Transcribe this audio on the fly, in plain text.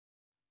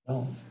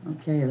Oh,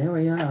 Okay, there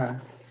we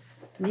are.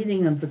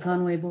 Meeting of the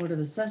Conway Board of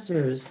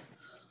Assessors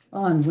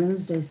on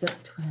Wednesday,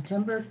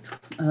 October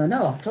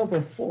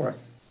 4th.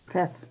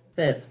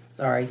 5th,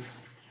 sorry.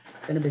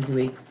 Been a busy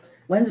week.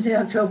 Wednesday,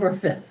 October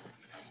 5th.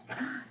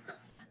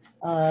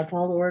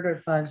 Call to order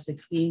at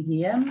 5:16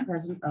 p.m.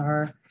 Present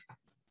are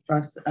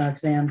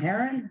Roxanne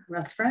Herron,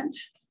 Russ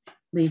French,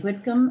 Lee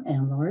Whitcomb,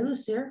 and Lori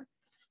Lucier.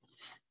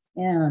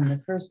 And the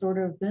first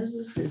order of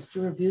business is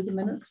to review the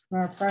minutes from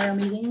our prior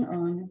meeting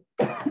on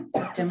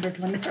September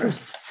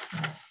 21st.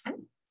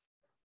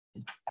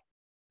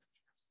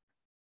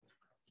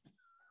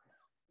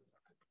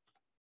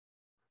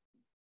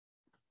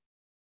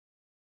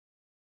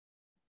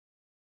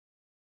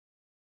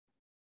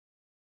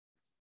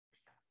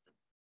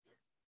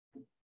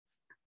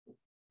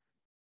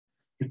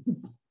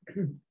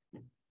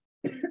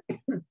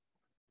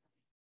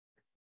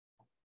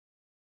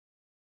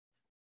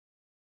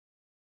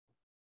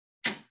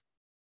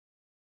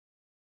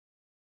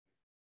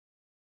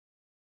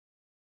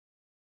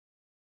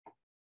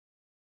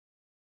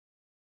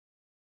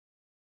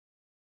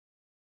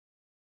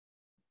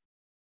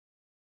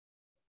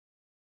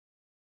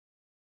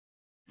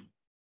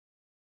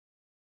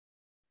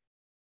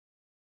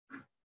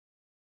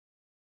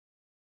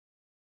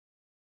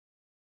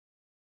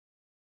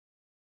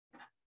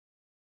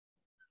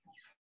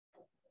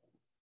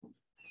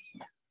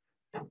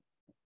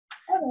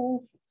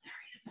 Hello.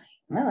 Sorry.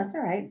 No, that's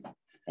all right.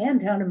 And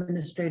Town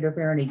Administrator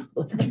Verity.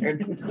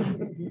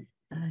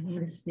 You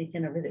just sneak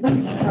in over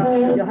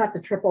there. You'll have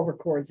to trip over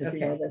cords if you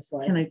go this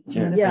way. Can I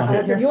turn it? Yeah,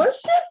 over here? you want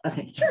to?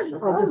 Okay.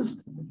 Sure.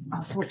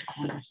 I'll switch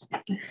corners.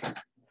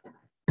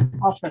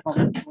 I'll trip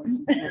over the cords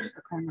and switch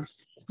the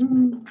corners.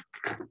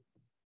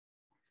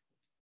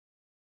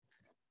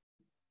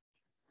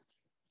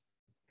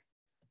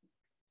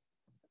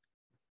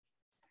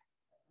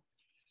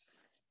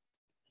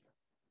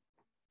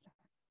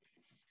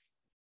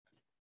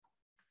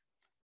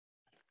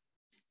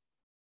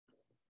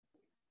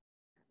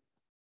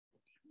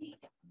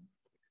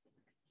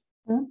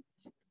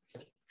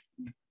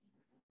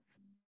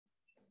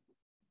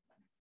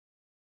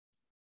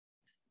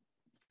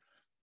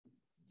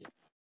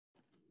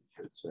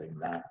 should say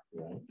not,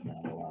 right?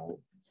 Not allowed.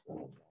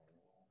 So,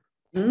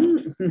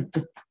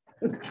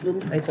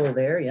 Little typo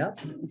there, yep.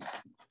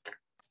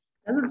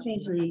 Doesn't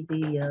change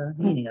the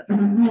meaning of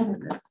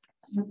it.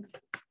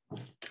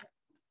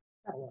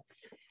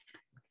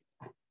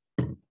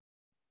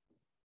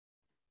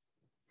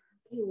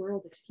 Hey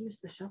world, excuse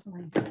the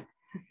shuffling. Is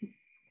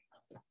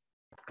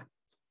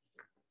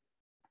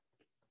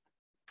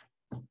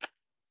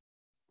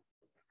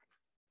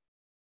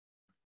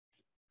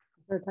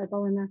there a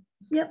typo in there?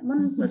 Yep,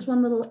 there's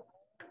one little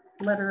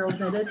letter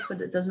omitted,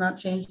 but it does not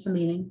change the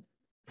meaning.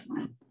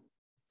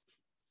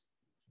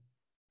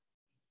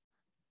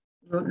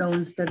 Wrote no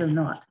instead of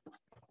not.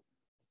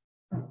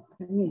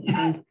 Same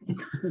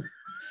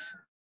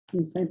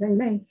thing,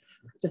 me.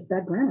 Just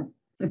bad grammar.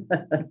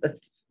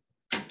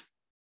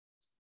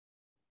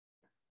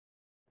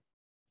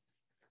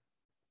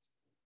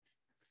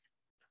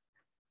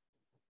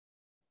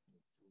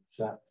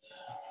 Accept.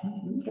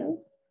 Okay.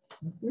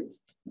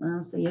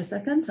 I'll see you a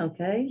second.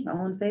 Okay,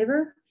 all in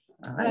favor?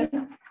 Aye.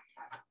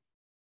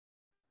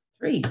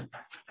 3.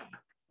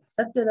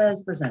 Accepted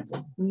as presented.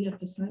 We have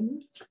to sign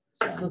this?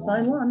 We'll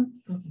sign one.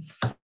 Okay.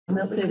 And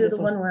then we can do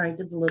the one where I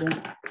did the little.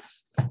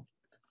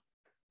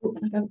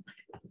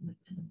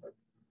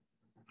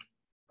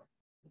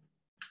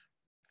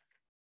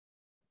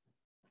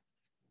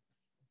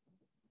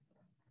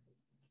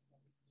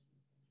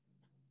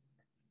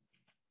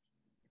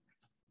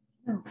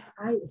 No,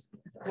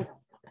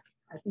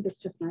 I think it's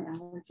just my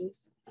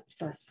allergies,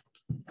 but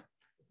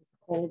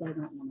cold, I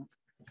don't want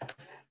to.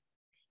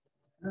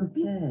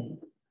 Okay.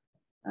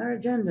 Our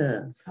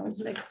agenda comes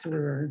next to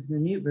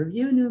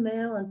review new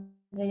mail and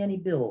pay any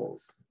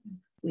bills.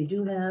 We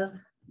do have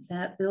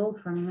that bill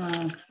from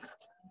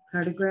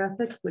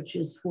Cartographic, which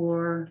is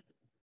for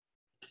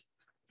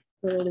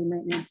Quarterly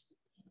maintenance.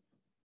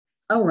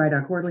 oh, right,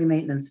 our quarterly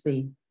maintenance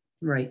fee,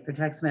 right, for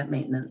tax map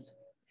maintenance.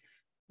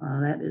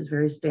 That is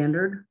very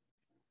standard.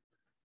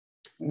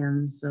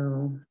 And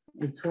so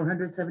it's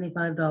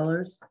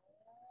 $475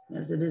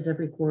 as it is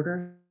every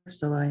quarter.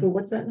 So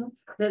what's that now?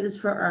 that is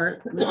for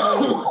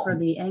for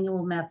the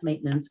annual map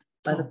maintenance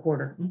by the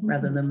quarter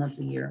rather than once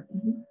a year.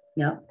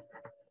 Yep.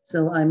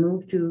 So I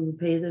move to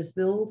pay this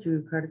bill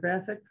to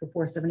Cartographic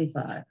for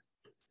 $475.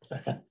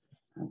 Second.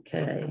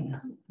 Okay.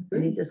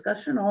 Any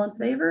discussion? All in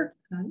favor?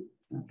 Aye.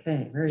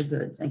 Okay, very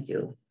good. Thank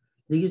you.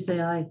 Do you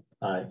say aye?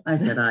 Aye. I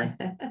said aye.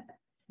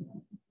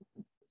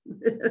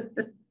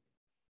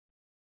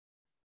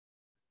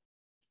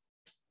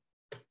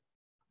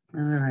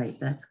 All right,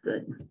 that's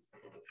good.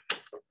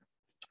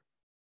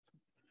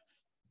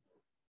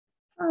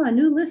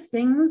 New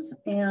listings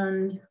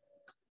and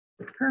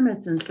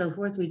permits and so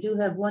forth. We do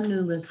have one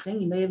new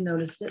listing. You may have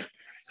noticed it.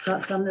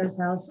 Scott Sumner's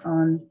house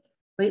on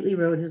Whately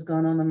Road has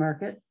gone on the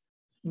market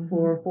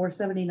for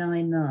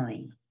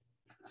 $479.9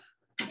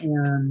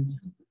 and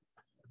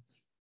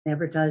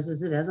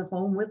advertises it as a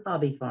home with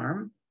hobby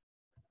farm.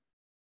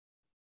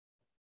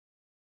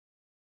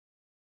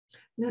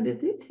 Now,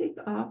 did they take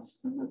off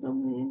some of the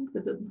land?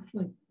 Because it looked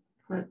like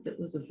part that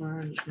was a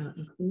barn is not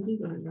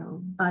included or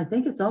no? I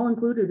think it's all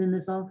included in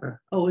this offer.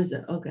 Oh, is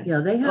it? Okay. Yeah,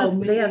 they Oh, have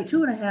maybe-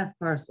 2.5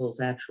 parcels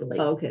actually.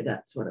 Oh, okay,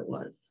 that's what it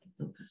was.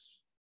 Okay.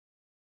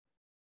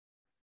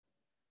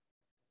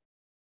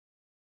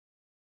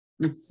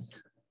 It's,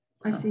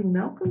 I see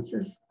Malcolm's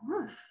is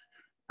off.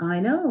 I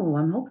know,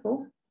 I'm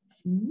hopeful.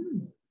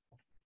 Mm.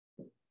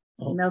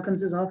 Oh.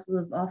 Malcolm's is off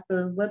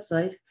the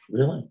website.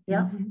 Really?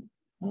 Yeah. Mhm.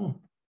 Oh,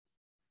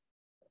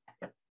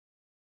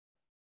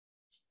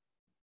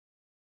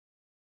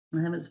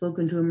 I haven't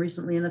spoken to him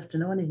recently enough to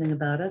know anything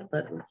about it,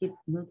 but we'll keep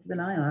an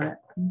eye on it,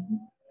 Mhm.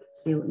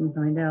 see what we can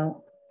find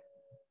out.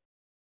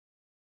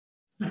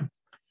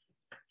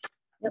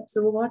 Yep,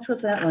 so we'll watch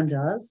what that one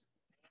does.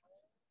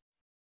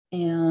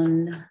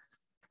 And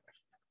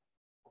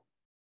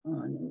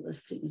new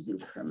listings, new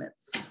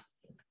permits.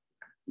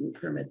 New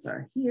permits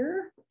are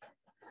here.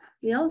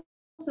 We also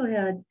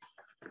had,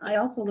 I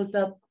also looked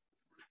up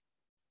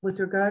with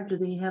regard to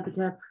the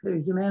Habitat for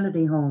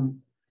Humanity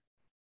home.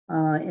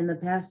 In the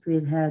past,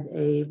 we had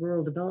a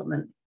rural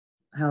development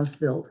house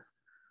built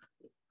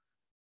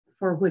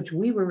for which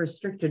we were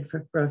restricted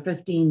for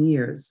 15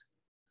 years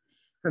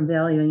from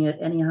valuing it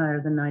any higher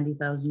than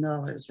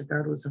 $90,000,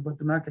 regardless of what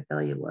the market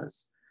value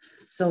was.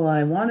 So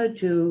I wanted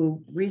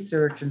to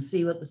research and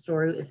see what the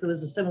story, if there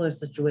was a similar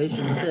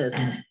situation with this.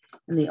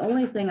 And the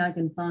only thing I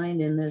can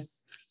find in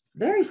this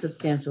very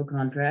substantial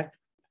contract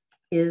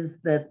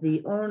is that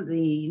the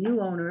new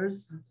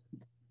owners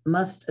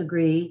must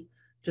agree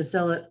to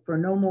sell it for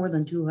no more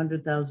than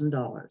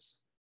 $200,000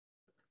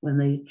 when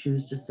they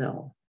choose to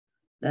sell.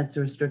 That's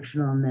a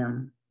restriction on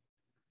them.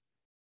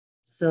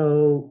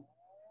 So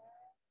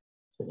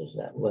does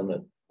that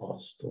limit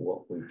us to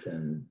what we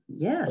can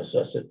yes,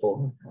 assess it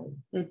for?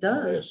 it I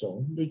does,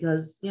 assume.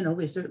 because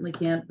we certainly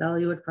can't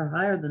value it for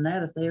higher than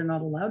that if they are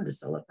not allowed to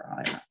sell it for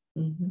higher.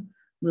 Mhm.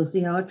 We'll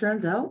see how it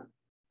turns out.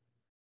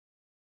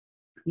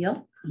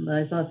 Yep, but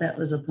I thought that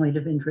was a point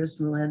of interest,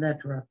 and we'll add that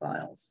to our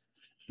files.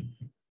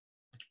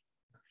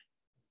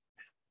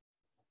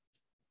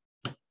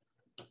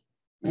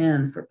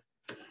 And for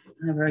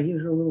have our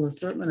usual little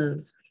assortment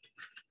of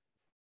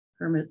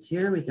permits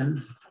here, we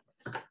can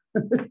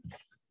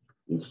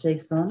each take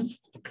some.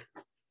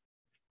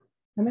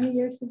 How many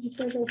years did you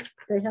say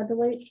they had to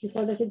wait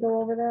before they could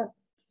go over that?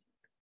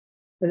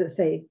 Does it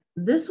say?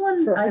 This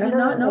one, I did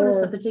not Forever,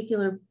 notice a or-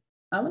 particular,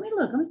 let me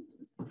look.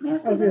 May I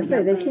see I was that gonna say,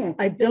 again, they please? can't.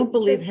 I don't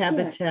believe they can't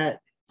Habitat,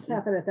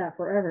 Have it at that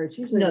forever. It's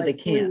usually No, like they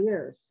 3 can't.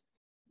 years.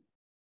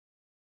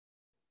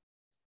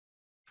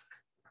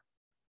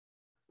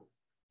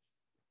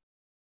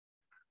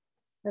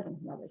 Heavens,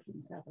 no, they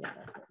can't have it at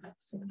that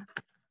forever.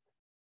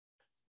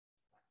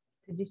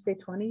 did you say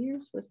 20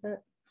 years? Was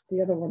that?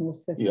 The other one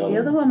was 50. The The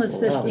other one was Oh,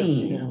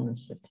 15. Yeah, it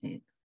was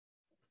 15.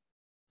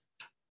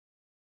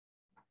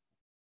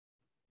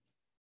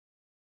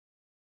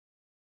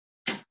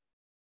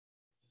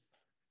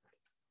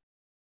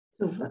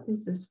 So what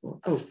is this for?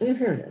 Oh,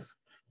 here it is.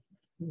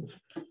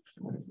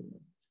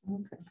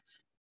 Okay.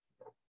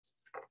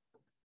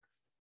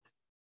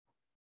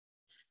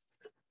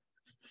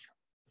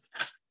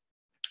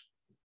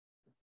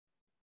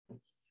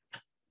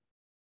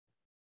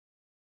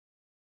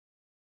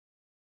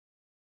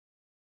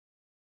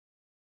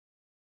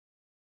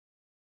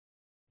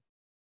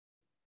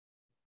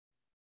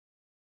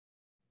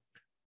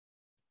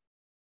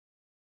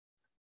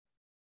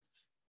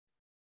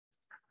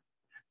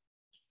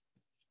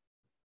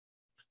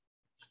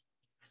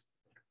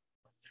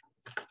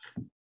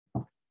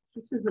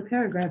 This is the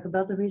paragraph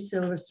about the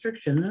resale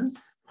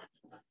restrictions.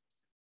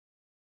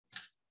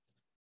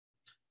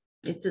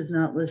 It does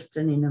not list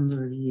any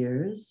number of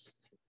years.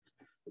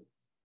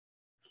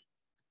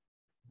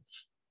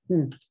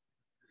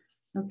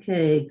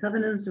 Okay,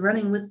 covenants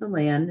running with the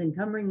land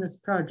encumbering this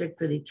project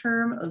for the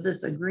term of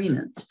this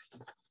agreement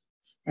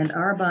and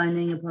are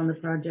binding upon the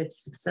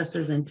project's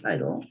successors in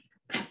title.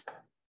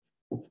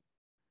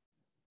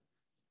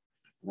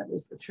 What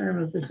is the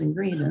term of this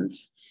agreement?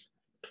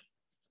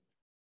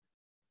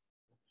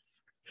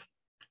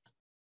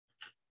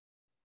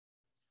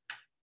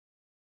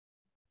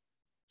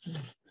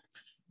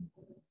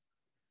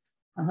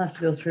 I'll have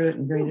to go through it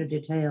in greater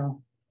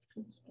detail.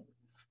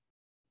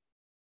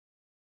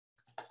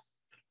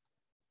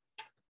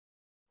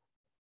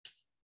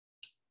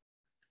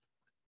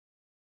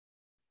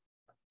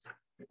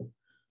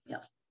 Yeah,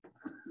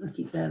 I'll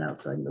keep that out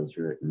so I can go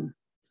through it and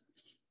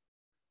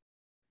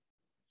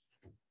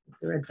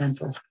the red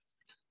pencil.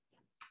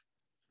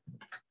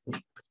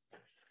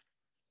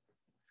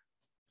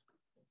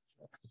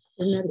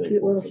 Isn't that a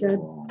cute little shed?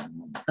 Oh,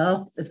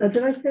 Oh,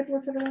 did I say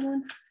what's the wrong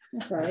one? I'm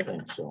I sorry.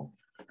 think so.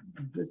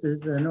 this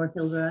is North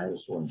Hill Drive.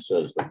 This one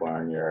says the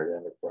Barnyard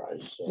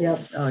Enterprise. So Yep,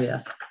 Oh,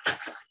 yeah,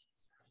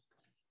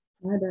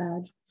 my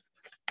bad.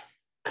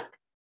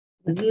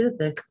 easy to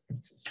fix.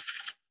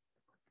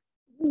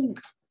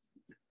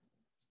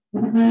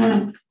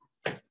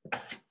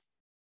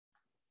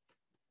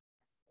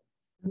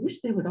 I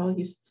wish they would all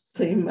use the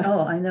same.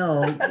 Oh, I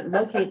know.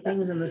 Locate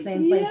things in the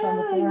same place on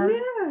the form.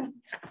 Yeah.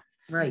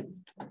 Right.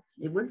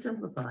 It would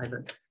simplify,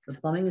 but the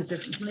plumbing is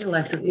different from the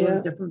electrical, is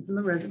Yeah. different from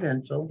the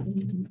residential.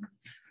 Mhm.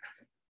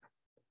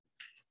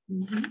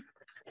 Mhm.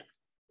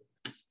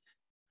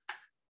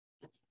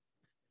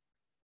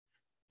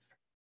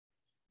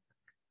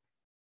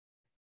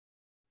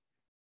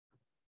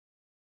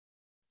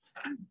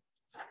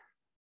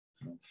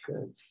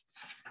 Good.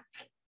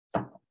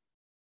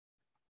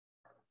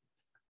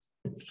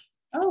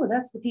 Oh,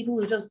 that's the people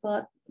who just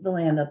bought the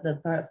land up,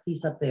 the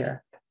piece up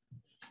there.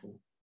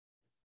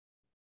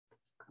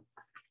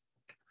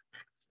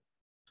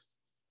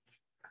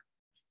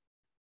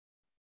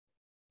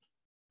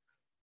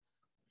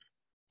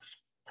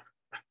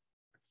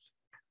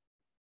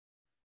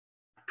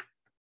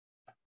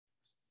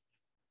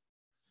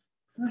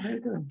 Oh,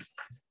 very good.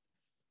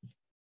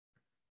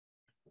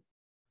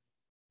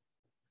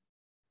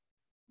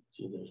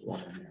 See, there's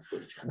one in there for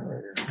the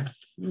generator.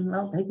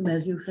 I'll take them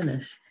as you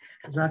finish,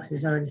 because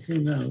Roxy's already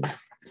seen those.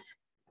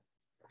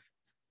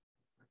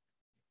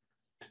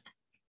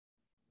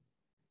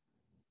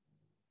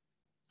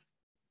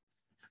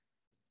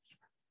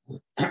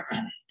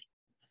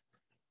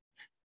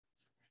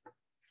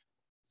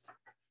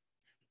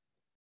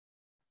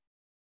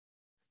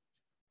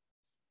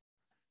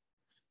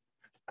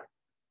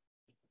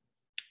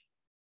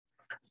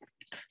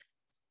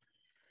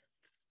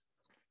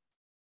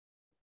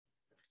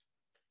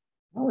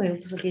 Oh, it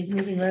looks like he's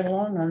moving right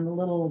along on the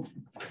little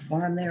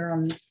barn there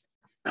on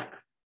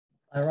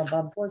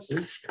Bob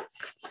Horses.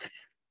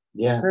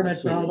 Yeah. I Permit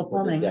see for all they the put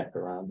plumbing. Deck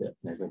around it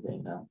and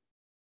everything now.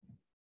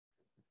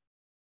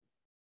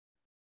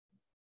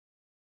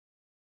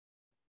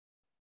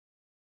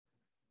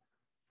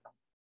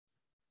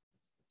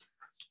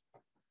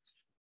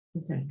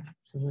 Okay.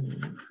 So what do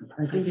you-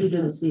 I think you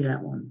didn't see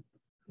that one.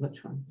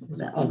 which one?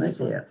 That Oh, one right this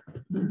one. there.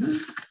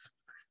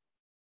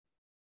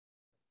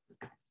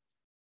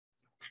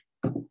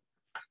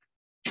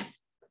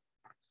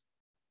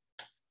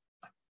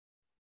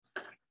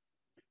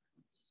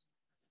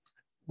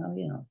 Oh,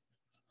 yeah.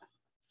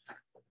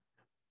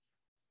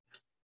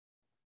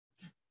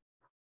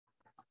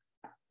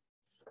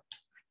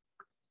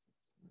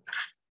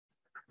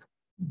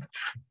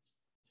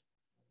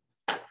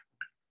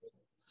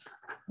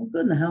 Oh,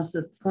 good. And the house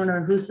at the corner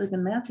of Husick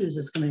and Matthews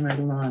is coming right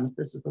along.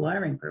 This is the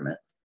wiring permit.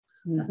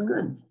 That's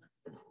good.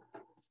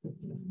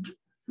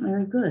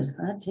 Very good.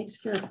 That takes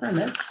care of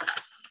permits.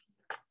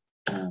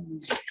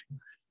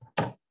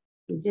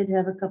 We did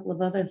have a couple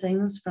of other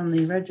things from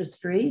the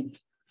registry,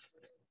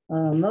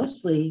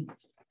 mostly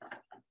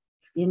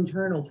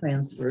internal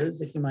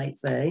transfers, if you might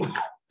say,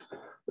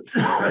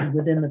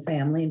 within the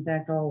family. In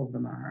fact, all of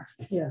them are.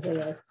 Yeah,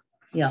 they are.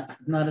 Yeah,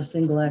 not a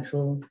single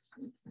actual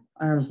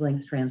arm's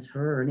length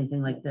transfer or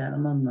anything like that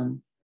among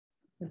them.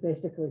 They're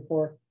basically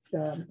for,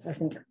 I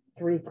think,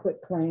 3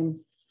 quick claims.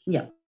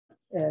 Yeah.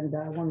 And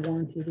 1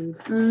 warranty deed.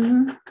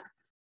 Mhm.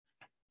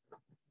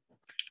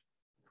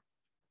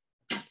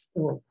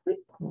 Oh, quick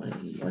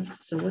claim.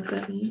 So what's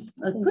that mean?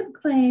 A quit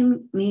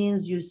claim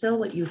means you sell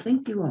what you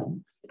think you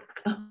own.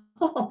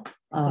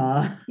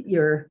 Oh,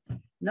 You're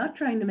not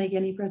trying to make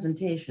any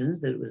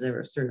presentations that it was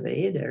ever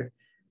surveyed, or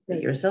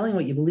that you're selling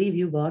what you believe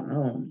you bought and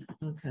owned.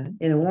 okay.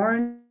 In a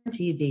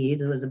warranty deed,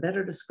 there was a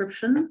better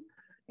description,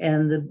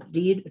 and the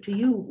deed to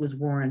you was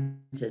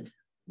warranted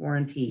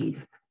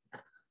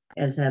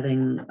as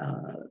having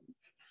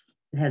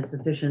had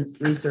sufficient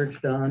research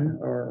done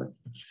or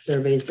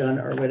surveys done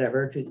or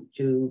whatever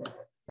to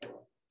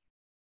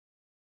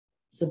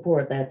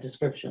support that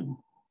description.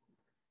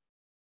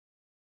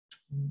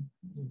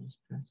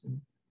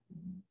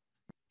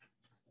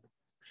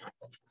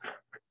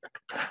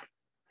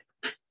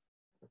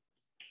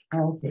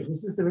 Okay,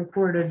 this is the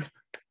recorded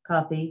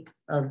copy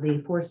of the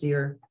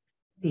four-seer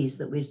piece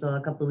that we saw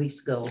a couple of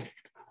weeks ago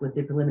with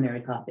the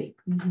preliminary copy.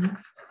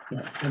 Mhm.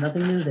 Yeah, so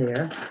nothing new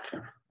there.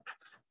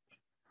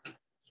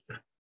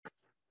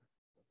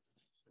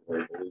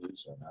 Or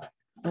blues or not.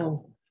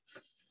 Oh.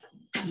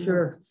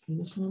 Sure.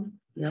 This one?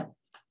 Yep.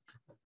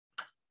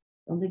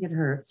 Don't think it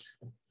hurts.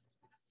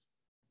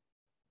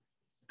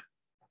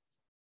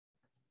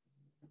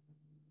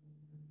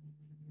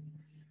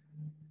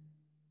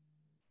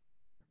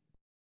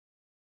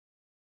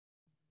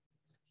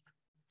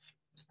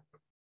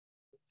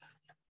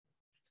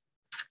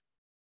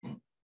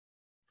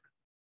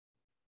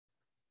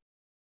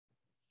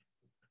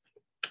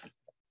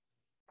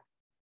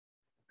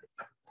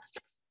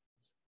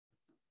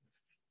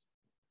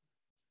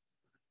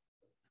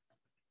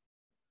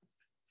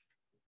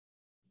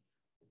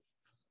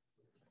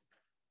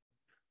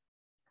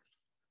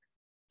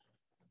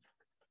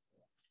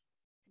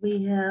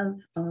 We have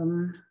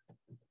a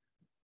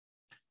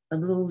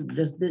little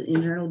just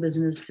internal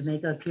business to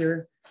make up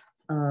here.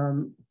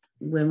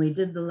 When we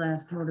did the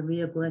last motor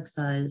vehicle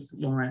excise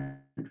warrant,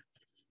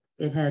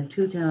 it had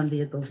 2 town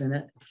vehicles in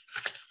it,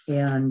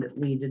 and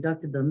we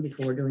deducted them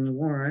before doing the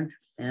warrant,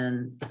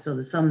 and so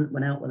the sum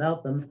went out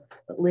without them,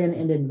 but Lynn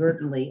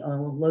inadvertently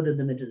loaded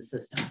them into the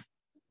system.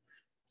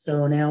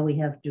 So now we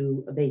have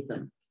to abate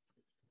them.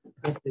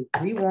 We have to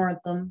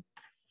re-warrant them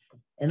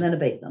and then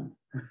abate them.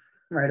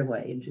 right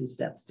away in 2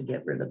 steps to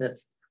get rid of it.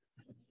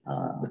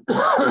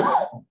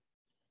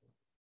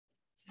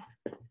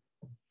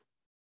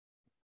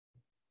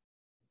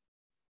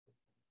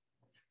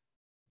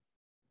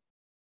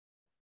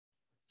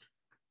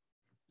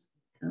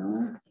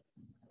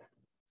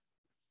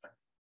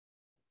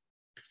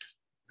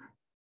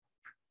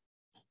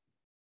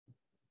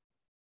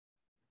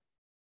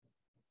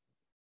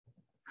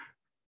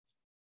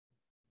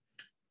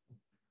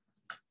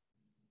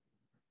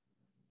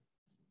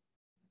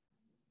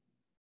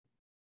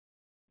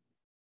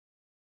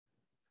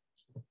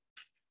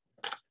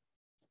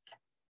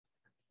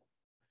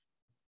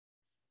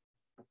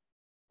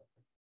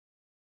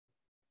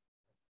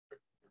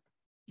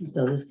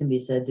 So this can be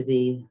said to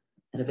be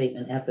an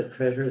abatement at the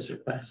treasurer's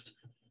request.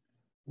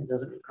 It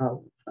doesn't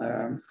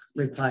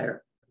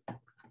require a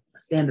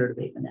standard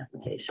abatement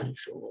application.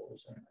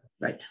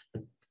 Right.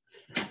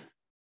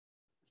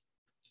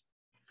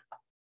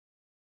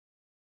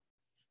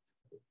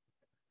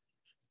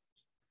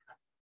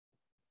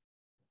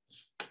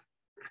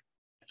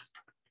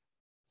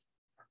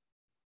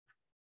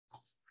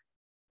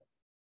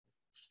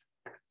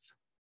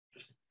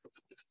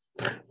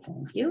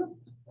 Thank you.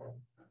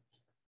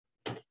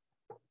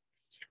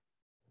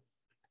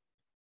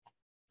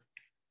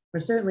 We're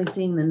certainly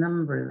seeing the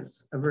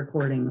numbers of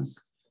recordings,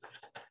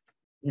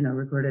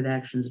 recorded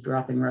actions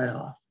dropping right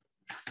off.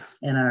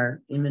 And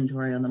our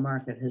inventory on the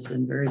market has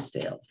been very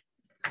stale.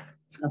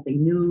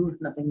 Nothing new,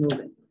 nothing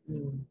moving,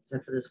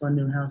 except for this one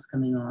new house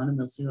coming on, and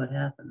we'll see what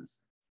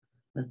happens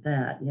with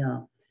that.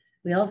 Yeah.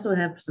 We also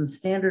have some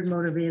standard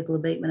motor vehicle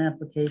abatement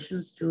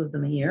applications, 2 of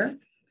them here.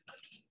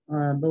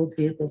 Both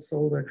vehicles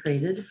sold or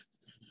traded.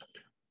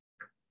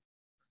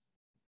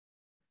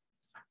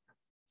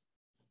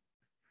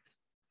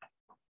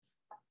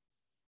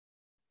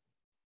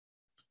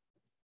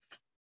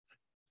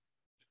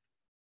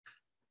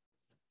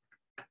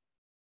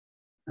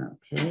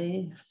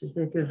 Okay,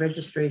 certificate of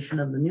registration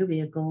of the new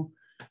vehicle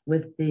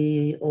with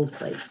the old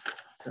plate.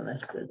 So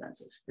that's good. That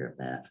takes care of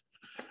that.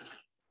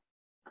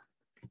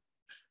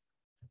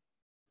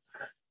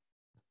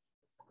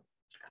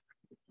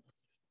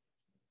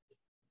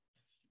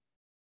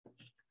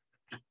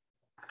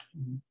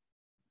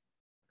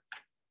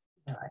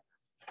 All right.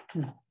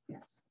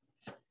 Yes.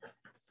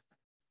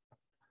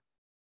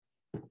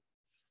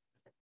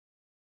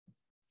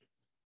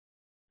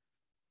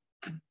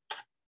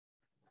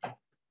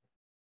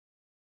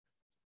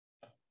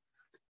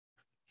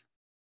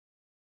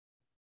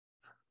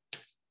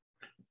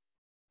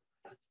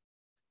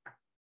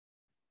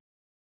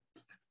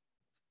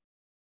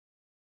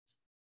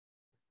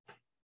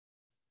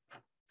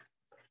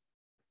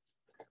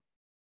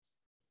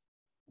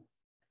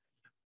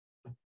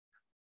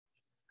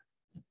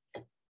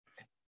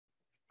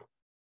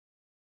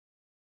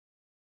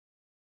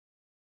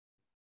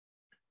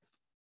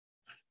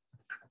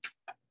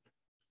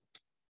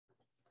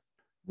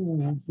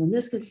 When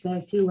this gets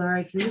back to you,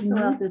 Larry, can you fill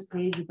out this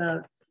page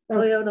about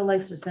Toyota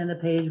likes to send a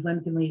page?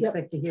 When can we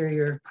expect to hear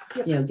your,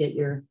 get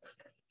your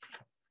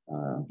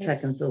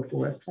check and so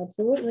forth?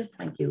 Absolutely.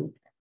 Thank you.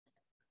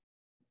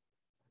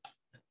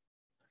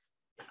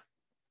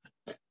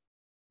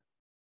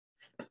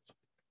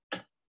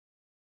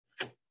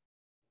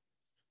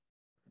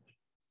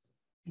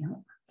 Yeah.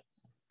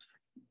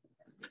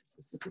 It's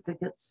the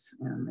certificates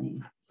and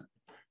the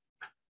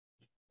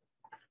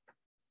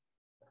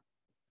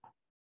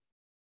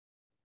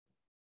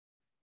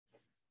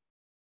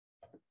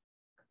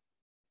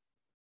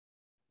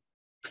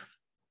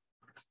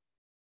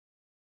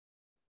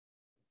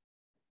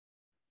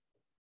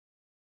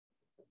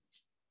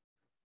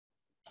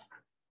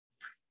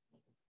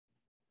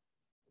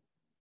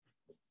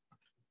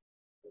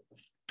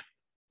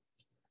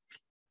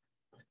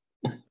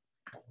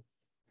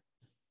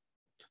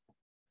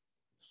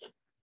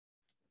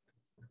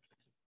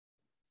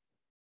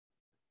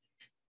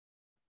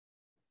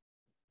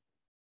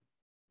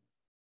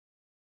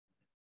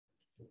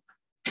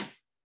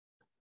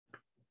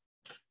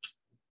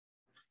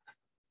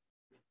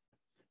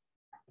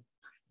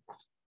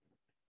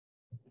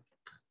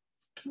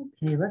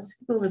okay, let's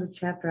go over the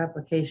chapter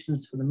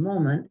applications for the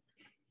moment,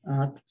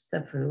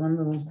 except for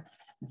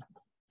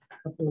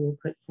couple little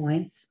quick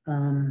points.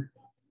 I'll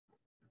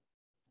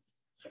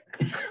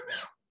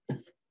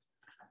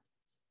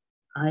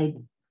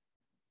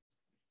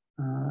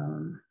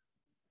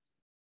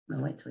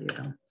wait till you're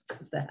done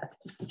with that.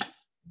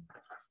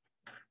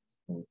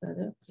 Was that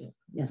it? Yeah.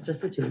 Yes,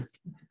 just the 2.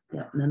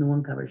 Yeah, and then the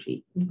 1 cover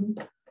sheet.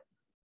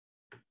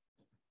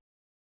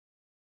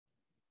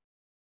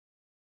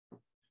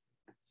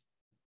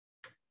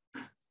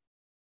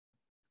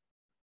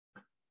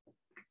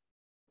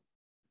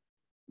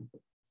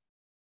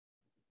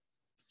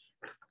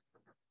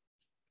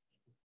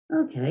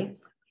 Okay.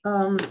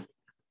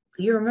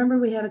 You remember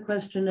we had a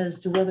question as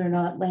to whether or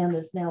not land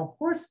that's now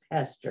horse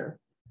pasture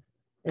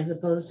as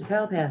opposed to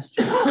cow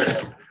pasture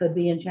could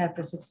be in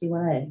chapter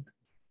 61A.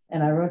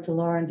 And I wrote to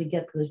Lauren to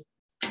get the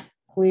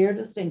clear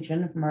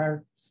distinction from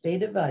our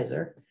state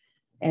advisor.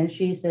 And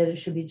she said it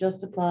should be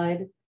just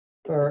applied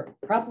for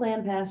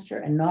cropland pasture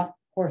and not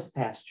horse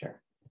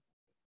pasture.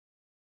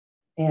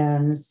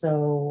 And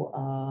so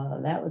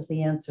that was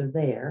the answer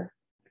there.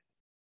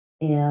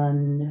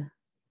 And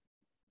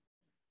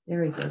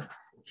very good.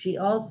 She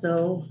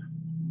also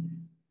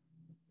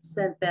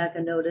sent back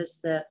a notice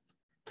that,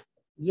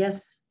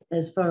 yes,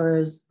 as far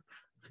as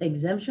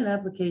exemption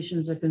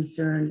applications are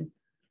concerned,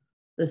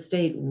 the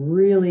state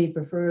really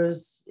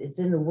prefers, it's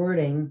in the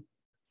wording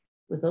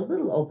with a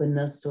little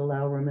openness to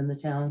allow room in the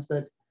towns,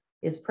 but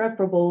it's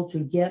preferable to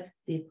get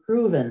the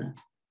proven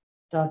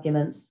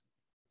documents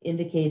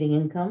indicating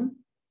income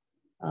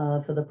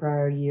for the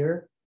prior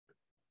year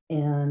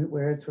and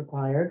where it's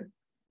required.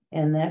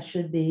 And that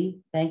should be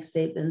bank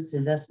statements,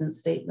 investment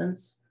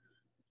statements,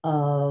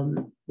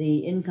 the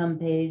income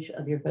page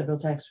of your federal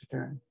tax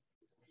return.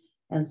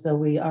 And so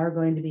we are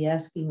going to be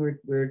asking,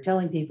 we're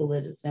telling people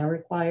that it's now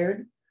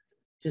required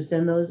to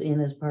send those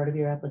in as part of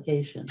your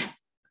application.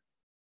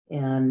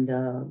 And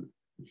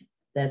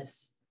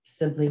that's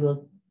simply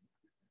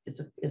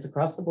it's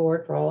across the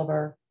board for all of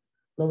our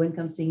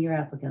low-income senior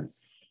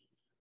applicants.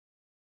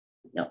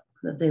 No,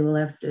 that they will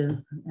have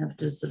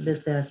to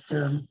submit that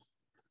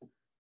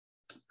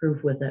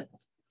proof with it.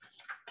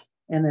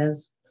 And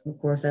as, of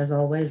course, as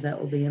always, that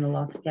will be in a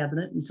locked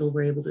cabinet until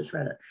we're able to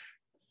shred it.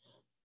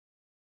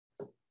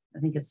 I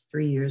think it's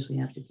 3 years we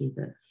have to keep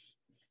it.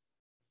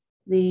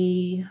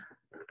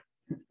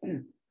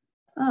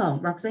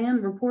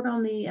 Roxanne, report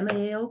on the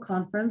MAO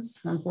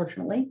conference,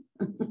 unfortunately.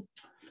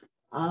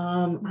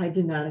 I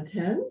did not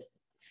attend.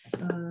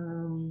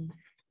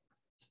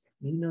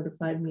 You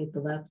notified me at the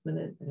last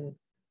minute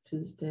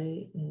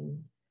Tuesday,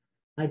 and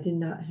I did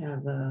not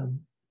have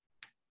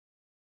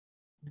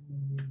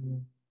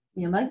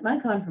yeah, my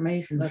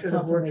confirmation should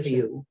have worked for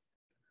you.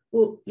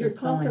 Well, your Just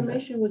fine,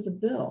 confirmation was a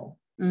bill.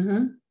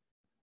 Mm-hmm.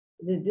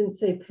 It didn't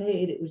say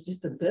paid, it was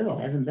just a bill.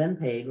 It hasn't been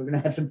paid. We're gonna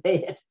have to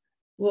pay it.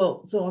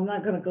 Well, so I'm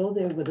not gonna go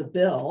there with a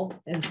bill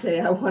and say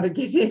I want to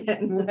get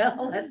in.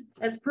 Well, that's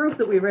proof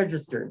that we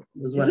registered.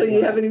 Was what So it you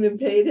was. haven't even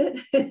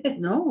paid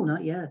it? No,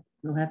 not yet.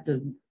 We'll have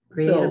to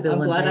create So a bill.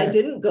 I'm and glad pay I it.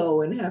 didn't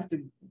go and have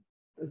to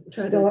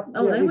try Still, to.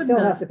 Oh, yeah, they we wouldn't still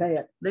have- have to pay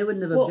it. They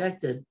wouldn't have Well,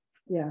 objected.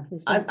 Yeah. we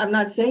still- I'm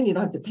not saying you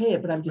don't have to pay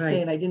it, but I'm just Right.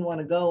 saying I didn't want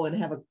to go and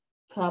have a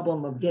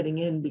problem of getting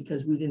in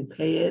because we didn't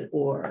pay it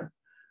or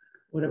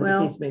whatever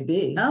Well, the case may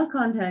be. I'll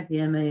contact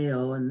the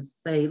MAO and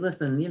say,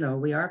 listen,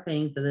 we are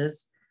paying for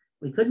this.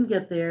 We couldn't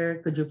get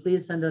there. Could you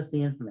please send us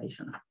the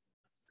information?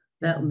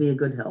 That would be a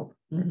good help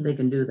if they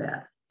can do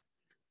that.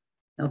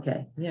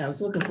 Okay. Yeah, I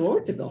was looking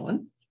forward to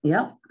going.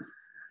 Yep.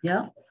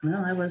 Yep.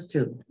 Well, I was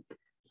too.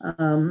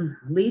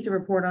 Lead to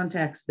report on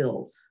tax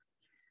bills.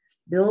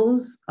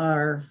 Bills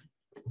are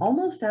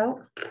almost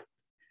out.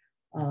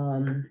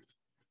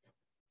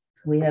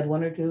 We had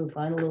one or two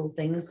final little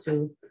things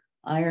to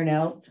iron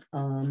out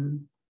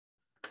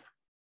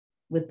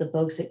with the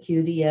folks at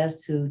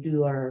QDS who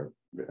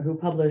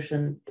publish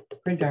and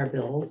print our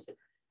bills.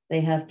 They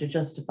have to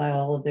justify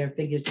all of their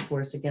figures, of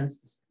course,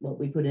 against what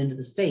we put into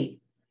the state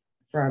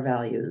for our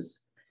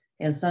values.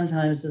 And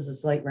sometimes there's a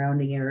slight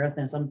rounding error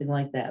and something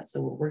like that.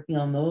 So we're working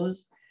on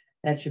those.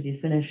 That should be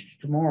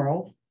finished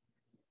tomorrow,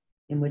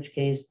 in which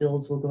case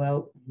bills will go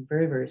out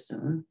very, very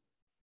soon.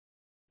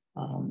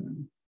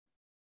 We're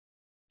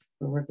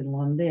working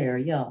along there.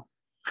 Yeah.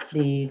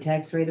 The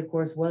tax rate, of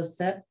course, was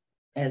set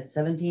at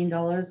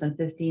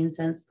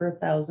 $17.15 per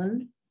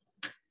thousand,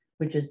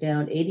 which is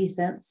down 80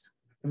 cents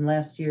from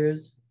last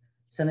year's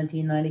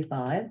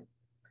 $17.95,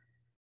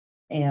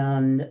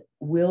 and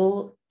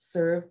will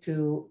serve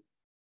to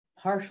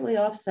partially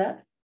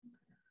offset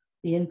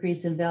the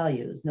increase in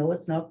values. No,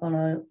 it's not going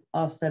to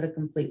offset it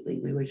completely.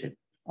 We wish it,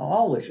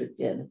 all wish it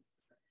did.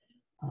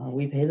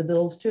 We pay the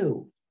bills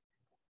too,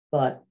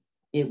 but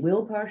it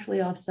will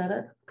partially offset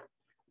it.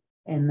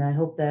 And I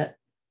hope that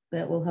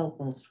will help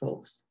most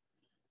folks.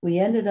 We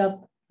ended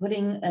up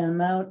putting an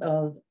amount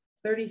of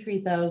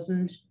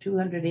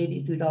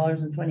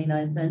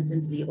 $33,282.29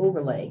 into the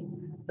overlay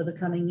for the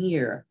coming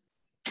year,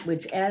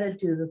 which added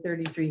to the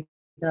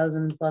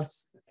 $33,000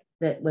 plus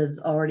that was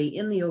already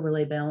in the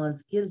overlay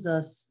balance, gives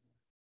us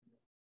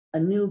a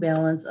new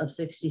balance of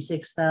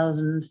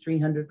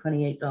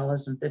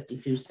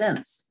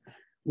 $66,328.52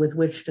 with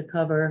which to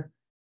cover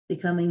the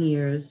coming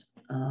year's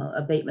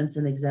abatements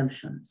and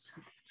exemptions.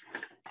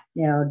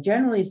 Now,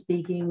 generally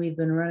speaking, we've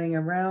been running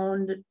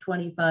around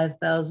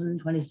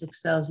 $25,000,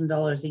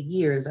 $26,000 a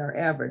year is our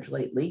average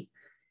lately,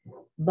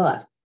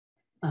 but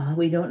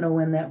we don't know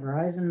when that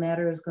Verizon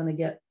matter is going to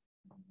get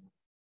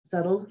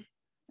settled,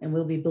 and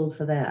we'll be billed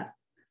for that.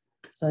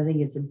 So I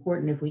think it's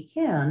important if we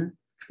can.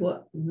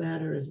 What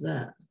matter is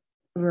that?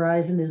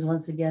 Verizon is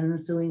once again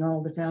suing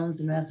all the towns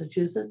in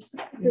Massachusetts.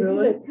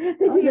 Really? They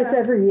do this yes.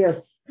 every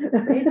year.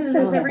 They do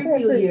this every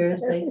few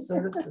years. They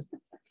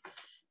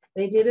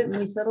they did it, and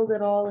we settled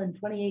it all in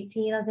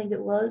 2018, I think it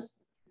was.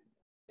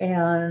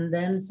 And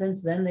then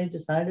since then, they've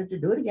decided to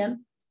do it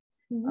again.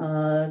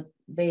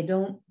 They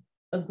don't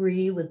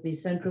agree with the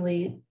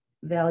centrally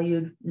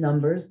valued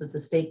numbers that the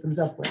state comes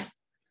up with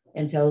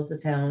and tells the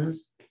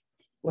towns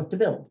what to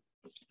build.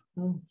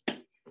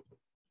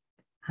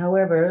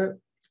 However,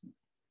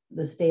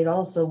 the state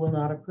also will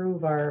not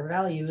approve our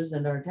values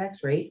and our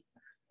tax rate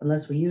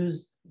unless we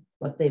use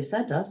what they've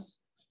sent us.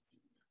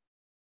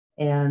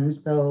 And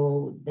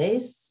so they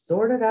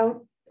sorted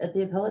out at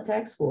the appellate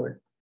tax board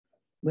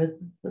with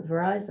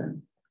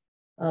Verizon.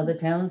 The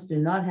towns do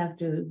not have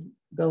to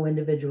go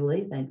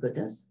individually, thank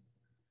goodness.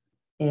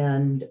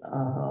 And,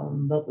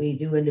 but we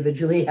do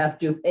individually have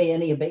to pay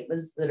any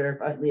abatements that are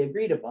finally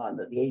agreed upon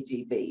at the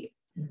ATB.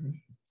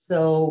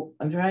 So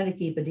I'm trying to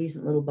keep a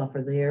decent little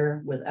buffer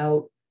there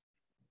without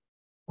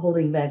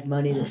holding back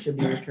money that should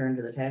be returned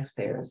to the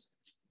taxpayers.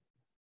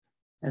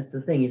 That's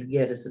the thing. If you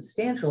get a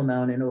substantial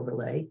amount in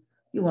overlay,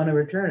 you want to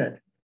return it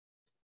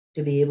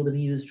to be able to be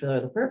used for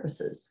other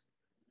purposes.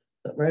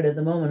 But right at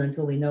the moment,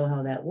 until we know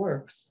how that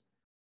works,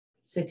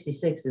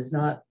 66 is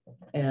not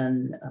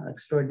an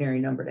extraordinary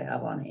number to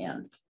have on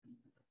hand.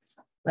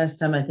 Last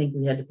time, I think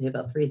we had to pay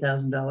about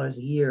 $3,000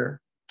 a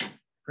year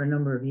for a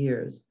number of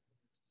years.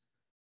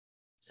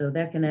 So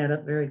that can add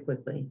up very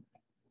quickly.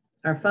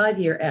 Our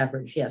 5-year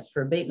average, yes,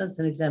 for abatements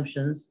and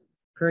exemptions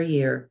per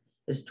year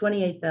is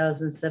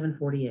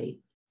 $28,748.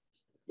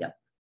 Yep.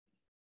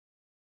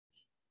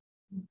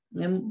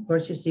 And of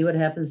course, you see what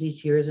happens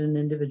each year is an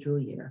individual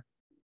year.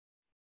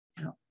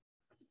 Yep.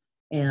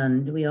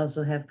 And we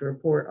also have to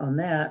report on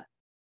that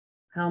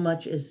how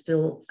much is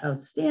still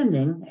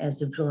outstanding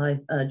as of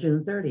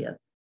June 30th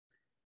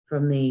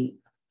from the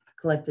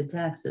collected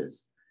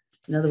taxes.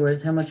 In other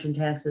words, how much in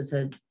taxes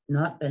had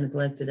not been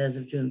collected as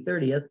of June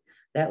 30th.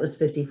 That was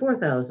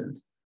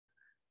 54,000.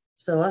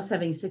 So us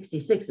having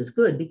 66 is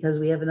good because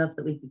we have enough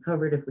that we could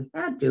cover it if we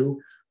had to.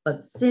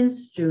 But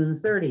since June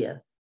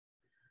 30th,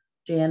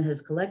 Jan has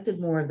collected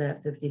more of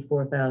that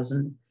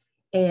 54,000,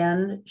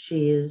 and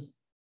she's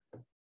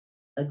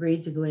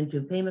agreed to go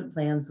into payment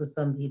plans with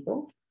some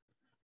people,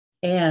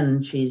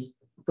 and she's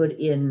put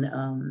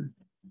in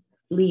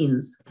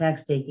liens,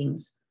 tax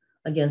takings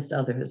against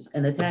others,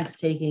 and a tax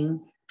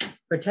taking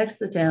protects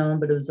the town,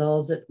 but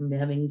absolves it from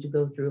having to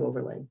go through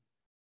overlay.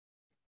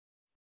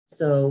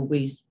 So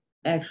we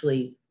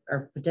actually,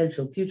 our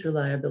potential future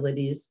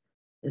liabilities,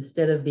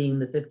 instead of being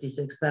the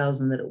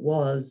 56,000 that it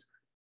was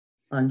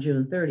on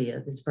June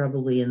 30th, it's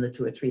probably in the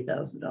 $2,000 or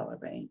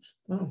 $3,000 range.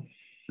 Oh.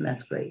 And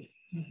that's great.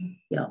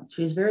 Yeah,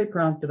 she's very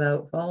prompt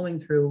about following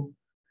through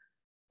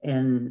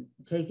and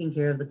taking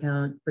care of the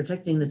town,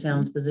 protecting the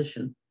town's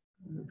position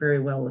very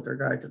well with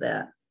regard to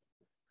that.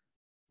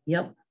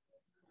 Yep.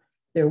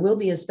 There will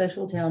be a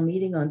special town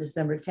meeting on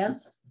December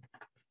 10th.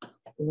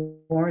 The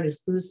warrant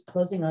is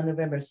closing on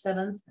November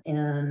 7th,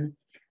 and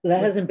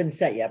That hasn't been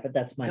set yet, but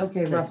that's my.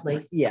 okay,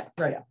 roughly. Yeah.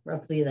 Right,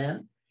 roughly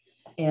then.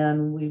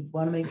 And we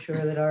want to make sure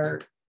that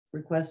our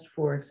request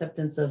for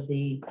acceptance of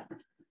the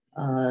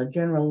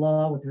general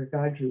law with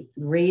regard to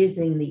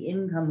raising the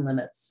income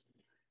limits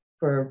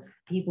for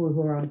people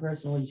who are on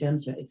personal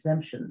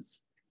exemptions.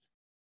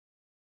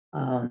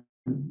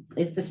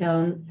 If the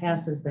town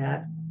passes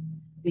that,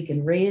 we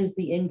can raise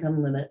the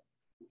income limit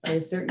by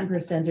a certain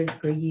percentage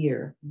per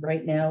year.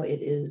 Right now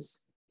it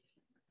is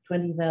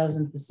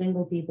 20,000 for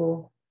single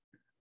people,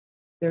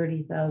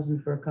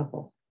 30,000 for a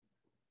couple.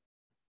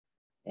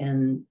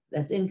 And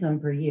that's income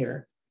per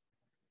year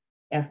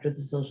after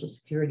the Social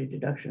Security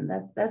deduction.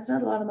 That's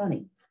not a lot of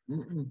money.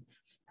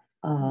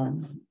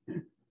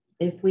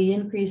 If we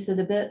increase it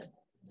a bit,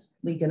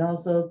 we can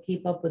also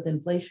keep up with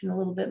inflation a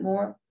little bit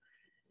more.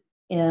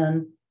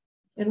 And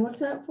what's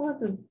that for,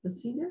 the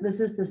senior? this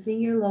is the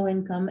senior low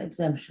income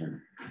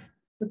exemption.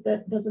 But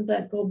that, doesn't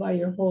that go by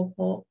your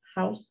whole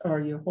house or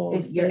your whole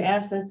It's your estate?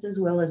 assets as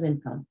well as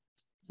income.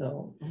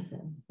 So,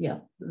 okay. Yeah,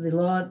 the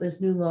law,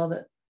 this new law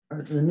that,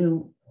 or the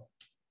new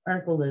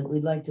article that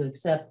we'd like to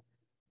accept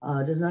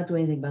does not do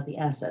anything about the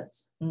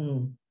assets,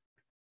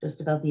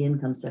 just about the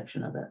income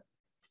section of it.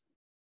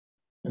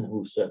 And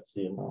who sets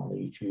the amount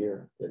each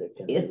year that it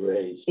can be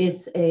raised?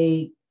 It's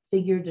a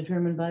figure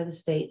determined by the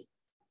state.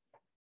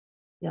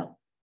 Yep.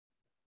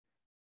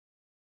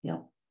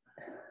 Yep.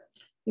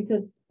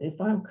 Because if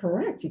I'm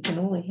correct, you can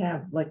only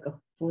have like a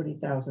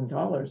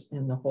 $40,000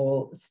 in the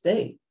whole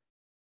estate,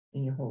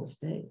 in your whole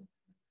estate.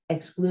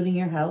 Excluding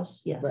your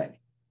house, yes. Right.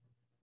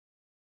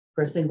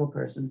 For a single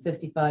person,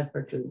 55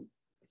 for two.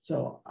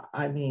 So,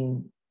 I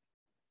mean,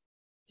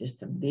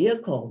 just a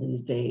vehicle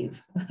these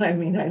days. I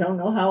mean, I don't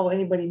know how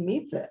anybody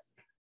meets it.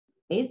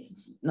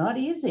 It's not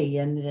easy.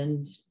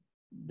 And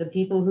the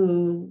people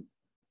who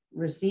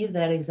receive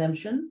that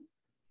exemption,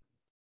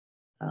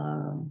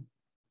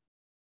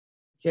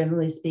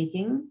 generally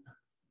speaking,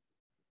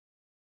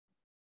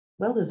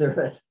 well deserve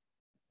it.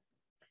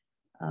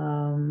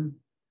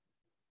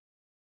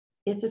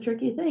 It's a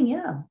tricky thing,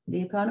 yeah.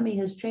 The economy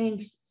has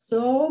changed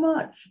so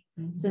much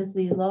since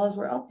these laws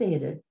were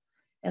updated,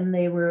 and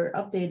they were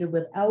updated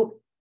without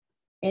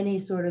any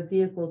sort of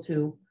vehicle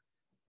to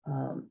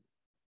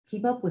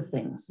keep up with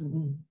things.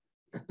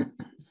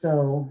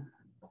 So,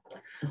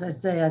 as I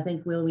say, I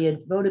think we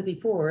had voted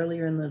before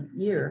earlier in the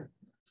year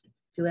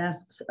to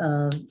ask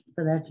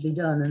for that to be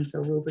done, and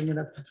so we'll bring it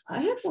up.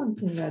 I have one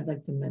thing I'd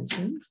like to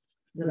mention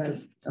that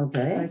I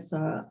Okay.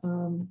 saw.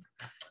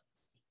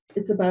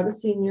 It's about a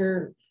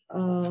senior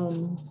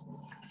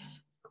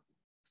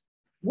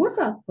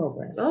workout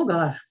program. Oh,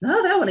 gosh,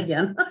 no, that one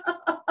again.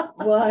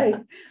 Why?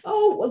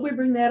 Oh, well, we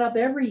bring that up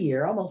every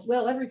year, almost,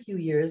 well, every few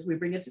years, we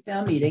bring it to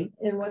town meeting.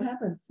 And what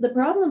happens? The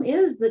problem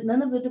is that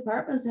none of the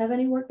departments have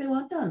any work they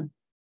want done,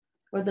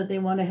 or that they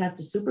want to have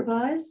to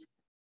supervise.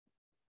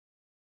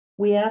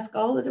 We ask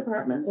all the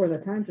departments, Or the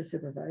time to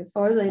supervise.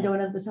 or they don't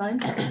have the time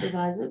to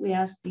supervise it. We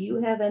ask, do you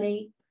have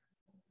anything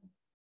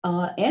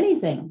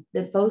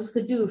that folks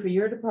could do for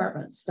your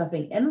department?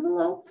 Stuffing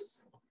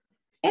envelopes,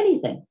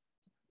 anything,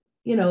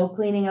 you know,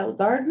 cleaning out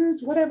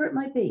gardens, whatever it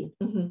might be.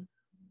 Mhm.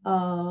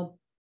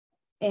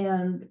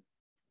 And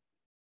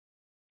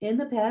in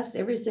the past,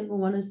 every single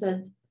one has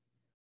said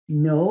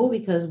no,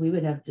 because we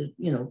would have to,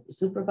 you know,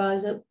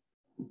 supervise it.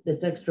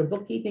 That's extra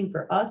bookkeeping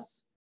for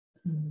us.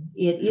 Mhm.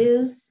 It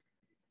is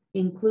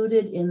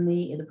included in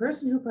the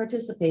person who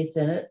participates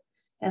in it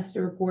has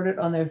to report it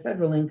on their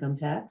federal income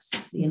tax,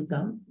 the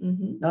income,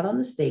 Mhm. not on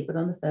the state, but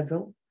on the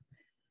federal.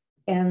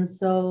 And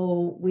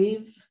so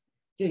we've,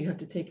 Yeah, you have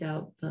to take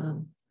out,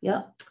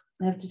 yeah,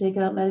 I have to take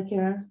out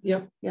Medicare.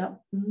 yep. Yeah.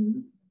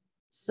 Mhm.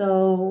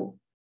 So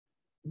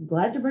I'm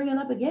glad to bring it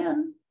up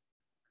again.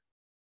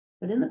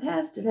 But in the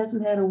past, it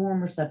hasn't had a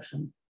warm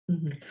reception.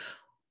 Mhm.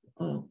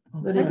 Oh,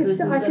 But I it's could,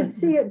 a- I could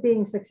see it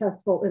being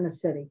successful in a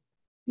city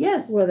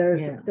Yes, where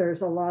Yeah.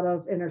 there's a lot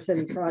of inner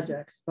city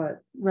projects,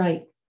 but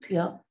right,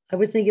 yeah, I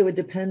would think it would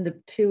depend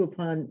too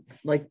upon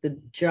like the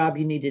job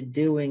you needed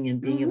doing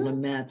and being able to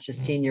match a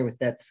senior with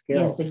that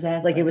skill. yes,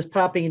 exactly. Like it was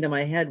popping into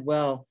my head,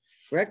 well,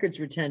 records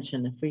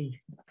retention, if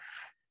we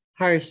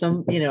hire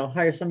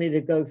somebody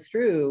to go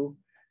through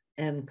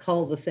and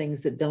cull the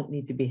things that don't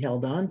need to be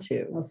held on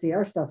to. well, see,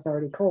 our stuff's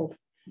already cold.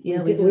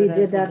 Yeah, We do did it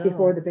as that go.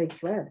 before the big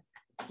shred,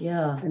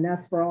 Yeah, and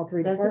that's for all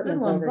three that's a good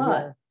departments one, over but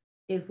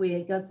here. if we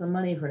had got some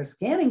money for a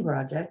scanning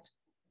project,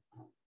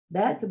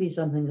 that could be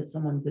something that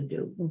someone could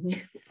do. Mhm.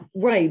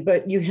 Right,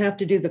 but you have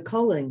to do the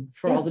culling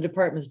for all the Yes.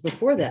 departments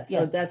before that. So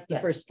Yes, that's the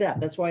yes. first step.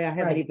 That's why I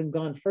haven't Right. even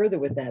gone further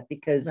with that,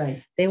 because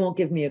Right, they won't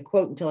give me a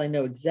quote until I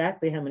know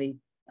exactly how many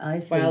I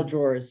see. file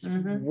drawers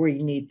Mhm.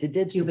 we need to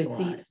Cubic feet,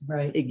 digitalize.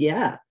 right,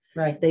 Yeah,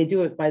 right, they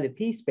do it by the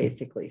piece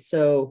basically.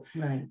 So,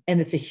 right.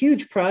 and it's a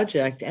huge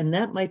project, and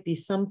that might be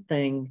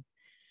something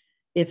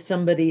if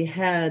somebody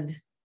had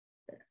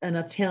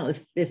enough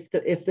talent, if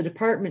the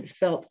department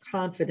felt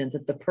confident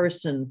that the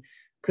person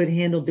could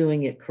handle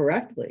doing it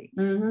correctly,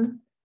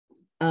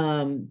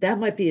 Mm-hmm. that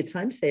might be a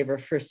time saver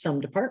for some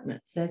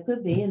departments. That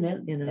could be, and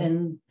then, You know.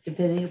 and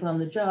depending upon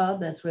the job,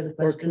 that's where the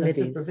question of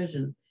committees.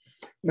 supervision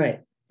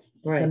Right,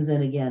 right. comes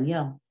in again,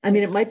 yeah. I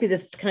mean, it might be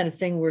the kind of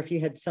thing where if you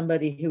had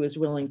somebody who was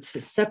willing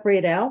to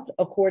separate out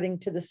according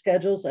to the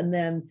schedules, and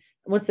then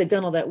once they've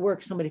done all that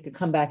work, somebody could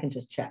come back and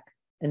just check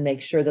and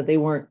make sure that they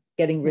weren't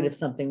getting rid of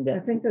something I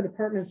that, think the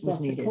departments was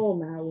left to needed. pull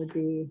now would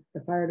be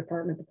the fire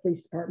department, the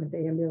police department,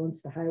 the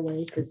ambulance, the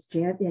highway, because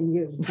Jan and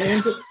you.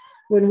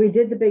 When we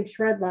did the big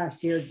shred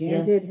last year, Jan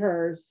Yes. did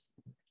hers.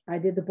 I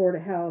did the Board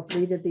of Health,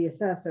 we did the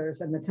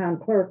assessors, and the town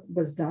clerk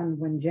was done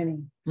when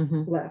Jenny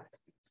Mhm, left.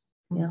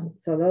 Yeah.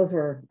 So those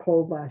were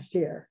cold last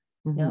year.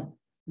 mhm. Yeah,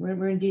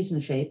 we're in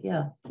decent shape,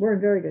 yeah, We're in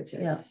very good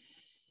shape. yeah.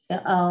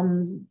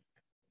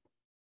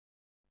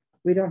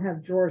 We don't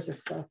have drawers of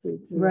stuff. We have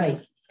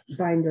Right,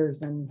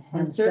 binders and.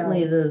 and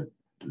certainly shelves.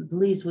 the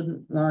police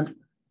wouldn't want,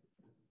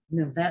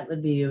 No, that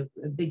would be a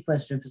big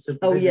question for Oh,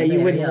 supervision. yeah, you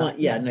there, wouldn't want,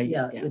 yeah, no,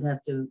 Yeah, yeah. you'd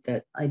have to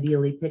That-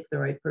 ideally pick the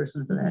right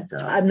person for that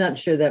job. I'm not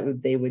sure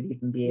that they would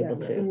even be able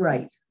Yeah. to,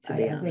 Right, to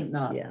be I think honest,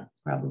 not, yeah.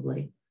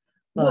 probably.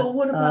 Well, But,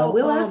 what about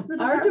we'll ask the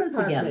our departments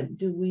again. department?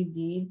 Do we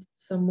need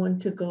someone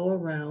to go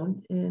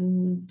around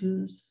and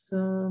do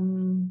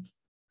some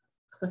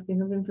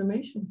collecting of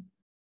information?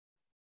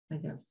 I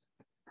guess.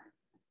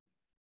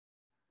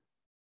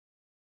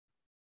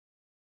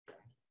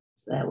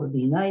 That would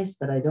be nice,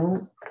 but I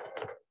don't,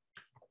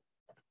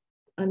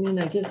 I mean,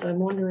 I guess I'm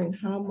wondering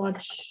how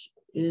much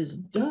is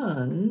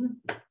done.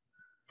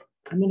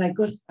 I mean, I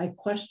guess I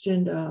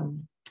questioned,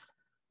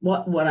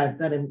 what I've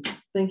been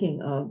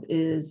thinking of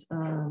is,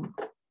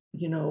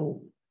 you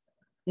know,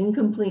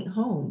 incomplete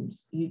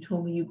homes. You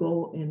told me you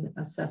go and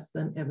assess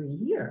them every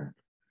year.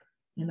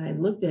 And I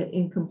looked at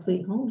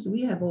incomplete homes.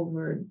 We have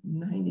over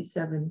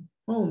 97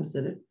 homes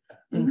that are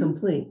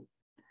incomplete.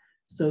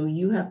 So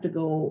you have to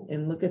go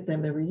and look at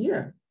them every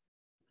year.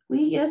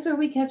 yes, or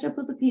we catch up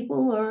with the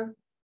people or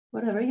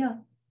whatever, yeah.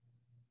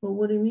 Well,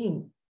 what do you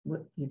mean?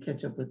 What, you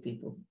catch up with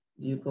people?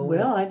 Do you go?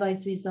 Well, I might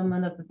see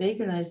someone up at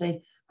Baker and I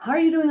say, how are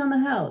you doing on the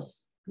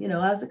house? You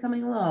know, how's it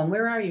coming along?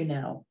 Where are you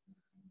now?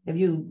 Have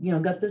you,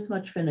 got this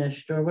much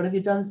finished, or what have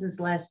you done since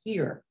last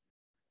year?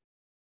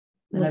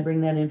 Then I Well-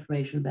 bring that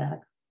information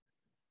back.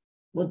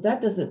 Well,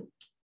 that doesn't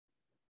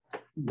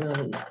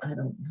really, I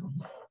don't know.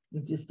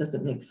 It just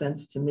doesn't make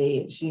sense to me.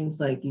 It seems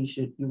like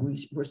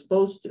we're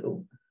supposed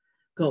to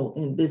go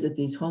and visit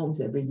these homes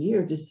every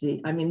year to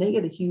see. I mean, they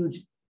get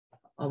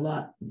a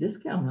lot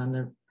discount on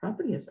their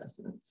property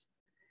assessments.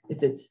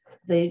 If it's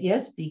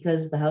Yes,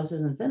 because the house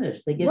isn't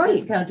finished. They get Right.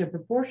 discounted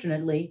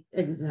proportionately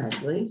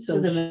exactly, to so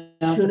the amount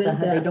that shouldn't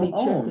they that be don't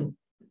own. checking?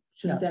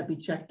 Shouldn't that be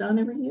checked on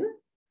every year?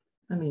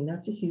 I mean,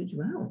 that's a huge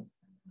amount.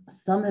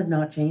 Some have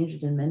not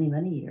changed in many,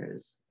 many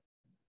years,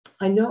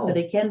 I know, but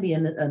it can be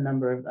a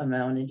number of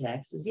amount in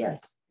taxes,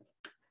 yes.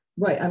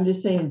 right, I'm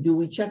just saying, do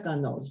we check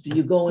on those? Do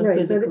you go and Right,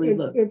 but physically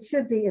look? it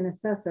should be an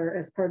assessor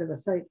as part of a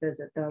site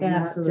visit, though, not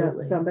Absolutely.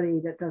 just somebody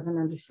that doesn't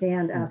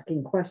understand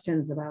asking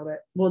questions about it.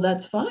 Well,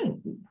 that's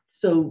fine.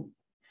 So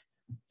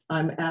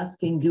I'm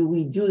asking, do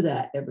we do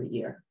that every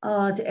year?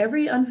 To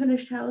every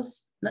unfinished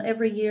house, not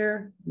every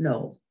year,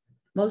 no.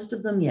 Most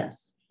of them,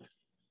 yes.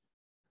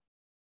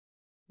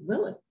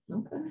 Really?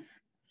 Okay.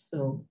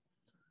 So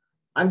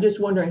I'm just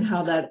wondering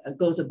how that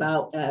goes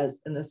about as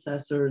an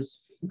assessor's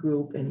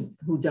group and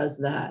who does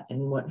that and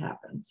what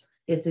happens.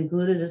 It's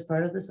included as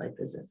part of the site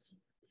visits.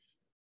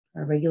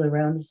 Our regular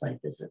round of site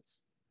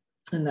visits.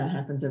 And that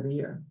happens every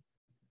year.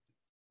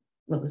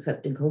 Well,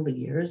 except in COVID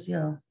years,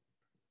 yeah.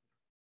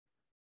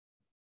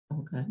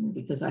 Okay,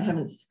 because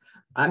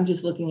I'm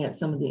just looking at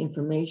some of the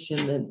information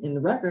that in the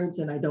records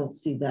and I don't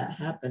see that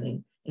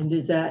happening. And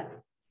is that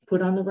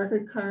put on the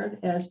record card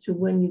as to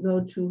when you go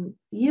to?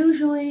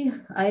 Usually,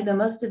 I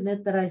must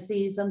admit that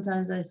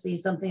sometimes I see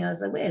something, I was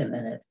like, wait a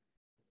minute.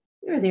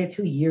 We were there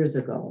 2 years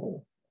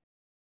ago.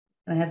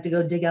 I have to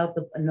go dig out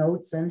the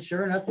notes, and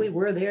sure enough, we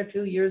were there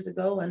 2 years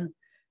ago and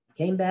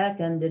came back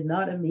and did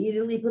not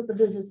immediately put the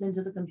visits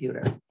into the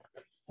computer.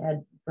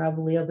 Had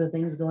probably other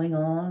things going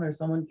on, or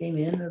someone came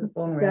in or the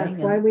phone rang. That's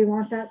why we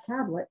want that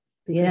tablet,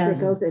 because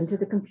Yes. it goes into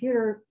the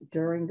computer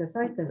during the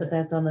site But visit.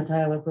 that's on the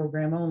Tyler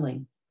program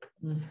only.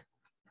 Mm.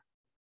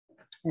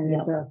 And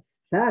it's a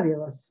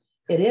fabulous,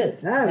 It is,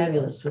 it's a Fabulous.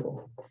 fabulous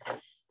tool.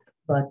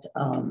 But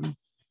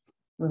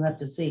we'll have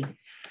to see.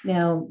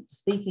 Now,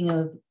 speaking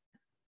of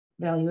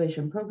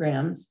valuation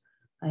programs,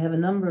 I have a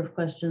number of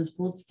questions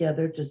pulled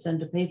together to send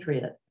to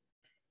Patriot.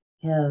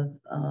 Have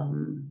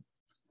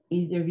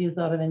either of you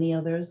thought of any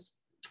others?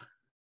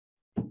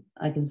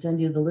 I can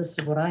send you the list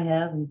of what I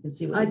have and you can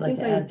see what I you'd like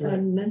think to add to I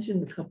it.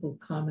 mentioned a couple of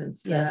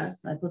comments back. Yes,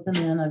 I put them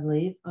in, I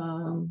believe.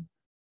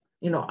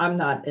 I'm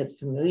not as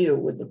familiar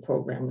with the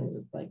program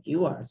as like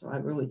you are, so I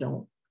really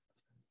don't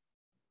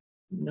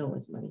know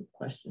as many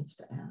questions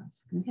to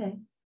ask. Okay.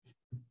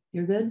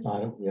 You're good?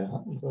 Yeah,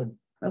 I'm good.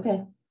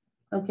 Okay.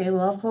 Okay,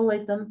 well, I'll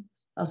collate them.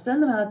 I'll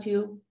send them out to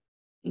you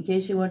in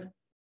case you want,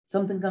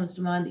 something comes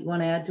to mind that you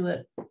want to add to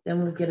it,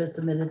 then we'll get it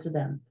submitted to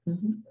them.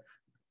 Mhm.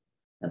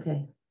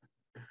 Okay.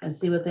 And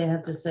see what they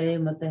have to say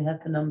and what they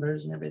have for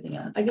numbers and everything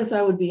else. I guess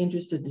I would be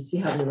interested to see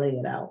how they lay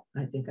it out.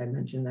 I think I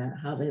mentioned that,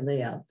 how they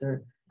lay out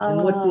their,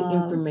 and what the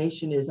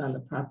information is on the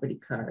property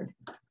card.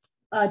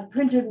 I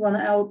printed one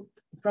out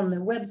from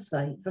their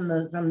website, from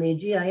the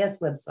GIS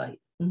website,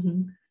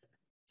 Mhm.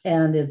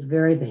 and it's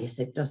very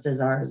basic, just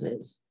as ours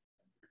is.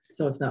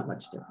 So it's not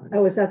much different.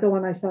 oh, is that the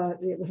one I saw?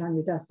 It was on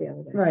your desk the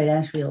other day. Right,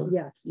 Ashfield.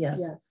 Yes, Yes.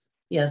 yes.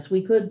 Yes,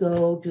 we could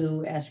go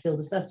to Ashfield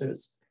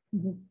Assessors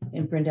Mhm.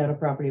 and print out a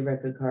property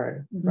record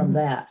card from Mhm.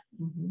 that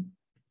Mhm.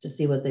 to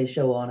see what they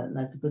show on it. And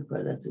that's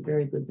a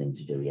very good thing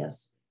to do.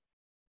 Yes.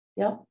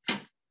 Yep.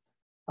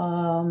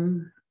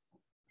 I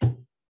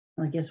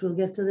guess we'll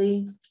get to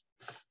the,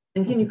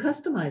 And can you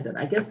customize it?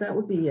 I guess that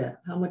would be it.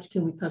 How much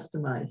can we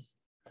customize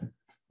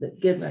that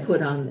gets Right.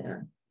 put on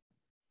there?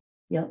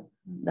 yep,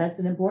 that's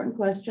an important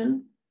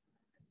question.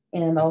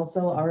 And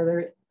also, are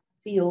there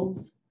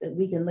fields that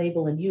we can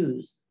label and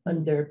use,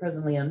 and they're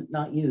presently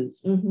not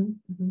used? Mhm.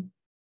 Mhm.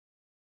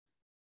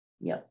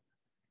 Yep.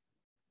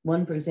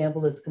 One, for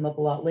example, that's come up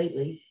a lot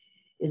lately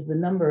is the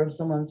number of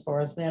someone's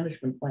forest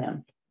management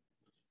plan.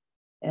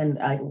 And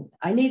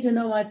I need to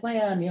know my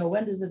plan,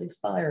 when does it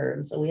expire?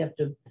 And so we have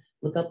to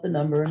look up the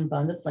number and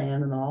find the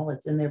plan and all.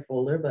 It's in their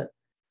folder, but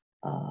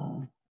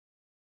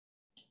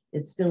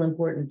it's still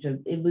important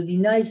it would be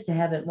nice to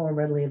have it more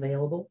readily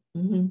available.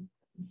 Mhm.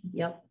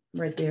 Yep,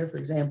 right there, for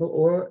example,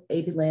 or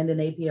AP land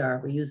and APR.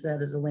 We use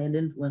that as a land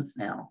influence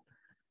now.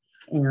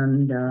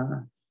 And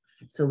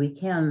so we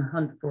can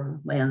hunt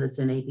for land that's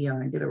in APR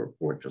and get a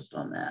report just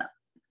on that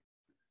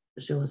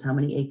to show us how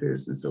many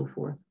acres and so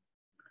forth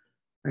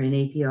are in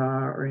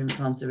APR or in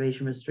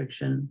conservation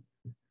restriction,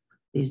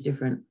 these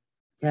different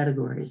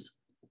categories.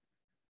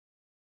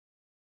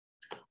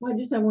 Well, I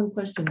just have one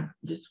question,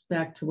 just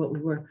back to what we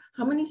were.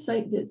 How many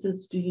site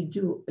visits do you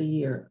do a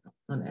year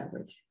on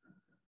average?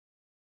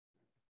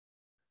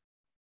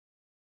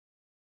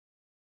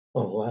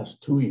 Well, the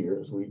last 2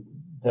 years, we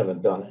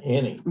haven't done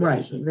any. Right,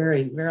 basically.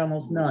 very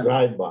almost none.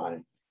 Drive by,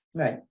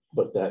 Right,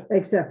 but that.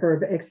 Except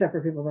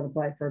for people that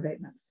apply for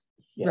abatements,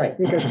 yeah. right.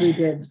 because we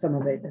did some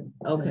abatement.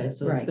 Okay,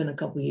 so it's Right. been a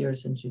couple of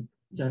years since you've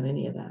done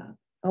any of that.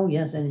 Oh,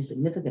 yes, any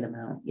significant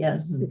amount,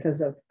 yes.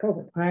 Because of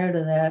COVID. Prior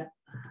to that,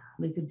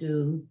 we could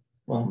do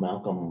Well,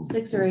 Malcolm.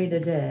 6 or 8 a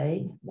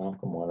day.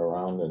 Malcolm went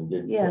around and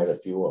did quite a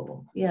Yes. few of them.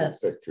 Took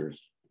Yes.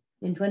 Pictures.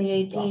 In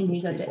 2018,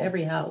 he got to People.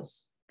 every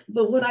house.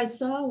 But what I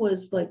saw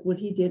was like what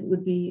he did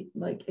would be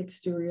like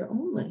exterior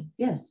only.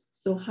 Yes,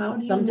 So how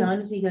do you know?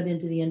 sometimes he got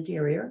into the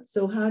interior.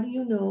 So how do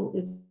you know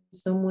if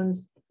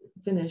someone's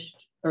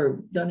finished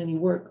or done any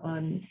work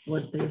on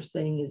what they're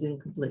saying is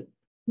incomplete?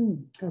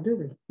 How do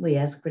we? We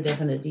ask for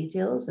definite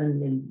details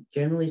and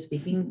generally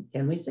speaking,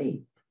 can we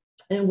see?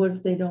 And what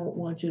if they don't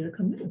want you to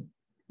come in?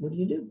 What do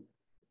you do?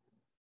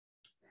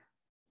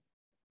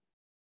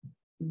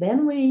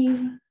 Then we,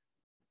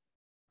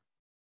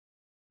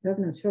 You have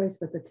no choice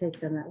but to take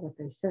them at what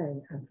they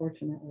say,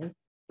 unfortunately.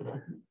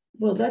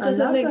 Well, that I'm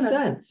doesn't not make gonna-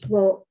 sense.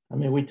 Well, I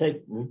mean,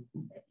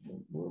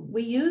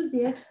 we use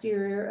the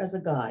exterior as a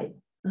guide.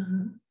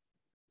 Uh-huh.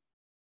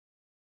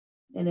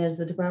 And as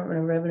the Department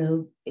of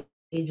Revenue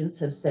agents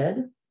have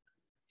said,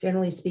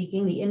 generally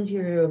speaking, the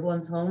interior of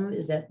one's home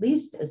is at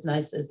least as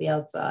nice as the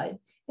outside,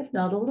 if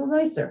not a little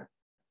nicer.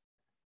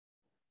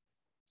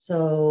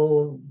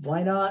 So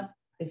why not,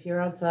 if your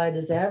outside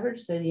is average,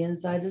 say the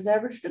inside is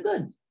average to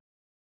good?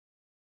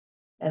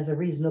 As a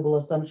reasonable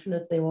assumption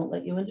if they won't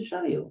let you in to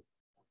show you.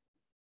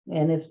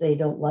 And if they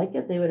don't like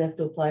it, they would have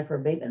to apply for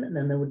abatement and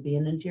then there would be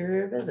an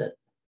interior visit.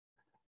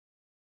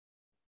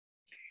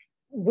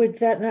 Would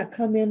that not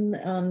come in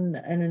on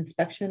an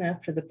inspection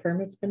after the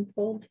permit's been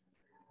pulled?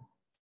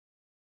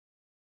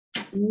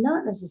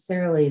 Not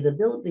necessarily.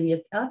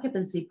 The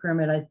occupancy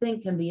permit, I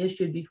think, can be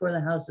issued before the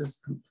house is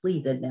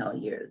completed now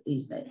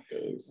these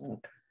days.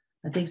 Okay.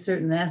 I think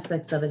certain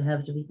aspects of it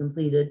have to be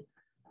completed,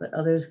 but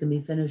others can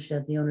be finished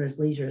at the owner's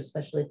leisure,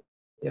 especially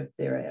if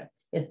they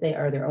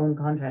are their own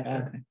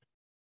contractor. Okay.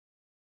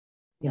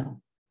 Yeah.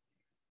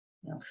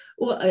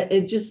 Well,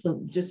 it just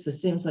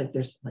seems like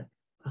there's like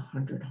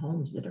 100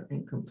 homes that are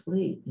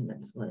incomplete, and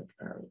it's like,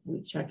 are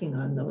we checking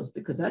on those?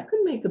 Because that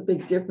could make a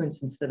big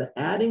difference instead of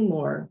adding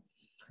more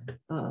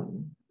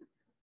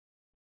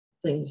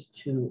things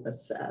to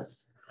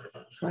assess.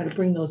 Try to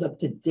bring those up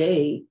to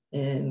date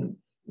and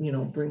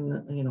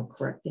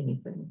correct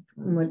anything.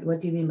 What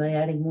do you mean by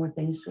adding more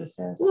things to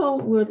assess? Well,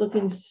 we're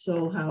looking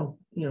how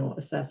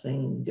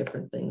assessing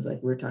different things, like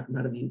we're talking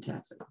about a view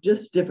tax,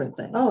 just different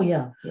things. Oh,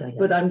 yeah.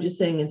 But I'm just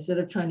saying, instead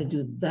of trying to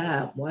do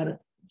that, why don't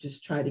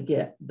just try to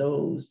get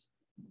those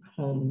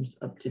homes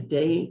up to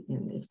date,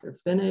 and if they're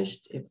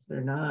finished, if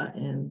they're not,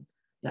 and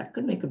that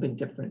could make a big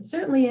difference.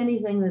 Certainly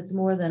anything that's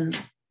more than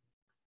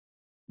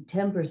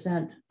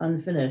 10%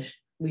 unfinished,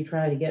 we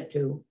try to get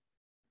to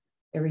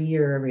every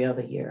year, every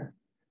other year,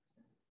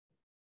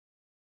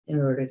 in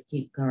order to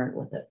keep current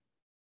with it.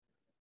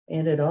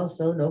 And it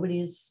also,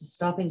 nobody's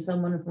stopping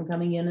someone from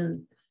coming in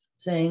and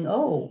saying,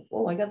 oh,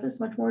 I got this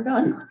much more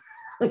done.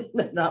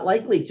 They're not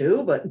likely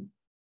to, but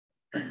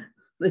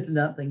there's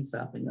nothing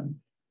stopping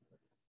them.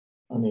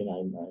 I mean,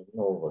 I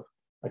know,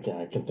 I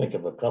can think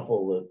of a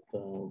couple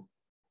that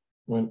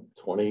went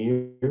 20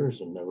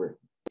 years and never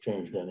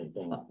changed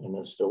anything, and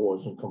it still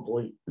wasn't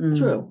complete.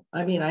 True.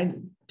 I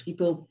mean,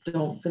 people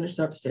don't finish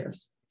their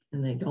upstairs,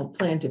 and they don't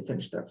plan to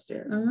finish their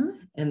upstairs.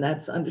 And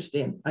that's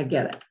I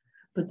get it.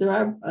 But there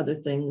are other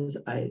things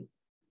I'm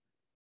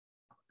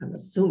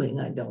assuming,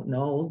 I don't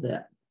know,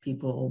 that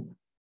people,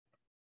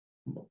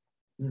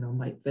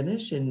 might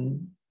finish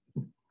and.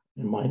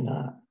 It might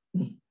not.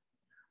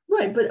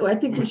 Right, but I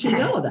think we should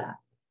know that.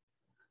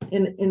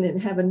 And then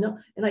have a note.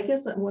 And I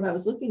guess what I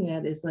was looking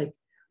at is like,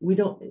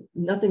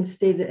 nothing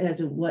stated as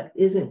to what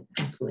isn't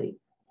complete.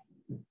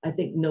 I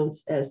think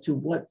notes as to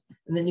what,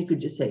 and then you could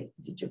just say,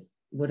 did you,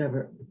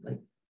 whatever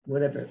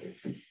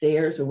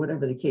stairs or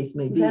whatever the case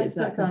may be.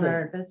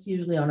 That's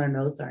usually on our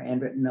notes, our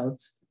handwritten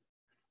notes.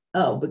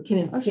 Oh, but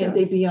can't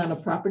they be on a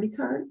property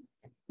card?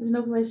 There's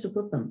no place to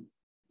put them.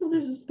 Well,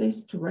 there's a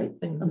space to write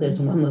things. There's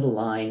one little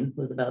line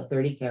with about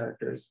 30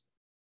 characters.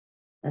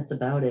 That's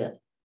about it.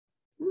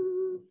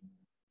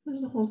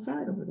 There's a whole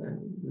side over there.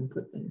 You can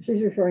put things.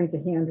 she's referring to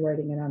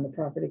handwriting it on the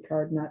property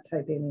card, not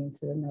typing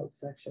into the notes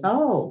section.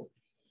 Oh,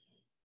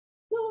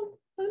 No,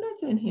 I'm not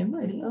saying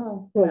handwriting.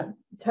 oh. Well,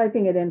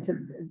 typing it into,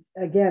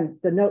 again,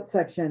 the note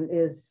section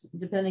is,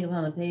 Depending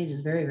upon the page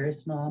is very, very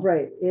small.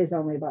 right, is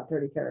only about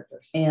 30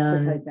 characters to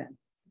And- type in.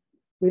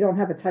 We don't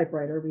have a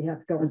typewriter. We have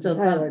to go into So,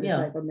 Tyler to yeah.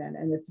 type them in,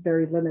 and it's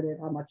very limited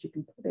how much you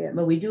can put in.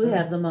 But we do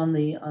have them on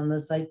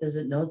the site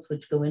visit notes,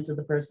 which go into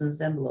the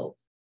person's envelope.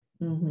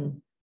 Mm-hmm.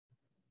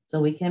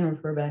 So we can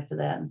refer back to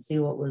that and see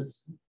what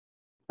was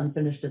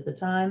unfinished at the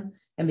time.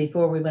 And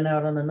before we went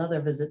out on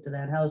another visit to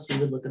that house, we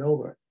would look it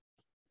over.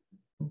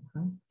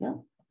 Okay.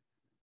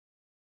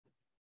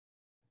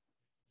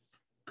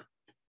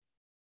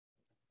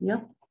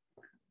 Yep.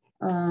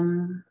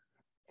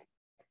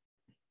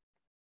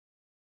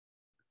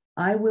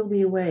 I will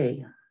be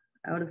away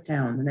out of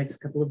town the next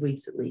couple of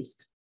weeks at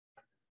least,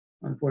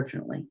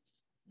 unfortunately.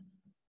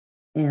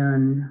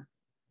 And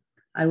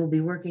I will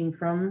be working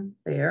from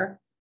there.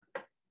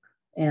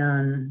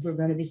 And we're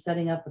going to be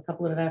setting up a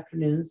couple of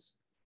afternoons,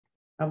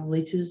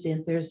 probably Tuesday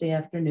and Thursday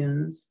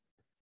afternoons,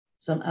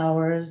 some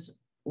hours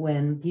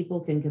when people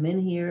can come in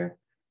here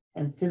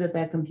and sit at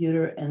that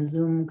computer and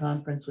Zoom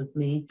conference with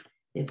me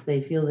if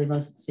they feel they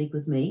must speak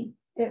with me.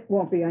 It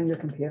won't be on your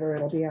computer.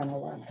 It'll be on a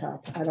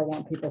laptop. I don't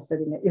want people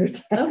sitting at your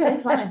desk. Okay,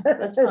 fine,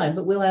 that's fine,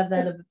 but we'll have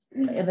that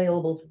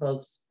available to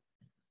folks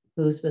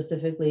who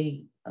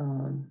specifically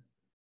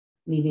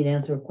need me to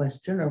answer a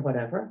question or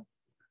whatever.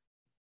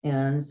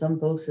 And some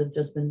folks have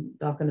just been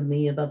talking to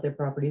me about their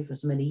property for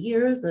so many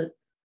years that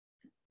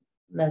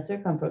That's their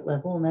comfort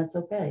level, and that's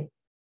okay.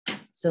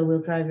 So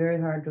we'll try very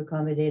hard to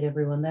accommodate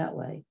everyone that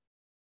way.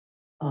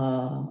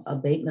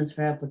 Abatements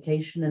for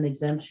application and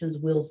exemptions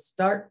will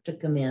start to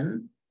come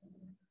in.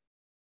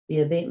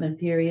 The abatement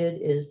period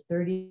is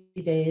 30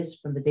 days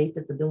from the date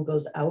that the bill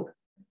goes out.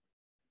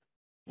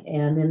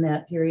 And in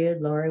that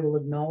period, Laurie will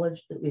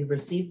acknowledge that we've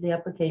received the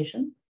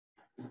application.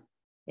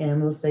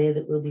 And we'll say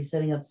that we'll be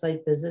setting up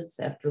site visits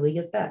after Lee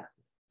gets back.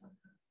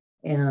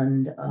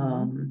 And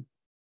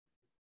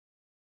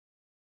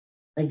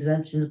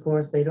exemptions, of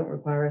course, they don't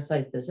require a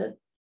site visit.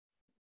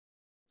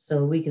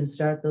 So we can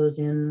start those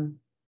in,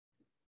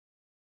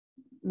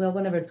 well,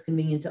 whenever it's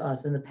convenient to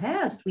us. In the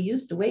past, we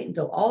used to wait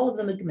until all of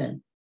them had come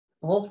in,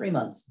 the whole 3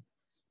 months.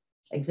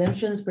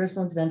 Exemptions,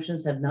 personal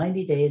exemptions have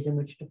 90 days in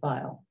which to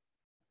file.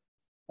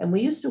 And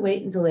we used to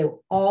wait until they were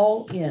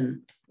all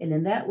in. And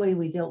in that way,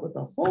 we dealt with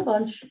a whole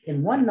bunch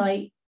in one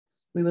night.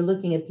 We were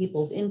looking at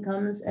people's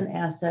incomes and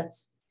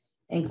assets.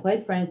 And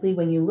quite frankly,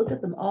 when you look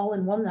at them all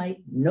in one night,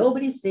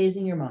 nobody stays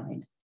in your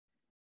mind.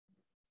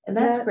 And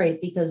that's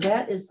great, because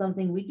that is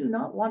something we do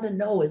not want to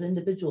know as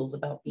individuals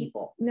about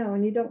people. No,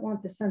 and you don't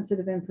want the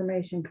sensitive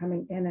information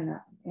coming in and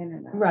out, in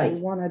and out. Right. You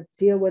want to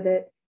deal with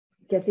it,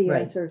 get the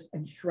Right. answers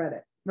and shred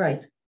it.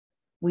 Right.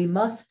 We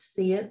must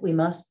see it, we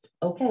must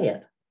okay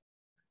it.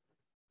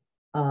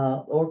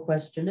 Or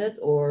question it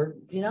or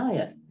deny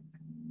it.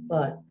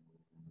 But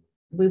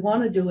we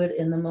want to do it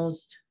in the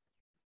most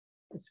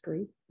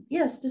Discreet,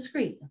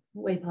 discreet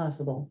way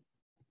possible.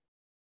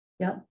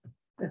 Yep.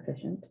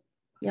 efficient.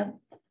 Yep.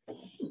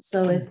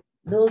 So if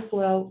bills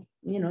go out,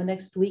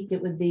 next week,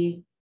 it would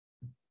be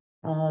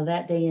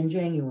that day in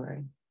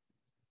January.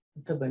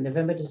 October,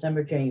 November,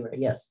 December, January.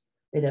 Yes,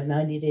 they'd have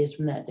 90 days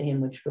from that day in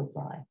which to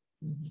apply.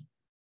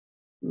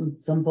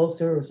 Some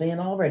folks are saying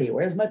already,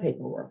 where's my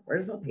paperwork?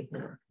 Where's my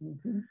paperwork?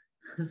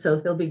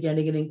 So they'll be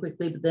getting it in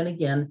quickly, but then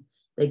again,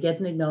 they get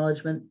an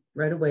acknowledgement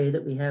right away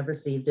that we have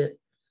received it,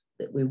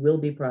 that we will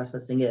be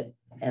processing it,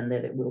 and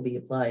that it will be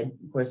applied,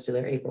 of course, to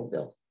their April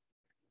bill.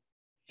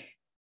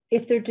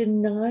 If they're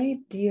denied,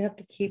 do you have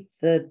to keep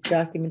the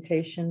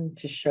documentation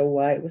to show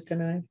why it was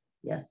denied?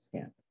 Yes.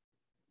 Yeah.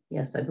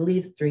 Yes, I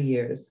believe 3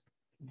 years.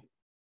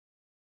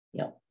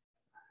 Yep.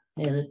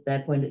 And at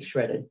that point, it's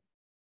shredded.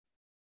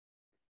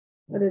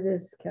 But it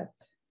is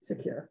kept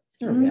secure.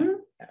 Mhm.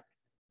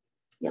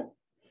 Yep.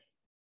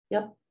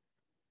 Yep.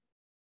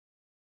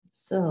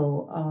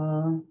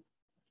 So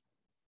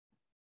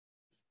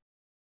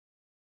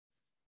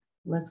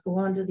let's go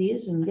on to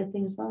these and get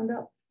things wound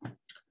up.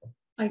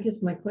 I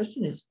guess my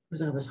question is,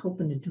 because I was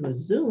hoping to do a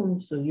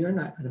Zoom, so you're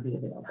not going to be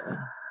available.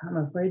 I'm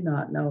afraid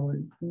not. No.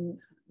 And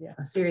Yeah.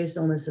 a serious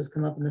illness has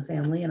come up in the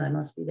family, and I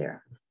must be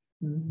there.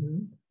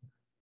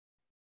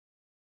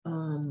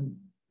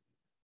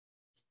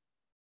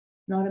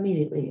 Not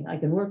immediately. I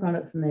can work on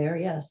it from there.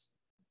 Yes.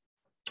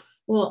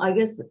 Well, I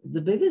guess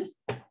the biggest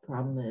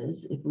problem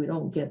is if we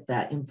don't get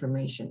that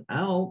information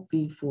out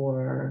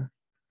before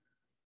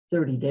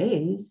 30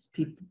 days,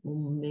 people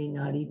may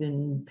not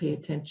even pay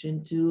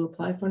attention to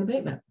apply for an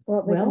abatement.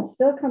 Well, they Well- can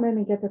still come in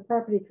and get their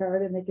property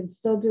card, and they can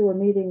still do a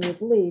meeting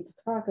with Lee to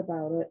talk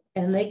about it,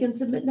 And they can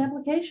submit an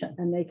application.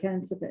 and they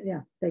can submit,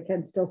 they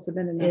can still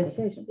submit an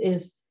application.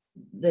 If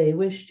they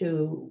wish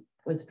to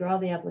withdraw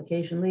the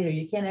application later,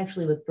 you can't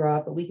actually withdraw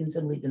it, but we can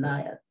simply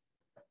deny it.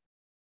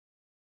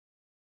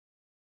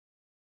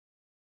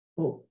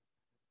 Oh,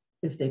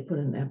 if they put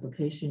in an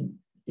application.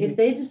 If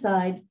they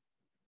decide,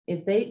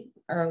 if they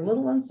are a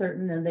little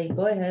uncertain and they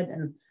go ahead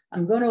and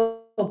I'm going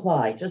to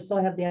apply, just so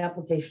I have the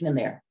application in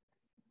there.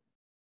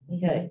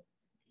 Okay.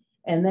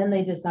 And then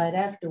they decide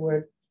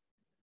afterward,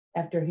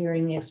 after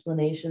hearing the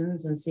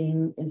explanations and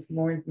seeing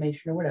more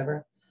information or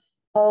whatever,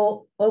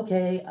 oh,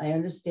 okay, I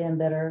understand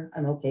better.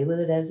 I'm okay with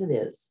it as it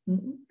is.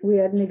 We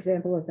had an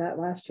example of that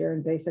last year,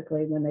 and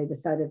basically when they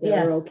decided they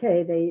Yes. were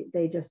okay,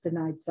 they just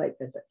denied site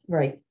visit,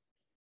 Right,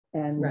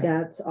 and Right.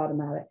 that's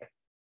automatic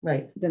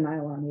right,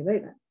 denial on the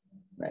abatement.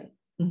 right.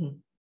 Mhm.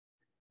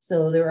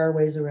 So there are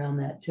ways around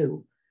that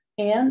too.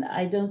 And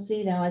I don't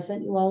see now, I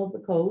sent you all of the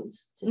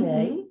codes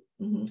today.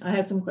 I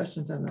had some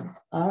questions on those.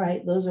 All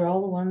right, those are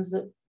all the ones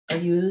that are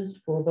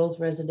used for both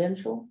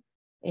residential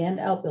and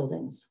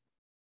outbuildings.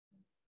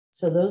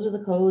 So those are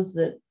the codes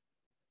that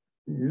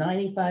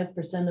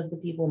 95% of the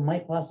people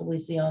might possibly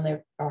see on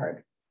their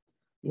card.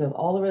 You have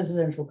all the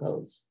residential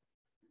codes.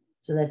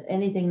 So that's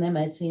anything they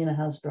might see in a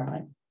house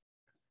drawing.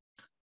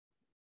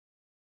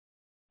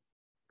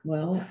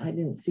 Well, I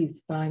didn't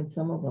find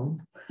some of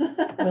them.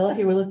 Well, if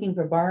you were looking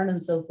for barn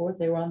and so forth,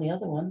 they were on the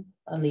other one,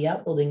 on the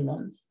outbuilding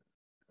ones.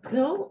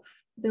 No,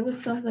 there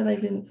was some that I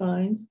didn't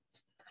find.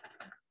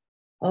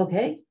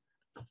 Okay,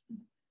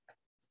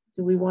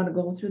 Do we want to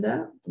go through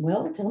that?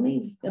 well, tell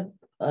me,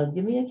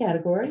 give me a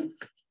category.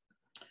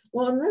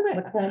 Well, and then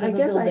What kind I of a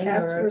guess I building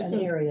asked or for an some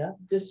area?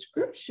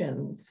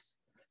 descriptions,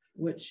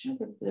 which,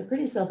 They're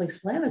pretty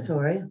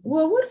self-explanatory.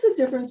 well, what's the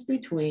difference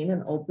between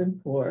an open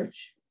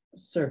porch, a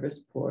service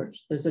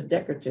porch? There's a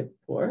decorative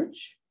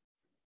porch.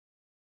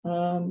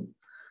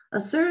 A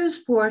service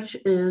porch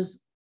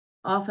is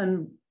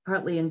often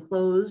partly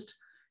enclosed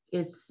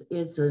It's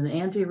an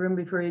ante room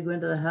before you go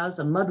into the house,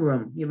 a mud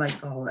room, you might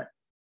call it.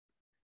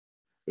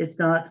 It's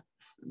not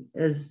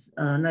as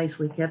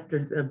nicely kept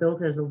or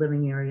built as a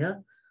living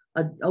area.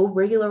 A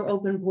regular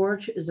open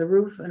porch is a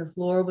roof and a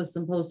floor with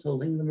some posts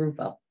holding the roof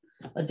up.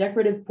 A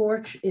decorative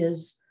porch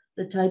is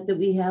the type that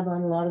we have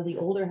on a lot of the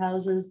older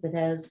houses that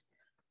has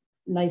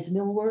nice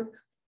millwork.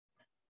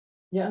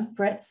 Yeah.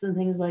 Frets and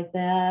things like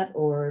that,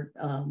 or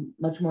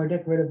much more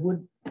decorative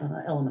wood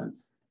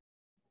elements.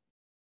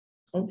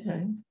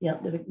 Okay. Yeah,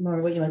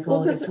 more what you might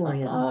call Well,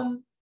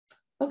 Victorian.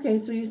 okay,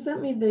 so you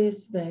sent me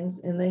these things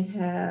and they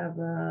have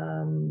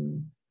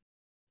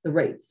the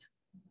rates,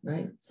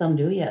 right? Some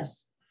do,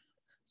 yes.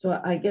 So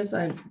I guess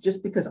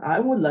just because I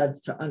would love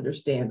to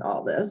understand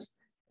all this.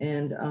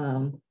 And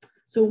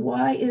so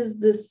why is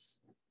this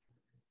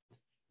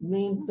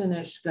main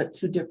finish got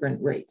two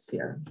different rates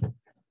here?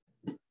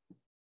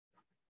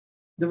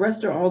 The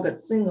rest are all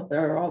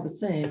they're all the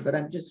same, but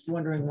I'm just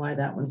wondering why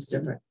that one's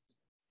different.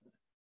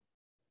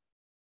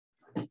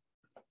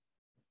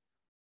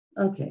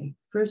 Okay,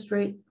 first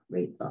rate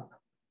up.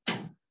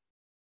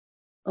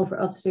 Oh, for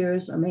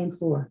upstairs or main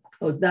floor.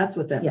 Oh, that's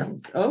what that Yeah.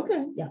 means.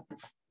 Okay. Yeah.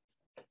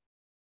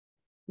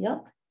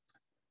 Yep.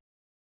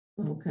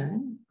 Okay.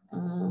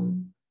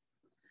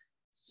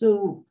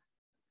 So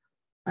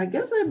I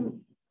guess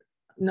I'm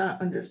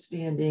not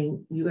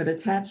understanding. You got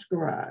attached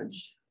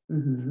garage,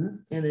 Mm-hmm.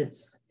 and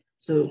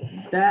so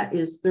that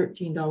is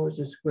 $13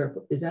 a square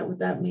foot. Is that what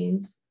that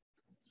means?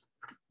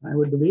 I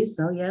would believe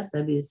so. Yes,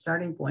 that'd be a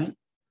starting point.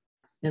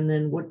 And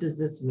then what does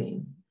this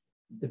mean?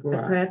 The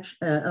garage.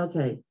 Attached,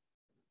 okay.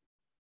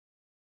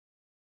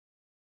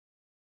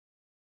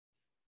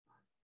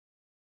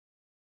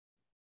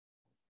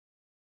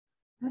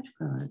 Attached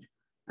garage.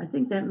 I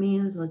think that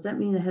means, does that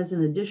mean it has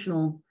an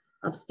additional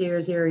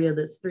upstairs area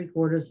that's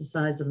 3/4 the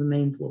size of the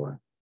main floor?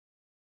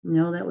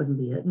 No, that wouldn't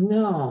be it.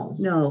 No.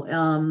 No,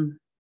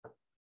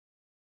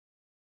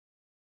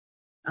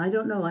 I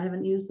don't know. I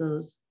haven't used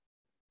those.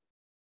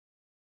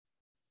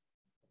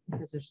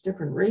 Because there's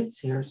different rates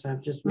here, so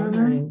I'm just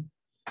wondering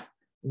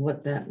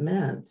what that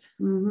meant.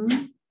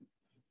 Mm-hmm.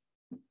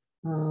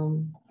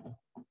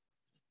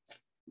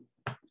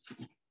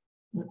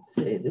 Let's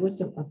see, there was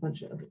a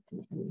bunch of,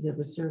 you have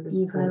a service.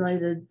 You've porch.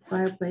 highlighted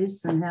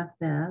fireplace and half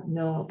bath.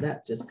 No,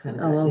 that just kind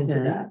of Oh, into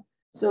okay. that.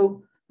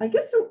 So I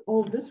guess,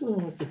 this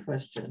one was the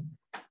question.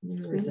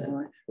 Where is Screen it?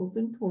 porch?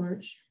 Open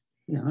porch.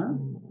 Yeah.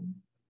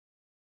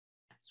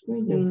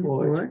 Screened-in Screened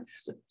porch. porch.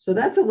 So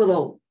that's a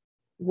little,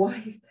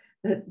 why,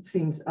 that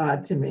seems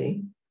odd to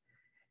me.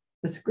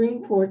 The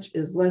screen porch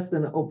is less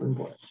than an open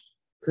porch.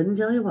 Couldn't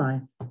tell you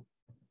why.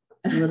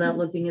 Without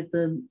looking at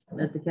the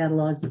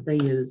catalogs that they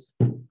use.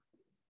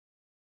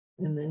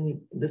 And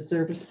then the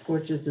service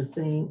porch is the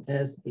same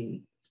as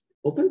the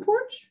open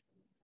porch?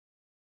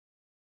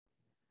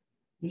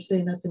 You're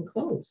saying that's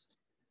enclosed?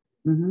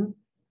 Mm-hmm.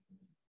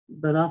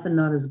 But often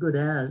not as good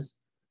as,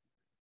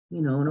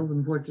 an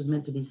open porch is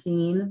meant to be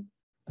seen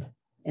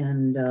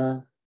and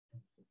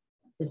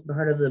is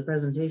part of the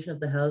presentation of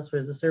the house,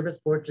 whereas the service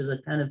porch is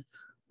a kind of,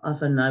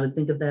 often I would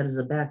think of that as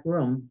a back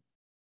room.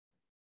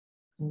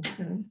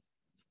 Okay.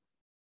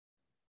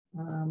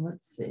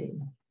 Let's see.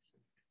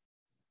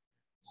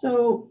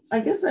 So I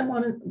guess I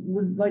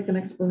would like an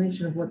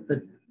explanation of what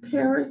the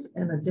terrace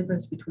and the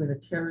difference between a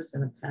terrace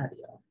and a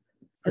patio.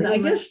 And Pretty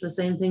I guess much the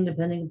same thing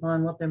depending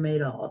upon what they're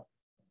made of.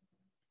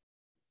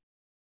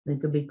 They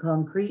could be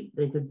concrete,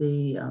 they could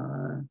be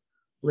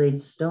laid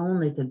stone,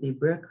 they could be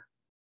brick.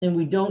 and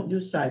we don't do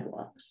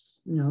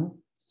sidewalks. No,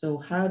 So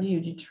how do you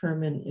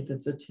determine if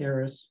it's a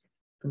terrace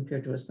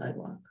compared to a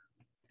sidewalk?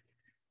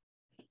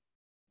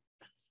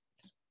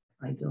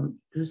 I don't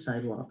do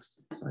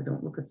sidewalks, so I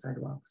don't look at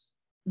sidewalks.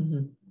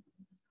 Mm-hmm.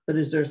 But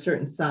is there a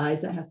certain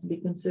size that has to be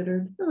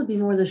considered? It would be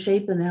more the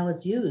shape and how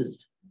it's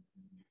used,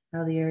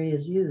 how the area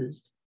is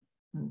used.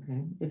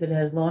 Okay. If it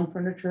has lawn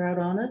furniture out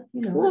on it,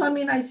 Well, I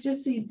mean, I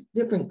just see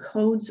different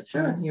codes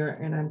Sure. on here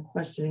and I'm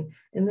questioning.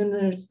 And then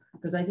there's,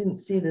 because I didn't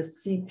see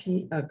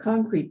the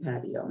concrete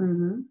patio.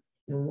 Mhm.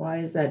 And why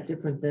is that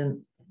different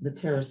than the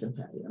terrace and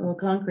patio? Well,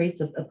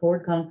 concrete's a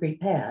poured concrete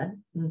pad,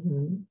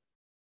 Mm-hmm.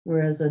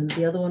 whereas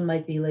the other one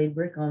might be laid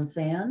brick on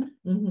sand,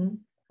 Mm-hmm.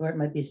 or it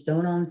might be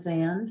stone on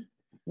sand.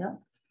 Yeah.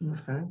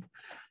 Okay.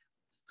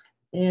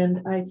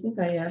 And I think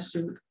I asked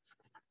you,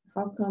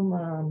 how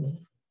come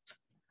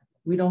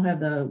we don't have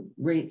the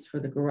rates for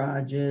the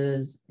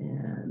garages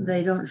and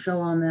They don't show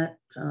on that,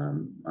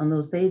 on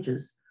those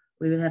pages.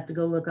 We would have to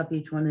go look up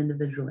each one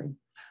individually.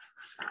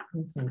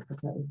 okay, because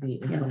that would be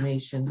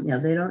information. Yeah,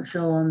 they don't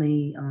show on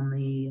the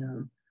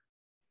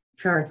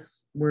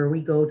charts where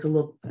we go to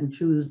look and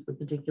choose the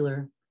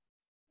particular.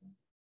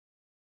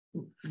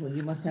 Well,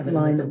 you must have it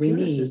Line in the that we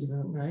computer need.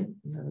 system, right?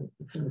 You have it-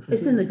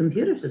 It's in the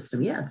computer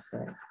system, yes.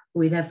 Okay.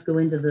 We'd have to go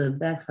into the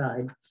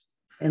backside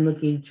and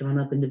look each one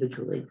up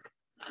individually.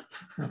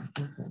 Oh,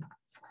 okay.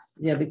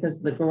 Yeah,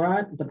 because the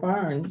garage, the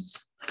barns,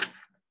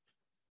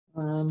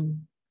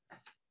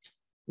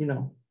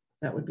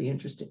 that would be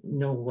interesting,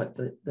 know what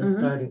the Mhm.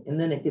 starting, and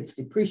then it gets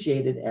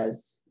depreciated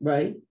as,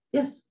 right?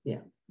 Yes.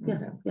 Yeah,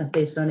 Okay. yeah,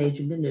 based on age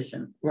and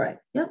condition. Right.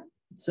 Yep.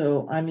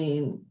 So, I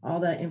mean, all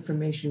that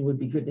information would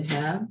be good to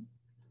have.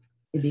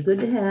 It'd be good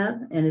to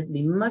have, and it'd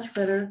be much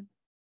better,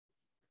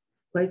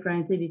 quite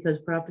frankly, because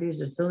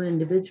properties are so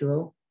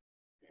individual.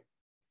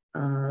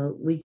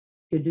 We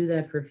could do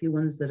that for a few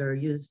ones that are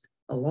used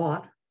a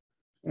lot,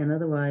 and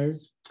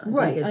otherwise, I think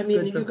Right, I it's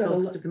mean, good for you got a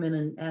folks lo- to come in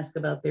and ask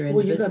about their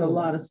Well, you got a individual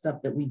lot of ones.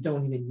 stuff that we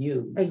don't even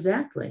use.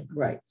 Exactly.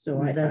 Right, so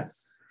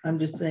I'm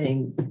just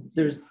saying,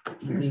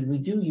 we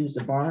do use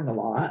a barn a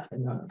lot,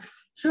 and,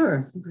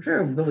 Sure,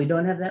 but we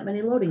don't have that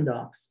many loading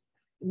docks.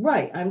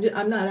 right,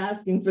 I'm not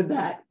asking for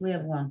that. We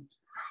have one.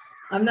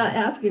 I'm not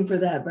asking for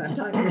that, but I'm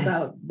talking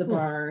about the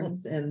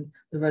barns and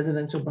the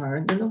residential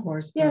barns and the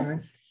horse barn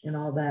Yes, and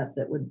all that,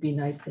 that would be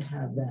nice to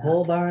have that.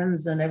 pole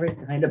barns and every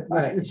kind of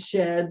Right, barn.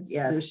 sheds,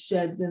 Yes. there's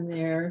sheds in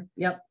there.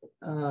 Yep.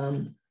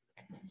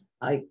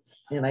 I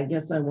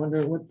guess I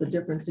wonder what the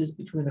difference is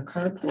between a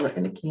carport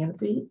and a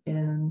canopy,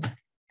 and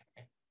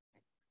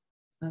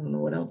I don't know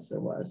what else there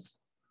was.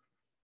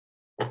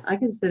 I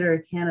consider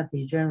a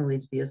canopy generally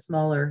to be a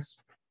smaller.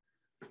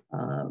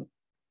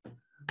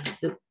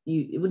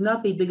 It would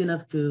not be big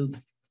enough to,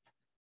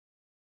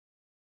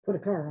 Put a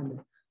car on it.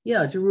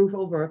 yeah, to roof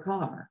over a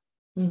car.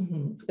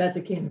 That's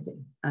a canopy.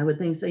 I would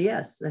think so,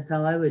 yes, that's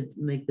how I would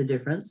make the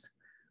difference.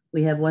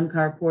 We have one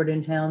carport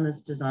in town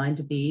that's designed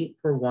to be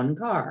for one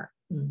car,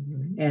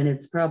 and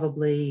it's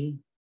probably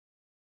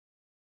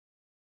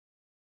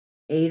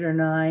 8 or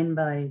 9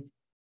 by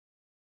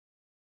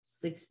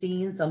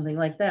 16, something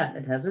like that.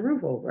 It has a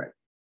roof over it.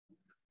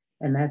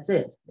 And that's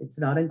it. It's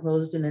not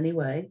enclosed in any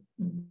way.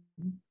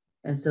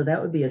 And so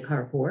that would be a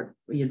carport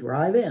where you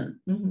drive in.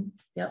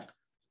 Yep.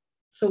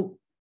 So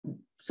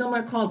some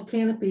are called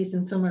canopies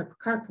and some are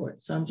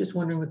carports. So I'm just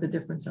wondering what the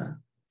difference are.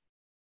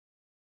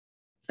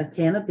 A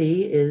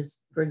canopy is,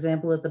 for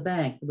example, at the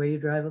bank where you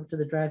drive up to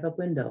the drive-up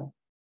window.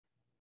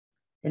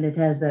 And it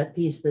has that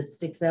piece that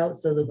sticks out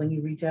so that when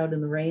you reach out in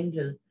the rain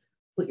to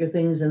put your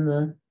things in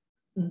the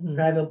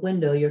drive-up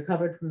window, you're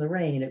covered from the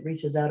rain. It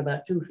reaches out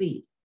about 2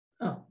 feet.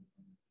 Oh,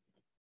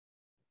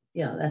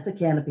 Yeah, that's a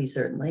canopy,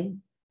 certainly.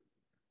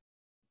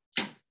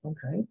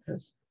 okay.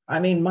 Because I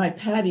mean, my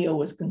patio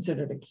was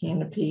considered a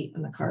canopy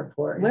and a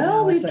carport. and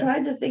Well, now we've it's a-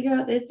 tried to figure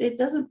out, it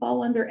doesn't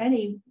fall under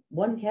any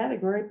one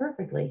category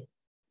perfectly.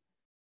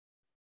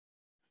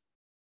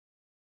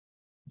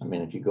 I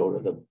mean, if you go to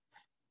the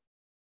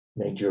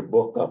major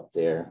book up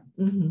there,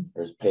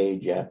 there's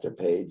page after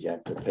page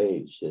after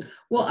page that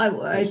Well,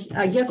 I guess.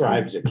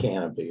 describes a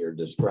canopy or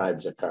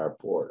describes a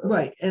carport.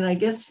 Right, and I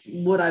guess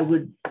what I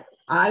would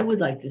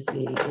like to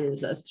see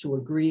is us to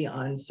agree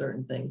on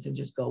certain things and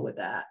just go with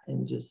that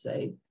and just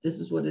say, this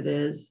is what it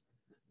is,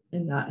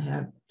 and not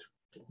have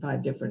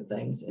 5 different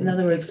things. In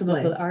other words, come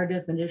up with explain. our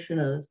definition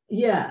of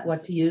Yes.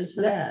 what to use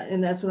for that.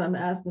 And that's what I'm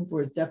asking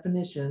for, is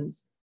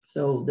definitions,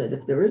 so that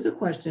if there is a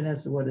question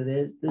as to what it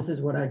is, this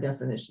is what our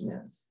definition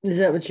is. Is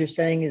that what you're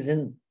saying is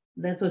in,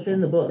 That's what's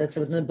in the book. that's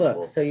what's in the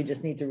book? So you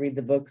just need to read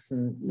the books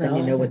and then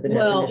you No. know what the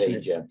Well, definition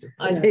Page is. after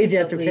I- page. Page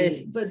after But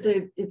page. But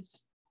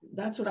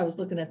that's what I was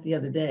looking at the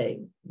other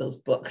day, those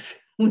books.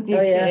 when you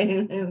Oh, yeah. came,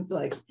 and it's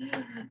like,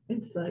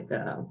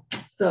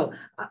 so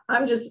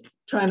I'm just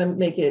trying to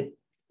make it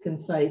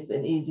concise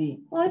and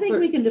easy. Well, I think for-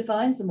 we can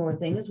define some more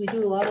things. We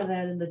do a lot of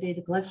that in the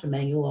data collection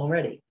manual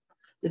already.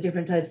 The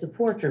different types of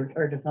porch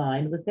are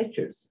defined with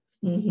pictures.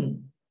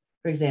 Mhm.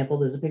 For example,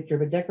 there's a picture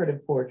of a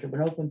decorative porch, of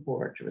an open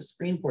porch, or a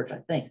screen porch, I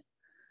think.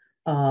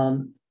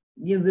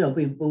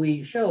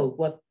 We show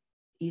what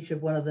each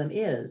of one of them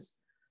is.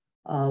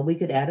 We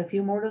could add a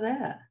few more to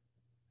that.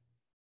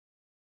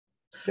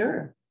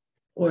 Sure.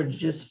 Or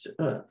just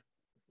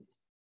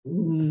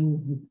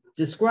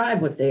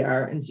describe what they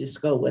are and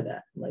just go with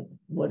it, like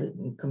what it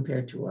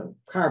compared to a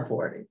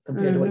carport,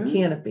 compared to a Mhm.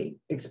 canopy,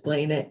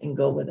 explain it and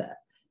go with it.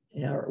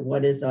 Or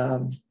what is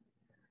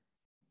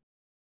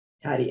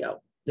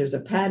patio? There's a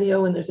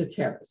patio and there's a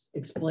terrace.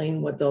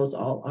 Explain what those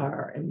all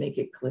are and make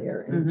it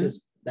clear, and Mhm.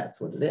 just, that's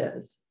what it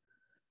is.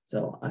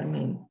 So, I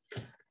mean,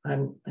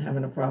 I'm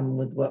having a problem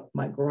with what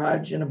my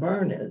garage in a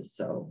barn is,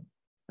 so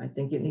I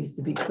think it needs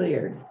to be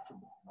cleared.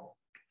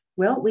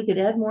 Well, we could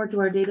add more to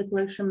our data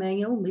collection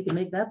manual. We can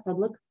make that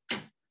public.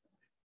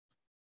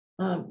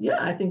 Yeah,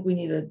 I think we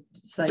need a.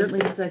 Certainly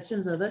the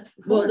sections of it.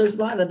 Of Well, there's course.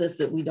 a lot of this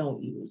that we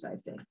don't use, I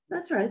think.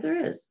 That's right, there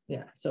is,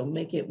 Yeah, so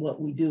make it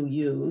what we do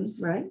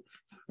use right?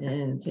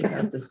 and take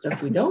out the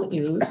stuff we don't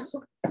use.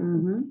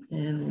 Mhm.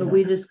 And But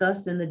we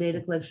discussed in the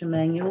data collection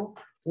manual,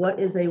 what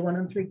is a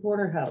 1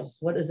 3/4 house?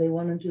 What is a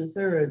 1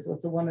 2/3?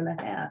 What's a 1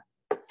 1/2?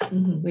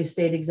 Mhm. We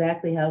state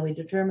exactly how we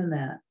determine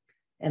that.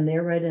 And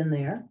they're right in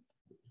there.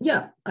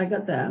 Yeah, I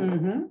got that.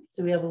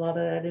 So we have a lot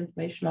of that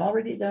information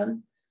already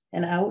done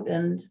and out,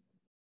 and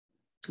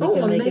we Oh,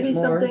 can and make it maybe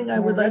more- something I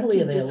more would like readily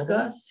to available.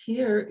 discuss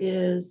here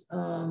is,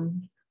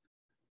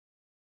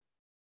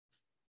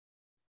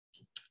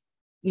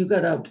 you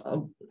got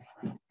of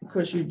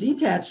course, your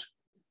detached,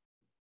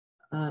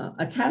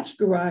 attached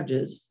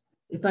garages,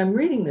 if I'm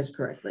reading this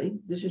correctly,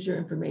 this is your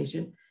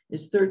information,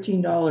 is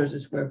 $13 a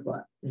square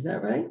foot. Is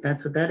that right?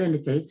 That's what that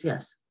indicates,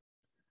 yes.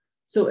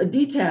 So a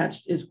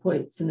detached is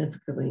quite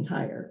significantly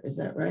higher, is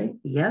that right?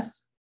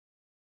 Yes,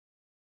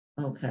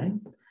 Okay.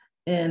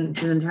 And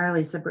it's an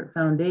entirely separate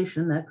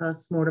foundation that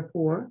costs more to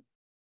pour.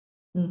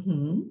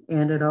 mhm.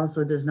 And it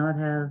also does not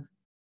have,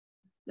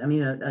 I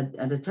mean,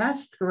 a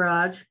detached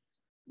garage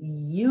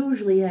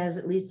usually has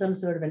at least some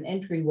sort of an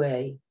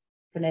entryway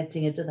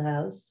connecting it to the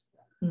house.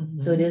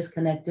 So it is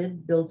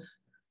connected, built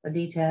a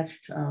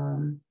detached, yeah,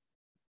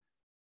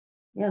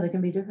 there can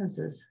be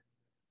differences.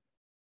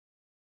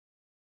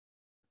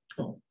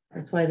 Oh.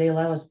 That's why they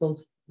allow us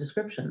both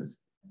descriptions,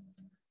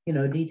 you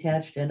know,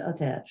 detached and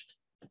attached.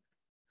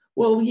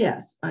 Well,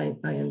 yes, I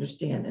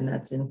understand, and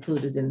that's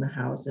included in the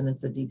house, and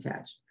it's a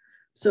detached.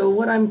 So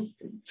what I'm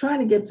trying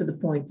to get to the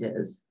point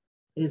is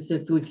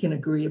if we can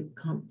agree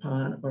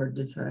upon or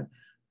decide,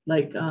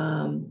 like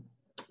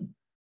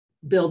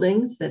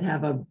buildings that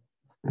have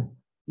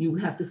you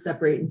have to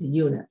separate into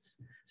units.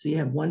 So you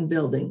have one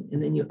building,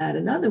 and then you add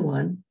another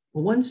one, a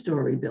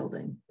one-story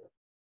building,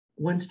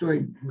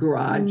 one-story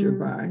garage or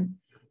barn,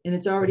 and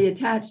it's already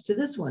attached to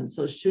this one.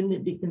 So shouldn't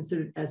it be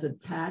considered as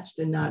attached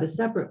and not a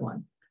separate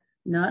one?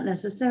 Not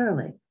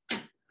necessarily.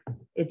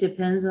 It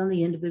depends on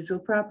the individual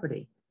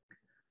property.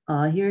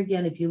 Here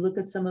again, if you look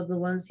at some of the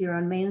ones here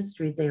on Main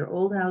Street, they are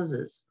old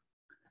houses.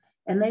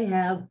 And they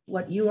have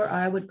what you or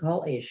I would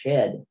call a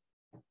shed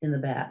in the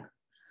back,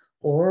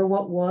 or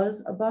what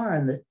was a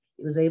barn that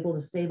was able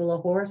to stable a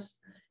horse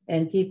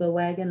and keep a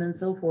wagon and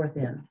so forth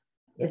in.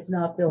 It's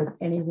not built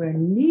anywhere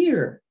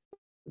near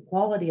the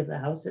quality of the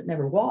house. It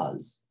never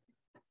was.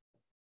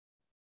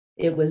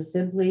 It was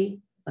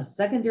simply a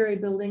secondary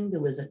building that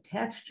was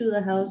attached to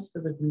the house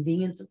for the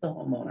convenience of the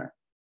homeowner.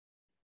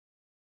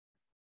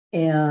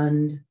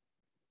 And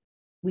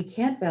we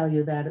can't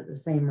value that at the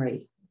same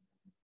rate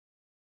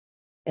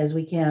as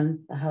we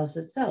can the house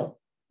itself,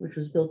 which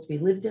was built to be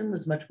lived in,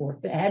 was much more,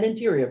 had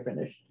interior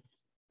finish.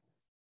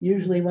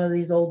 Usually one of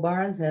these old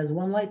barns has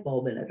one light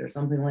bulb in it or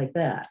something like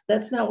that.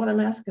 That's not what I'm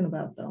asking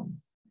about, though.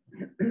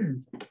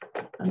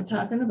 I'm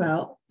talking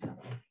about.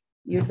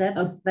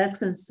 That's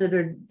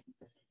considered,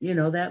 you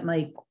know, that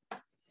might,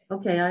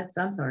 okay,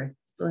 I'm sorry,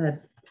 go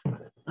ahead.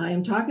 I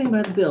am talking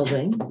about a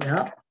building.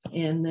 Yep.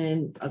 And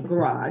then a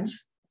garage,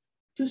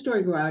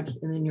 two-story garage,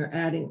 and then you're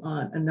adding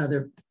on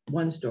another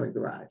one-story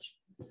garage.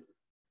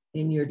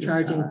 And you're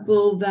charging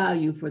full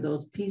value for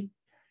those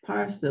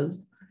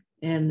parcels,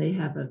 and they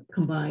have a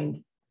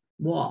combined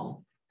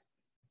wall.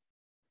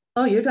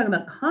 Oh, you're talking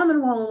about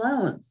common wall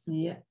allowance.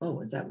 Yeah. Oh,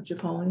 is that what you're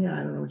calling it? I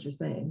don't know what you're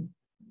saying.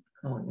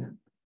 Calling it.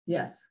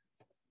 Yes.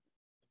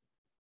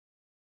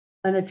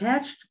 An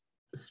attached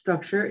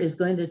structure is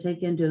going to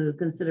take into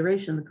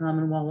consideration the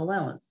common wall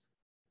allowance.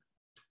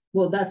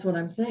 Well, that's what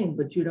I'm saying,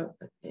 but you don't.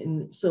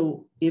 And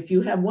so if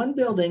you have one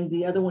building,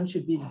 the other one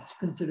should be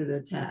considered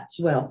attached.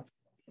 Well,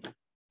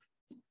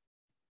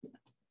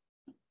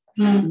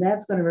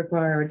 that's going to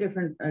require a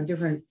different.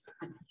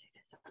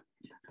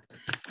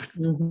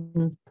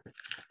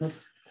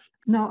 Oops.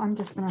 No, I'm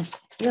just gonna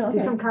Yeah, do okay.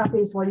 some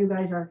copies while you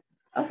guys are,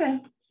 Okay.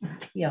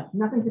 Yeah.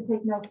 nothing to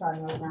take notes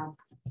on right now.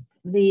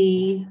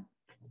 The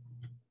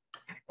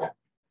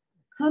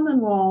common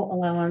wall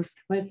allowance,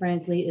 quite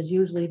frankly, is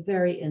usually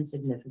very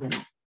insignificant.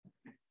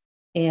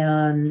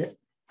 And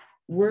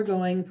we're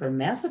going for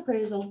mass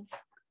appraisal.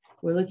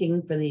 We're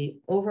looking for the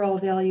overall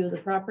value of the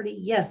property.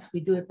 Yes, we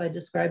do it by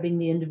describing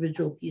the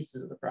individual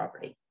pieces of the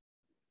property.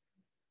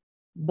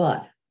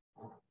 But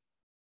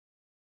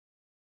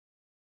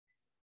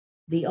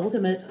the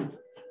ultimate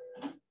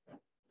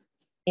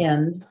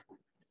end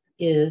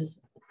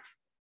is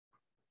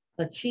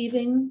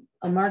achieving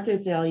a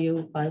market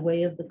value by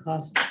way of the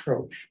cost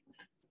approach.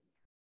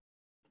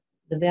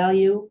 The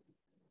value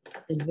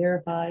is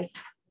verified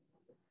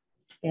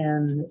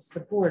and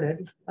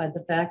supported by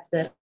the fact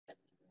that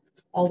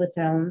all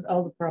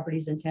the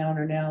properties in town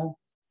are now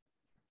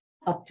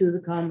up to the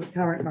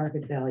current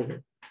market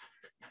value.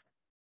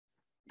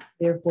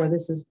 Therefore,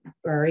 this is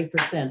our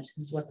 8%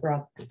 is what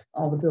brought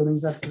all the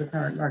buildings up to the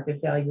current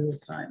market value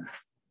this time,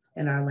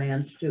 and our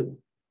land too,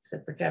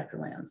 except for chapter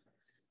lands.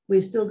 We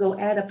still go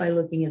at it by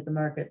looking at the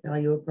market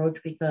value approach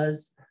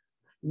because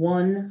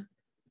one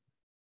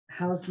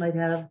house might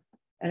have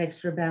an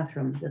extra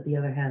bathroom that the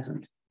other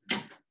hasn't.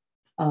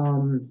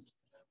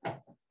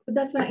 But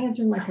that's not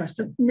answering my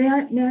question. May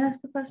I ask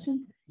a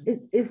question?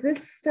 Is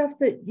this stuff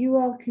that you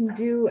all can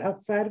do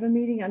outside of a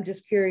meeting? I'm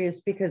just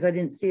curious because I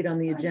didn't see it on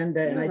the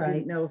agenda and I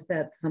didn't know if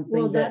that's something.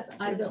 Well, that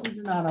that's, This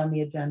is not on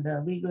the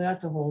agenda. We have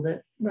to hold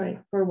it right.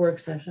 for a work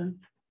session.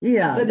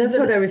 Yeah, But that's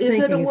what I was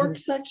thinking. Is it a work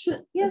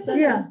section? Yes,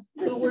 Yes.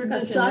 But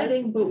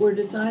we're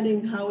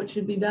deciding how it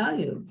should be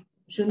valued.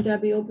 Shouldn't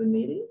that be open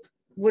meeting?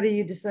 What are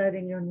you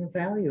deciding on the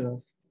value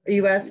of? Are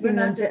you asking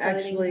them to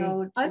actually?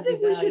 I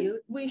think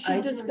we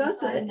should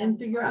discuss it and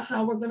figure out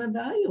how we're going to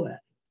value it.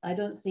 I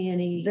don't see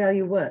any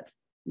Value what?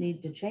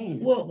 need to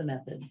change the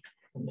method.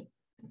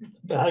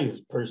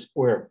 Values per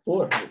square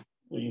foot.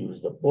 We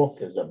use the book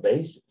as a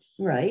basis.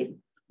 Right.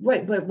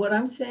 Right, but what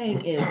I'm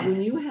saying is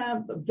when you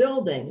have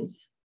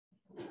buildings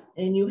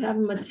and you have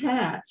them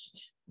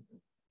attached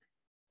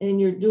and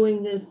you're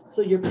doing this,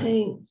 so you're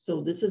paying,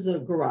 so this is a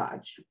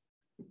garage.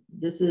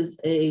 This is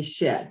a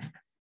shed.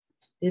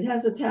 It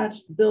has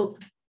attached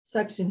built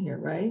section here,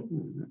 right?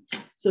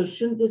 So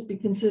shouldn't this be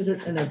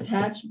considered an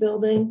attached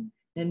building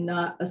and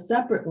not a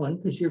separate one?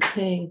 Because you're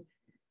paying,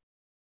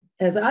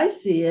 as I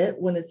see it,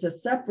 when it's a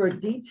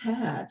separate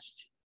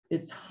detached,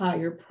 it's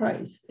higher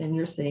priced. And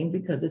you're saying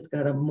because it's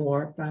got a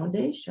more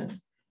foundation.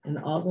 And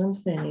all I'm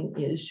saying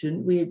is,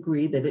 shouldn't we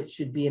agree that it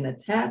should be an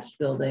attached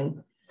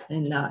building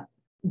and not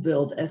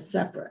billed as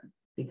separate?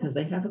 Because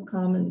they have a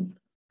common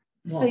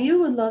wall. So you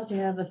would love to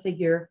have a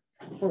figure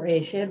for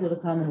a shed with a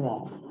common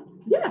wall,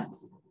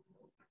 Yes,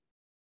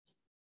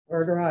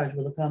 or a garage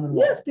with a common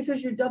wall? yes,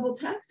 because you're double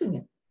taxing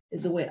it,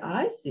 is the way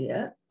I see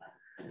it.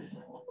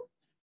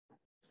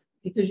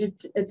 Because you're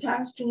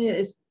attaching it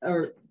as,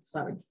 or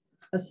sorry,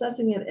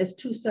 assessing it as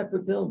two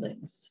separate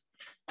buildings.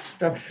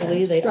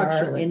 Structurally, they are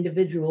Structurally.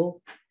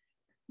 individual.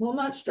 Well,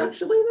 not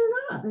structurally,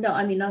 they're not. No,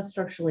 I mean, not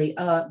structurally.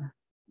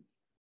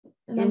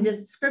 In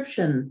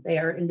description, they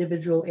are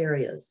individual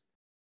areas.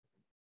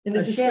 In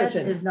the A shed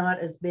description. is not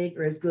as big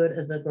or as good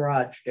as a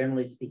garage,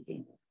 generally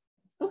speaking.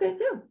 Okay,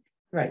 yeah.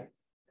 Right.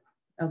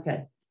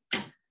 Okay.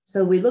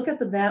 So we look at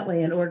them that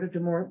way in order to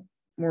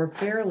more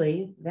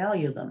fairly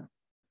value them.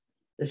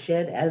 The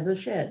shed as a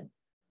shed.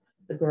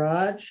 The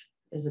garage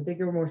is a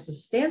bigger, more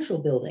substantial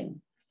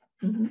building,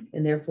 Mhm.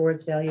 and therefore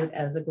it's valued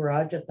as a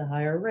garage at the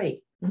higher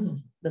rate.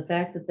 Mhm. The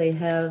fact that they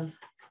have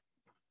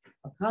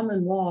a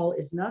common wall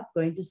is not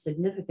going to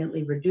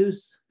significantly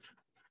reduce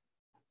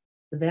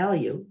the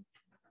value.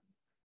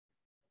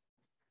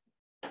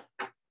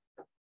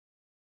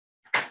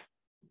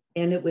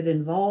 And it would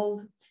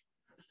involve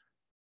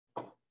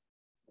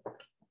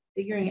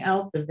figuring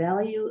out the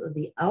value of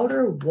the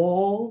outer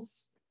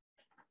walls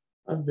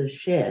of the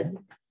shed,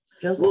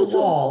 just the Well, so-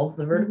 walls,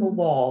 the vertical Mhm.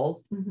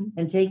 walls, Mhm.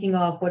 and taking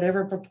off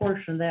whatever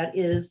proportion that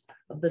is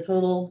of the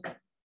total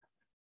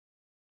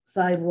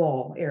side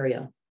wall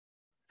area.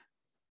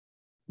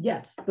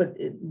 Yes, but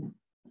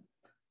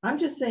I'm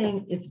just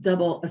saying it's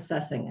double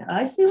assessing it.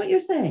 I see what you're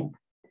saying.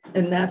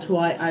 And that's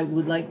why I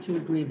would like to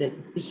agree that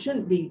it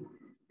shouldn't be,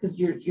 because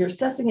you're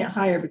assessing it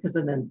higher because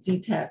of the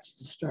detached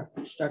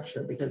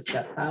structure, because it's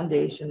got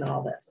foundation and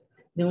all this.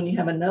 Then when you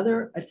have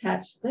another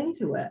attached thing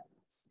to it,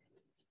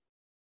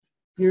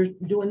 you're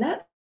doing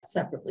that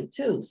separately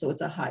too. So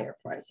it's a higher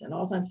price. And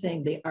all I'm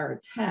saying, they are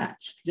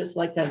attached, just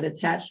like an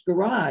attached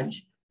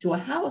garage to a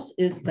house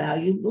is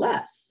valued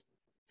less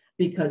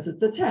because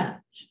it's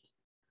attached.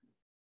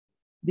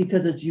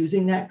 Because it's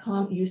using that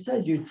you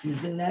said you're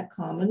using that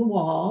common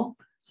wall.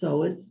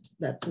 So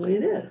that's the way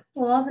it is.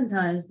 Well,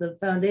 oftentimes the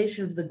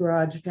foundation of the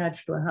garage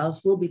attached to a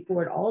house will be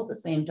poured all at the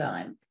same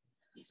time.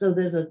 So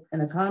there's an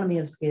economy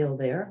of scale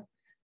there,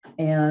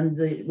 and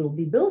it will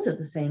be built at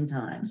the same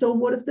time. So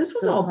what if this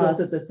was So all built at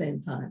the costs- same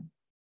time?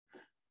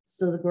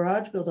 So the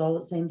garage built all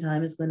at the same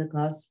time is going to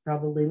cost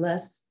probably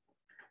less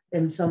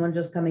than someone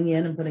just coming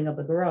in and putting up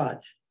a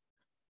garage.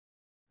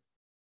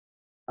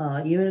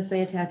 Even if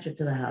they attach it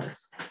to the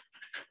house.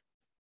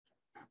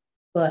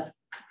 But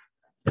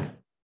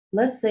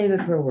let's save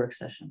it for a work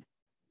session.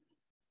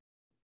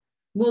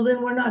 Well,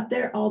 then we're not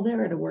all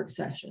there at a work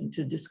session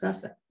to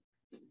discuss it.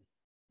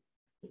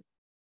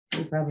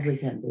 We probably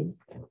can be.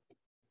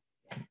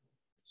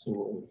 See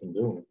what we can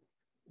do.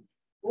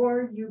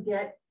 Or you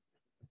get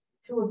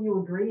two of you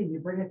agree and you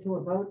bring it to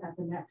a vote at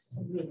the next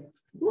meeting.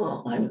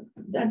 Well,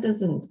 that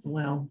doesn't,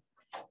 well.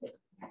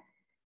 I'd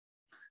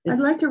It's-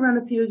 like to run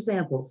a few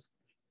examples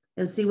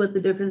and see what the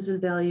difference in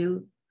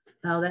value,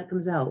 how that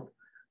comes out.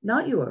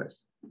 Not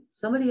yours,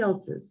 somebody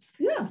else's.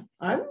 Yeah,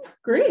 I would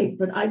agree,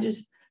 but I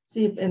just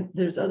see if, and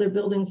there's other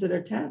buildings that are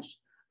attached,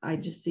 I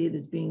just see it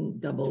as being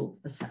double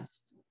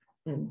assessed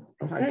in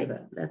parts Okay, of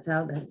it.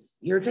 that's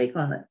your take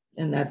on it.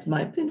 And that's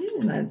my opinion,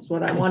 and that's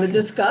what I want to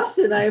discuss,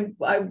 and I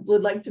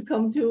would like to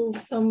come to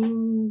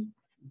some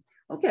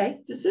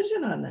Okay,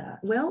 decision on that.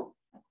 well,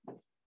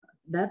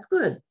 that's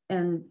good.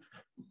 And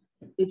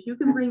if you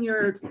can bring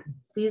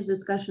these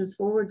discussions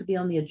forward to be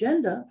on the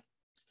agenda,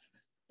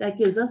 that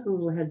gives us a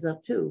little heads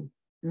up too.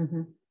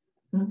 Mhm.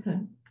 Okay.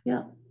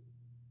 Yeah.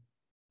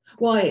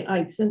 Well,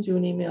 I sent you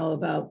an email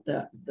about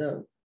the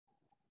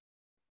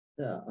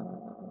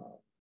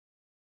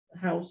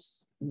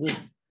house with,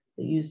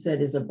 that you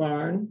said is a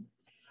barn.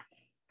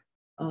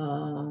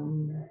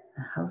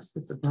 A house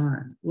that's a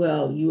barn.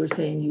 Well, you were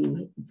saying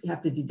you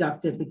have to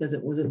deduct it because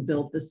it wasn't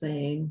built the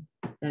same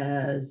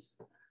as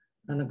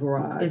on a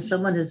garage. If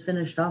someone has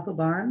finished off a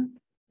barn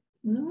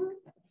No,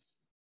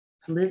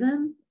 to live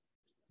in,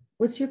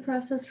 What's your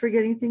process for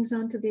getting things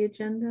onto the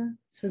agenda?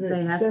 So they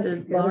that, have to,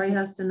 Just- Laurie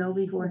has to know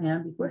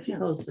beforehand before she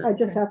posts I it.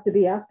 just have to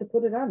be asked to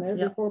put it on there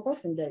Yep. before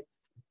posting date,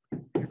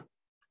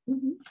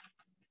 Mhm.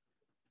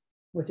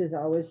 which is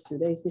always 2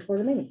 days before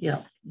the meeting.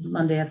 Yeah,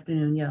 Monday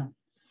afternoon, yeah.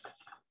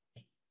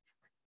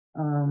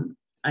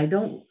 I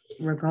don't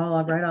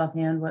recall right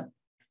offhand what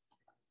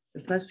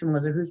the question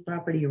was or whose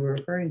property you were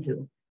referring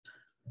to.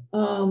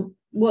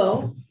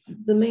 well,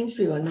 the Main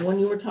Street one, the one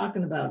you were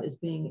talking about is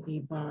being a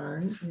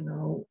barn,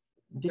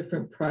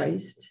 different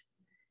priced.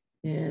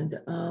 And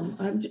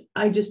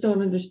I just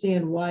don't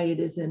understand why it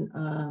isn't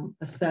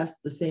assessed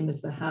the same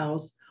as the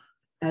house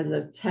as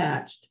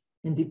attached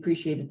and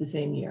depreciated the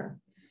same year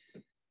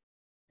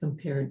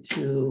compared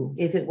to,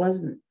 If it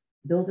wasn't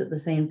built at the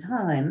same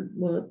time,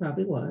 well, it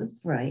probably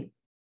was. right?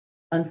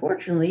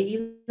 Unfortunately,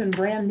 even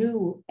brand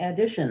new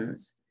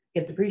additions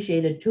get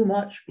depreciated too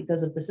much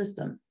because of the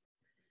system.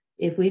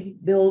 If we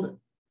build,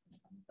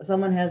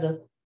 someone has a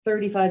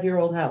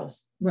 35-year-old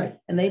house Right.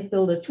 and they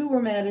build a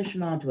 2-room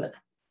addition onto it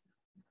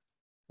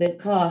that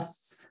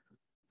costs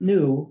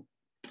new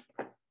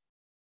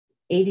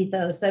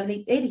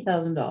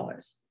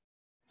 $80,000,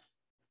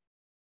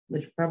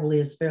 which probably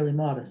is fairly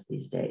modest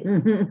these days.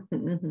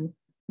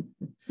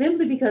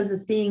 Simply because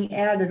it's being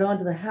added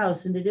onto the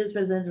house and it is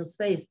residential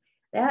space,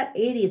 that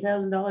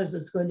 $80,000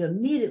 is going to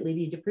immediately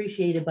be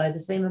depreciated by the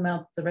same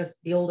amount that the rest of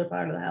the older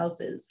part of the house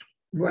is.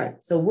 Right.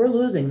 So we're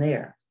losing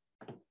there.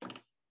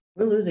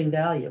 We're losing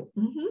value.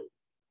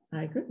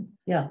 I agree.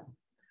 Yeah,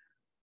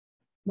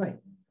 Right.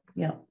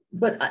 yeah.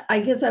 But I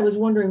guess I was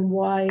wondering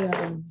why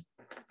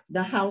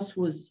the house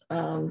was,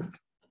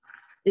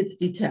 it's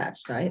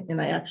detached, right?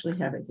 And I actually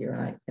have it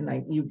here.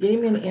 And you gave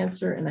me an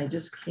answer and I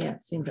just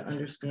can't seem to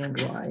understand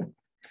why.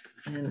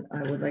 And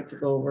I would like to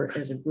go over it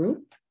as a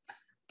group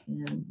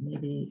and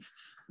maybe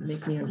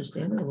make me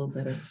understand it a little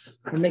better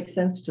or make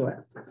sense to it.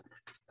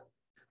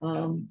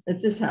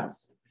 It's this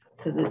house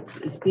because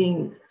it's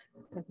being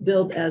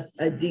built as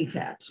a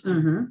detached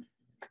Mhm.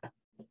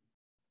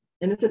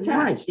 and it's Right,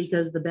 attached.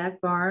 because the back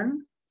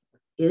barn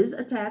is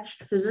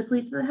attached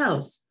physically to the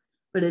house,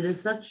 but it is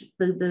such,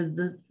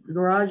 the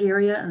garage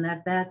area and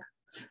that back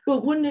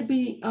But wouldn't it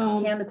be,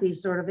 canopy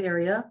sort of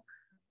area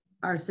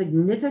are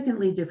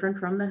significantly different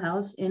from the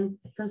house in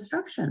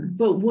construction.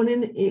 but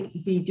wouldn't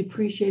it be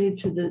depreciated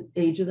to the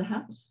age of the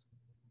house?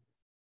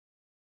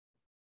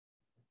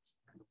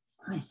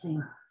 I see.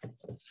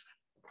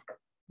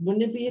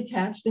 Wouldn't it be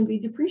attached and be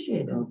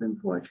depreciated? Open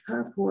porch,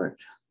 carport.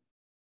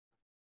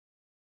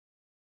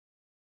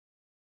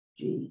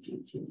 G.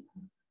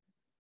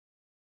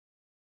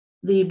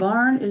 The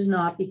barn is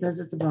not because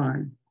it's a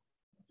barn.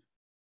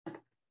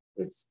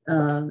 It's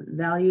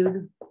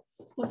valued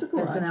What's a as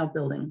garage? an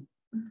outbuilding.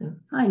 Okay.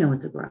 I know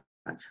it's a garage,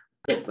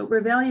 but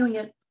we're valuing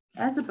it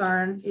as a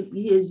barn. It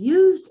is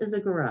used as a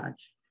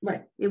garage.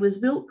 Right. It was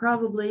built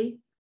probably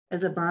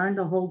as a barn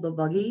to hold the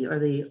buggy or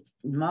the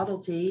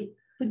Model T.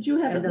 But you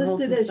have it And to hold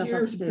listed some as stuff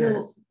years upstairs.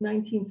 built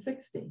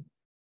 1960.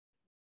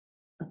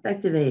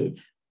 Effective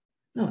age.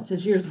 No, it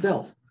says years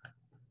built.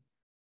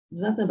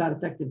 There's nothing about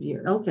effective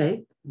year.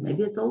 Okay,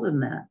 maybe it's older than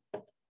that.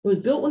 It was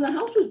built when the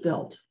house was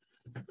built.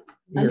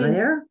 I You mean-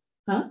 there?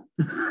 Huh?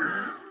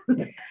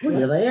 Were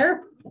you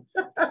there?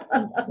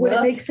 Would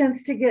it make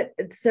sense to get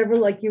several,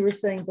 like you were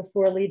saying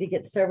before, Lee, to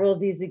get several of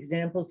these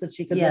examples that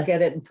she could Yes. look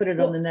at it and put it on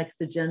Well- the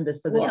next agenda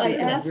so that Well, she I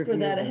can asked for review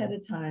that them. ahead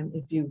of time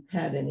if you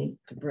had any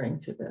to bring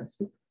to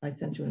this. I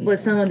sent you an email. Well,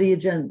 it's not on the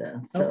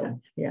agenda, so, Okay.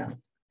 yeah.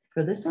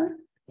 For this one?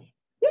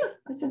 Yeah,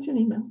 I sent you an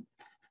email.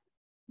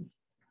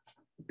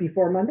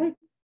 Before Monday?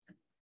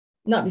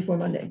 Not before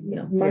Monday,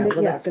 no. Monday,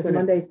 well, yeah, that's because when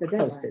it's Monday's the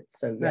deadline. Posted,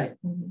 so, yeah. Right.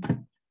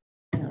 Mhm.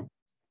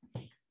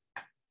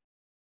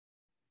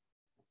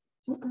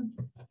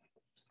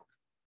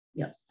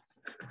 Yeah.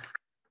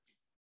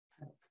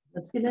 Okay.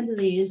 Let's get into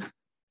these.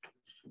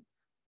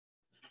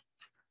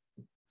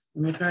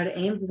 And we'll try to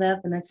aim for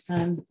that the next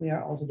time we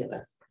are all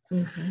together.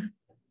 Okay.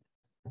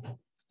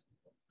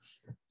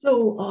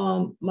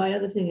 So my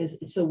other thing is,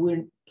 so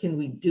can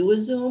we do a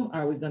Zoom?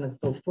 Are we gonna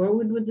go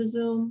forward with the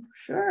Zoom?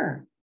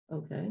 Sure.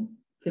 Okay.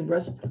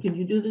 Can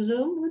you do the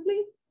Zoom with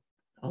me?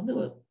 I'll do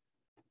it.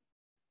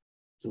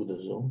 Through the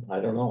Zoom, I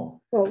don't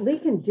know. Well, Lee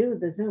can do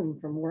the Zoom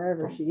from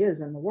wherever she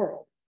is in the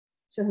world.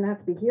 She doesn't have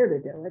to be here to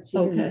do it. She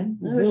Okay. can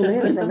I was zoom just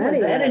in going from somewhere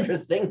that anywhere.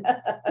 interesting.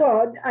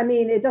 Well, I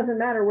mean, it doesn't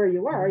matter where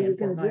you are, Yeah, you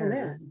can Fort zoom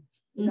Myers in. is-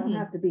 You don't Mhm.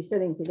 have to be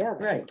sitting together.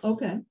 Right.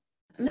 Okay.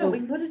 No, we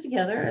can put it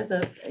together as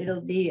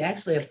it'll be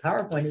actually a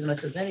PowerPoint as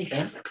much as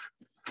anything,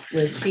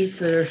 with sheets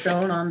that are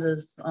shown on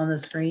the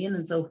screen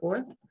and so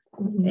forth.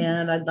 Mhm.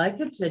 And I'd like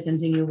to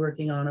continue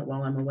working on it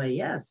while I'm away.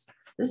 Yes,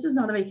 this is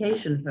not a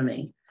vacation for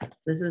me.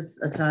 This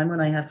is a time when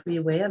I have to be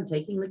away. I'm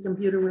taking the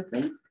computer with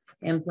me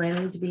and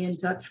planning to be in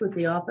touch with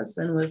the office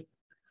and with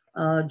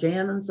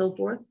Jan and so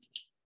forth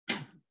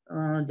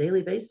on a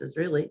daily basis,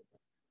 really.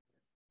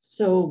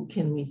 So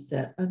can we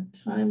set a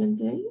time and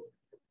date?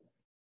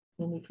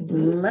 When we can do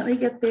it? Let me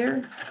get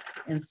there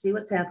and see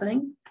what's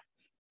happening.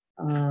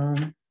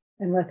 And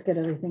let's get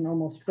everything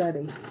almost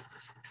ready.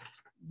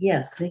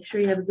 Yes, make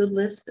sure you have a good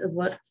list of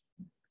what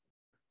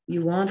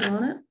you want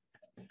on it.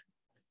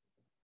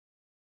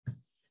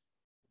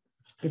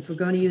 If we're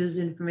going to use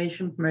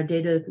information from our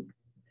data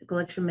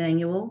collection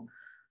manual,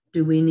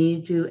 do we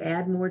need to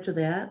add more to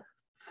that?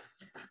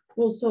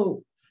 Well,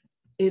 so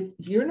if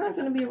you're not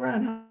gonna be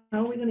around,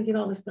 how are we gonna get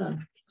all this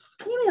done?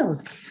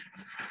 Emails.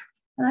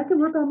 And I can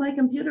work on my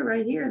computer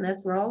right here, and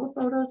that's where all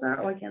the photos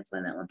are. Oh, I can't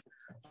sign that one.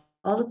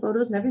 All the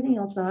photos and everything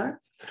else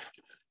are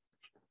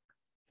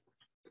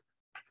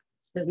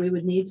that we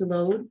would need to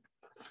load.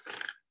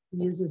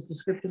 uses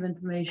descriptive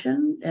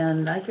information,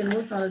 and I can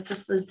work on it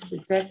just as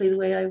exactly the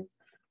way I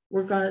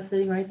work on it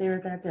sitting right there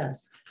at that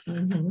desk.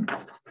 Mhm.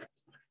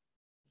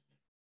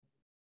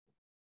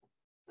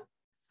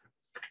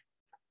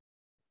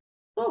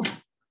 Oh,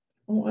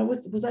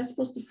 was I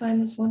supposed to sign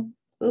this one?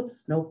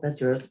 Oops, nope,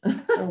 that's yours.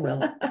 Oh,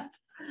 well. I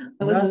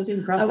Russ, wasn't, you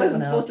can cross I that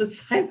wasn't one out. supposed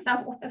to sign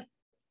that one.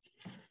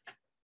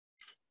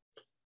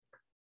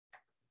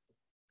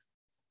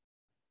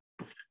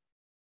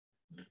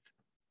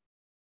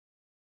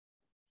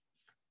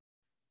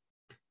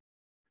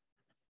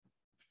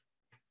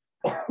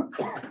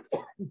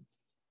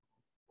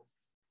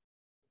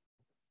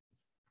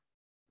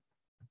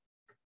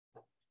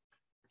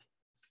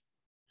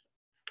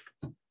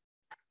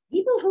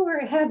 People who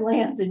have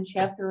lands in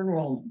chapter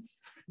enrollment.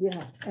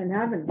 Yeah, and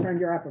haven't turned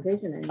your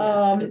application in.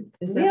 yet.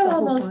 Is We that have the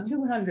whole almost file?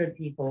 200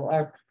 people,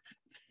 are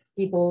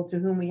people to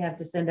whom we have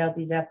to send out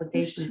these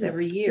applications Shoot.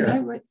 every Did I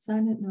year.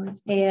 sign it? No,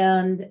 it's.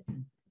 And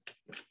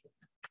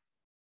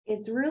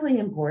it's really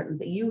important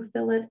that you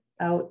fill it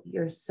out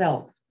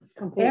yourself.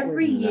 Completely.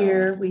 Every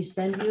year, we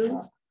send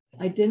you,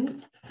 I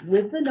didn't.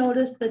 with the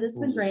notice that it's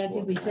been Who's this granted,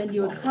 for? we send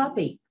you a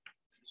copy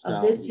It's of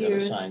down, this you gotta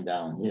year's- sign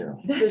down here.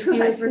 This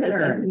what I year's said, I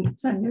return.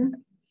 didn't sign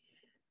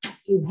it.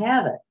 You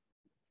have it.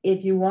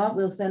 If you want,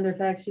 we'll send or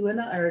fax you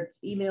another, or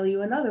email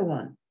you another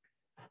one.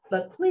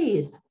 But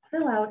please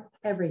fill out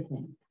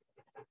everything.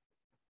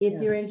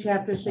 If you're in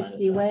chapter Sign it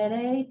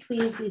 61A,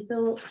 please be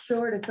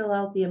sure to fill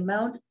out the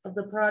amount of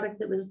the product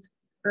that was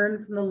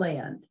earned from the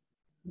land.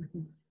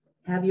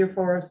 Have your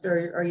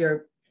forester or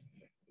your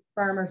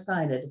farmer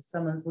sign it if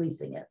someone's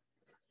leasing it.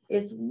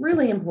 It's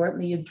really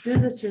important that you do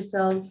this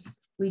yourselves.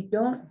 We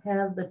don't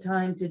have the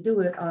time to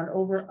do it on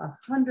over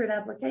 100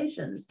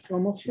 applications.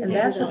 Almost. And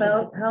that's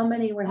about how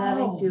many we're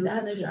having Oh, to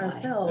that's finish why.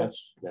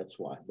 ourselves That's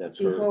why, that's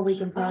before we hers.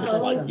 can Just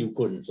process like them. you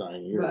couldn't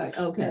sign yours. Right,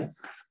 okay.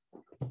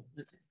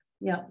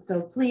 Yeah,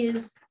 so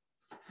please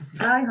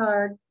try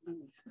hard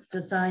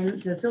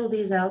to fill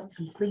these out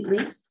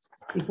completely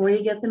before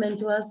you get them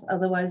into us.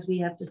 Otherwise, we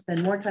have to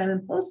spend more time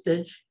in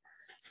postage,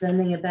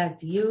 sending it back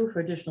to you for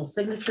additional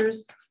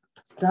signatures.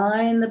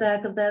 Sign the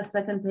back of that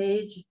second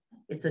page.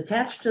 It's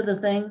attached to the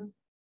thing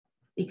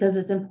because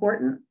it's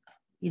important.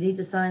 You need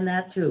to sign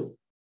that too.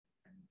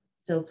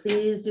 So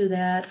please do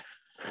that.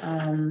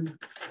 And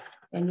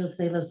you'll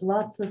save us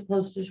lots of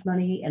postage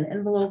money and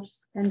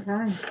envelopes And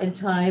time. and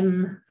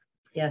time.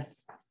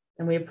 Yes,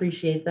 and we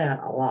appreciate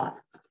that a lot.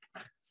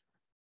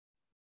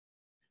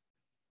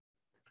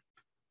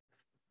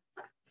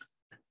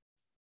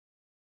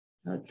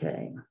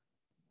 Okay.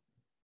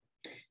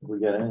 If we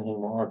got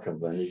anything more,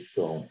 come on, you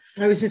go.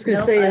 I was just gonna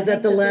Nope, say, I is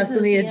that think the this last on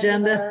is the end of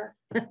agenda?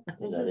 This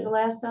that is it? the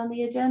last on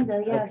the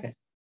agenda, yes.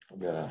 I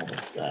got a whole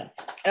stack.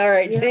 All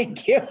right, Yeah.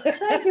 thank you.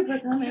 Thank you for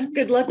coming.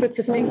 Good luck with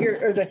the finger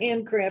or the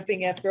hand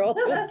cramping after all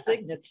those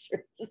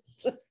signatures.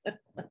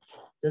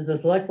 Does the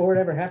select board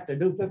ever have to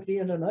do 50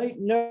 in a night?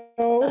 No.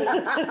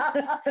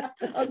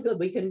 Oh, good,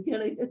 we can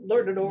kind of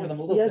learn it over them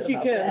a little bit. Yes,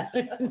 you about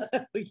can.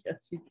 that.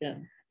 Yes, you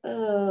can.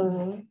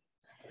 Oh,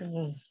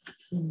 Okay.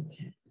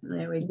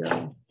 there we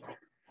go.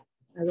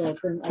 I will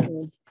bring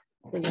over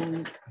the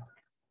warrant.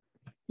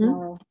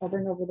 Tomorrow, I'll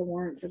bring over the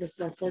warrant for the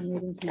select board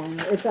meeting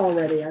tomorrow. It's all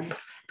ready.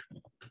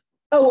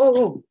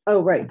 Oh,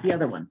 right, the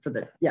other one for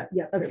the, yeah,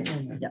 Yeah. okay,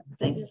 yeah,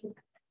 thanks.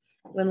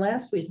 When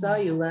last we saw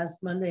you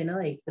last Monday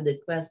night for the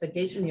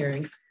classification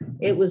hearing,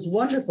 it was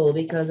wonderful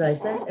because I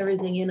sent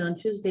everything in on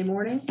Tuesday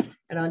morning,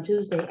 and on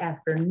Tuesday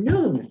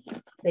afternoon,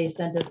 they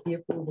sent us the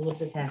approval of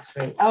the tax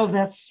rate. Oh,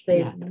 that's,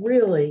 They've yeah.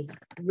 really,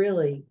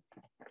 really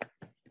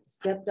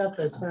stepped up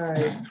as far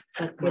as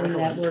getting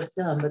that work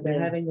done, but they're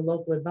Yeah. having the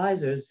local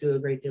advisors do a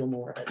great deal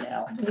more of it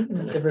now.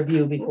 Mhm. The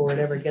review before it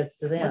ever gets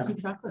to Want some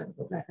them. chocolate?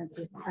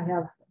 I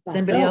have. Does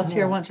anybody Oh, else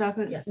here no. want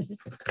chocolate? Yes.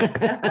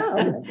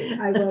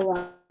 I will,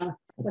 let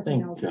you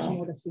think, know if there's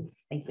more to see.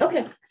 Thank you.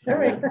 Okay, All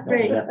right, Don't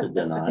great. have to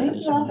deny Thank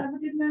this you all. one. Have a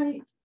good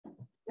night.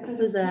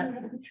 Who's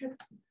that?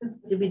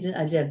 Did we, did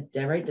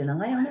I write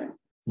deny on it?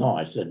 No,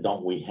 I said,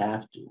 don't we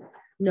have to?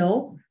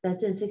 No,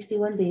 that's in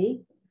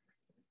 61B.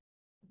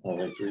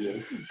 Only 3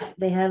 acres.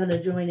 They have an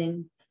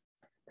adjoining,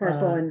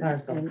 Parcel in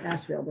parcel. in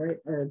Ashfield, right?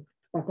 Or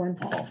Buckland.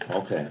 Oh,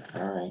 okay,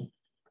 all right.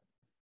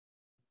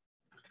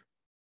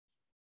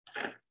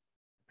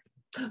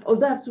 Oh,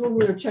 that's when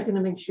we were checking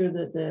to make sure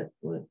that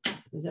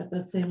is that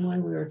the same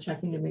one? We were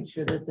checking to make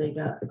sure that they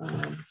got,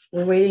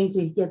 we're waiting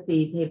to get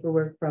the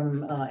paperwork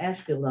from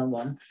Ashfield on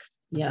one.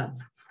 yeah.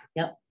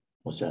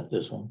 What's that,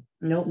 this one?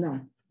 Nope,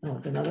 No, Oh,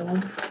 it's another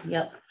one?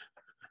 yep.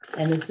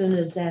 And as soon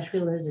as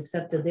Ashfield has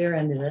accepted their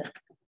end of it,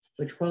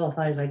 which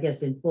qualifies, I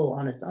guess, in full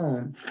on its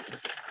own,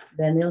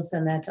 then they'll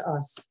send that to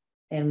us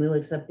and we'll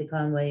accept the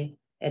Conway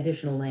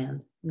additional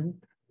land.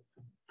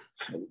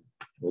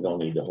 We don't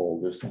need to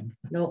hold this one.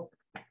 Nope.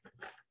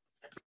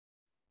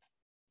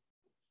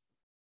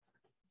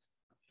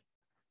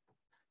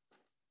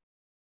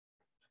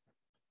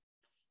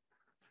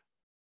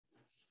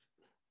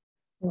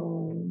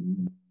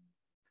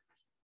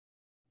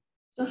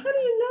 So how do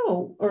you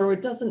know, or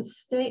it doesn't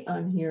state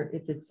on here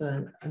if it's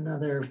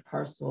another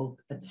parcel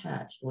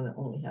attached when it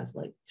only has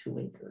like 2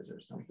 acres or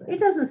something? It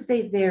doesn't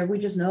state there, we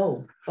just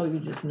know, Oh, you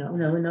just know.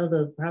 we know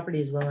the property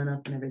is well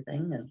enough and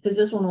everything, and, Because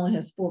this one only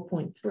has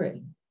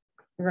 4.3.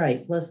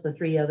 right, plus the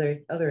 3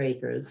 other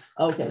acres,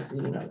 Okay, so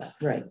you know that.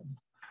 right.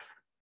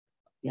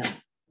 Yeah,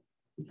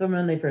 from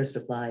when they first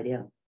applied,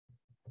 yeah.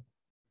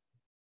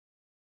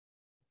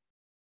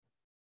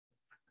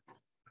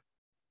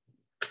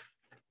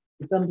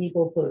 Some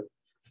people put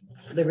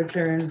the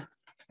return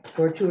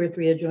for 2 or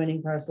 3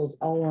 adjoining parcels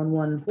all on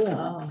one form.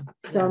 Oh,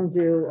 Some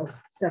do a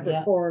separate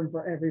Yeah. form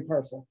for every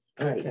parcel.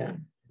 Right. okay.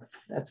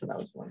 That's what I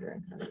was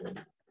wondering. How to do it.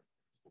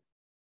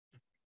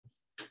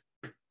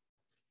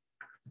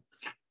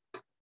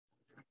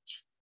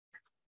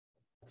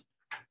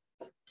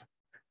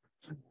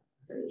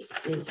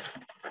 This is,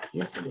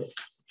 yes, it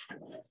is.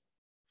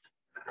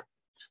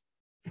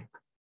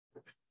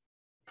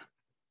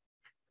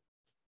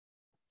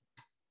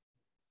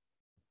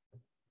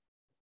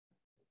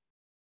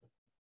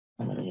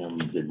 How many of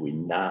them did we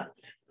not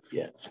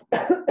get?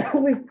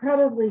 We've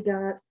probably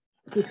got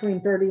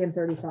between 30 and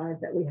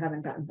 35 that we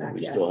haven't gotten That back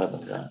we yet. still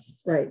haven't got?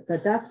 Right,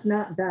 but that's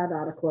not that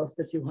out of close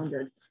to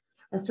 200.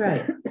 That's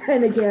right.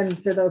 And again,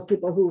 for those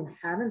people who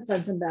haven't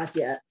sent them back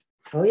yet,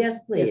 Oh,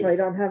 yes, please. if I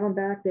don't have them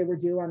back, they were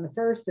due on the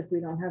 1st. If we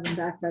don't have them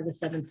back by the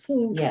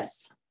 17th,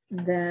 Yes,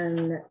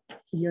 then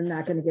you're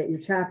not going to get your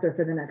chapter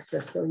for the next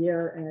fiscal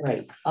year. And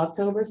right.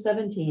 October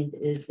 17th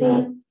is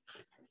the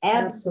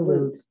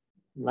absolute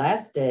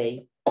last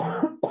day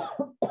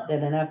that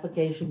an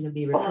application can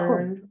be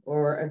returned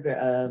or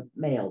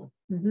mailed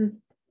Mhm.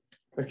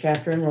 for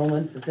chapter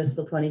enrollment for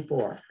fiscal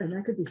 24. And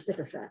that could be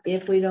sticker shock.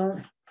 If we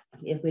don't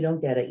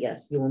get it,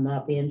 yes, you will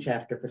not be in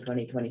chapter for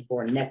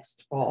 2024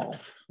 next fall.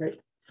 Right.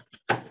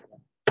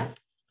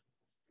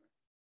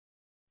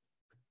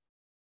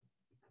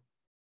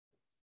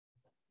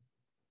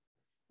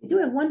 We do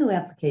have one new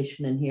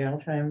application in here. I'll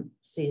try and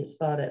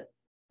spot it.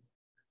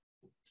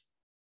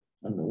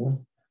 A new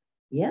one?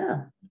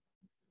 Yeah.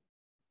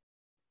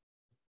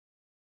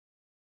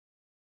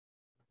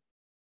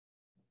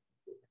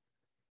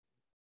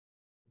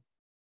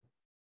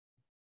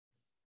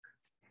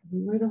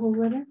 You write a whole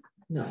letter?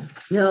 No.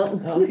 No.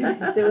 Okay.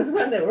 There was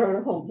one that wrote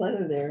a whole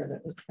letter there.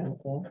 That was kind of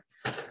cool.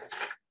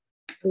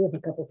 We have a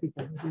couple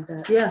people who do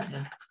that.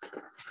 Yeah.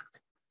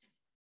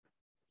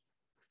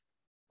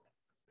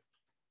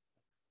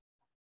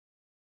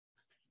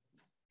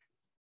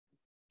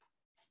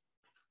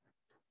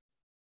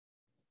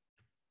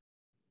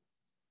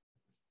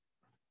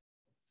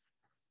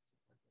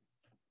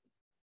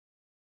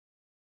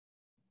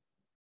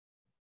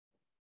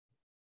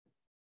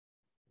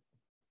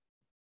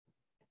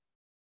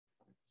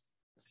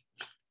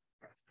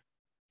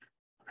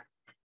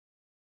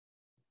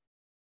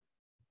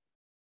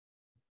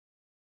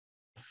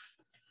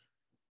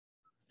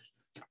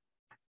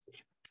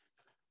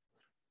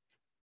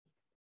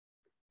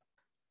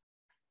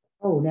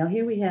 Oh, now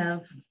here we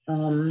have,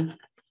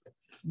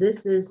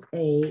 this is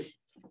a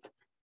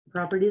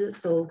property that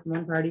sold from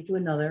one party to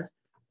another.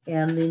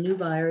 And the new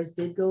buyers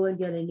did go and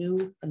get a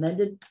new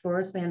amended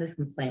forest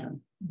management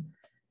plan.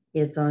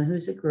 It's on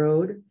Hoosick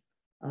Road.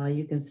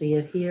 You can see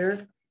it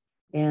here.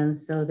 And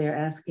so they're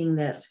asking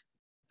that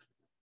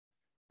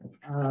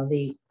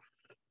the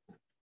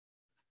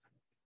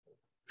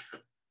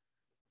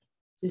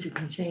So you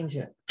can change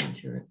it. I'm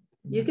sure.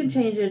 you can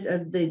change it.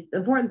 The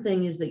important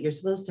thing is that you're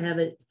supposed to have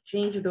it,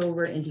 change it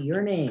over into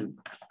your name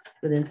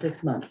within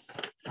 6 months.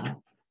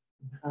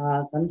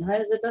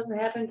 Sometimes it doesn't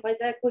happen quite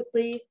that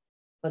quickly,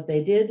 but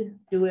they did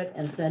do it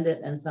and send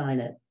it and sign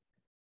it.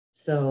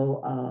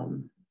 So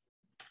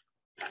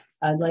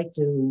I'd like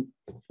to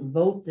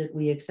vote that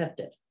we accept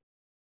it.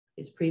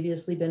 It's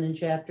previously been in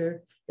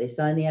chapter. They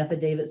signed the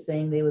affidavit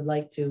saying they would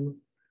like to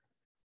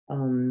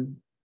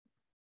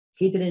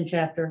keep it in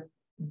chapter.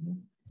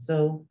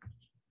 So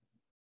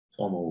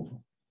So move.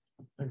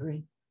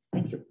 Agree.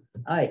 thank you.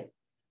 All right.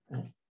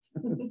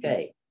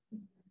 Okay.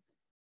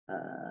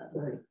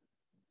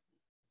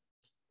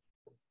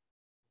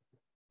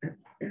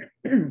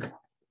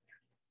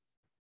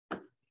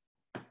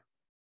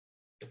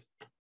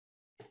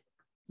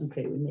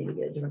 Okay, we need to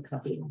get a different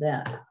copy of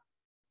that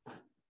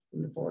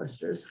from the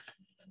foresters.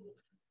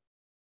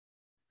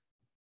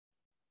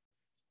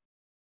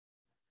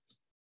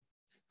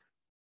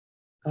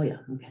 Oh, yeah,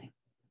 okay.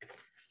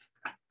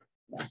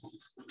 Yeah.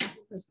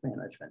 Risk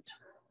management.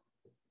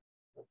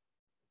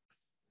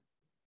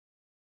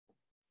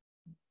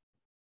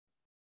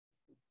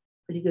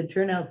 Pretty good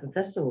turnout for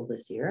festival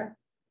this year.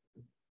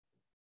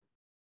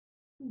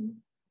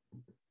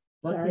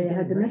 Sorry, I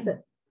had to miss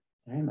it.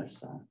 Very much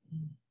so.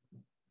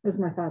 It was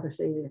my father's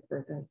 80th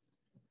birthday.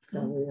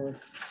 So we were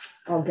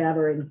all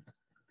gathering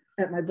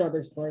at my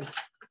brother's place.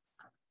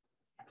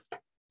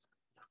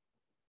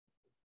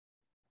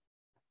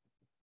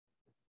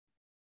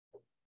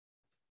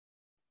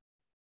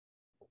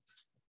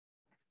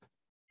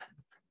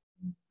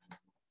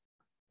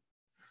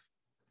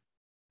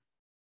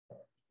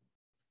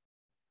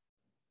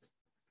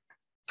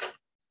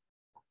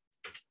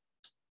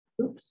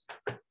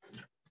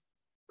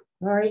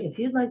 Laurie, if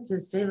you'd like to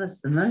save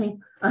us some money,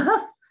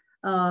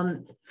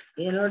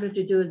 in order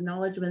to do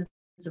acknowledgements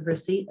of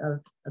receipt of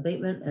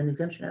abatement and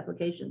exemption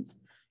applications,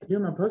 do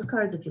them on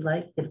postcards if you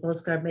like, get a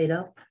postcard made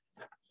up.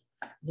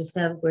 Just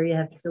have where you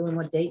have to fill in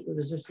what date it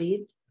was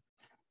received.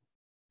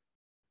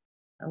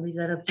 I'll leave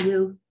that up to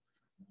you.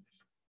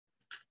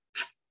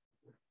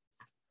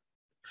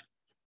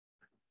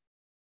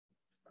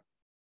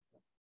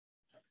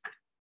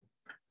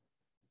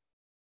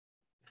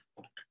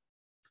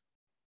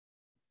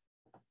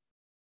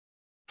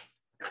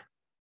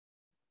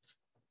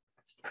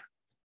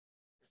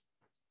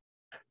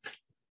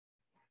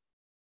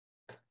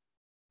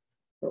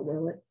 But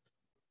will it,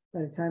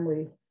 by the time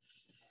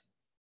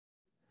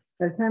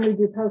we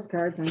do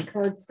postcards on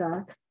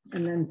cardstock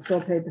and then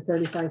still pay the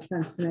 35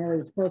 cents to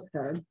mail each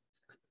postcard,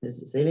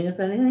 Is it saving us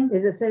anything?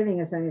 is it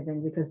saving us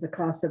anything? Because the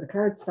cost of the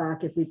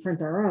cardstock, if we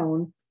print our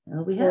own,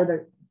 We or have,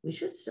 we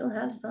should still have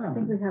I think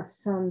some. we have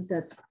some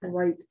that's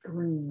bright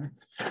green.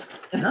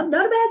 Not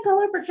a bad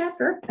color for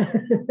chapter.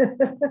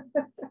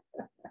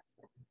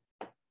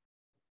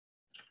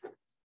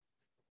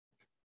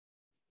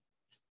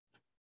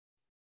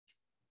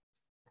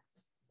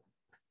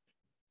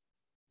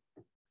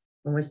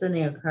 When we're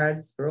sending out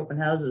cards for open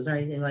houses or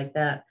anything like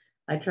that,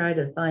 I try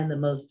to find the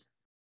most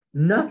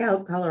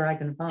knockout color I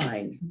can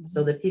find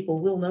so that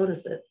people will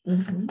notice it.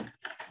 Mhm.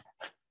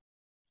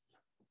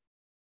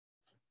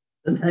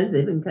 Sometimes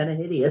they've been kind of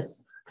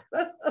hideous.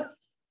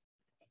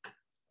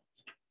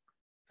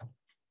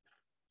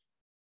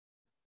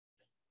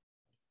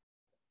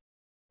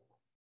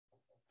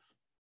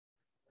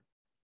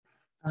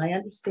 I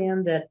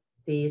understand that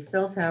the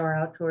cell tower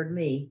out toward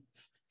me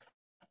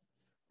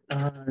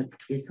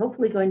is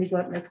hopefully going to go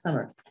up next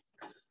summer.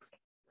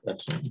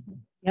 That's,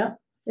 Yeah,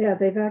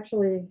 they've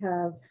actually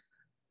have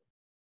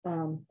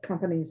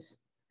companies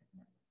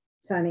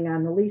signing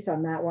on the lease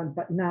on that one,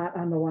 but not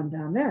on the one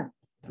down there.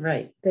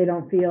 Right. They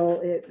don't feel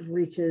it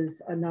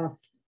reaches enough.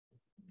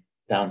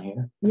 down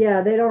here.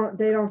 Yeah, they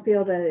don't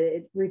feel that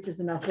it reaches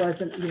enough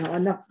resident,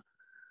 enough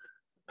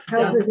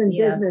houses and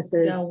Yes,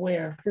 businesses Now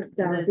where?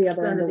 down at the It's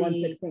other end gonna of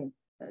be 116.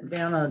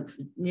 Down on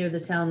near the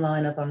town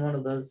line up on one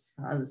of those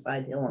on the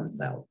side hill on the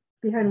south.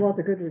 Behind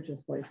Walter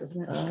Goodrich's place,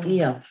 isn't it?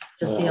 Yeah,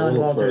 just A beyond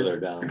little further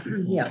Walters.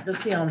 down. Yeah,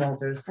 just beyond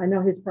Walters. I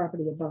know his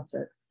property abuts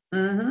it.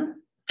 Mm-hmm.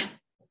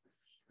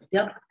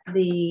 Yep,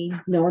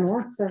 No one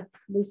wants to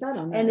lease out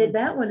on that. one.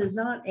 that one is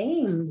not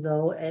aimed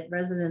though at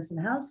residents and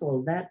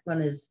household. That one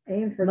is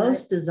Aim for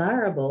most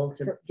desirable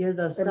to for give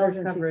the cell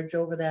emergency. coverage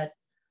over that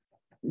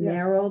Yes.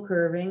 narrow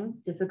curving,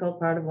 difficult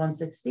part of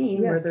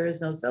 116 where Yes. there is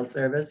no cell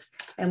service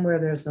and where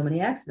there are so many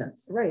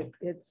accidents. Right,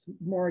 it's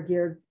more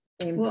geared,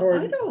 aimed Well, I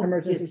toward don't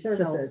emergency get cell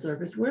services.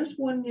 service. Where's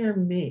one near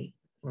me?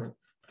 Or-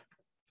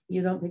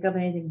 You don't pick up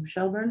anything from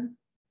Shelburne?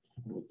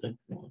 I would think,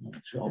 well,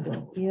 not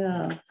Shelburne.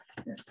 Yeah.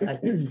 I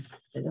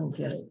don't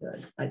get it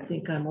good. I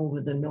think I'm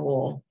over the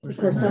knoll. or Of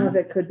course, some something. of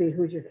it could be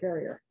who's your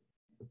carrier.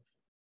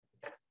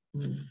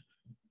 Mm.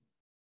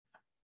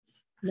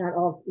 Not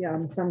all,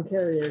 some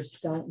carriers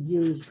don't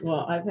use,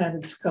 Well, I've had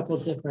a couple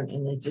different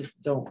and they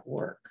just don't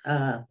work.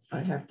 I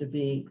have to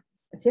be,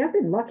 see, I've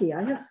been lucky.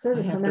 I have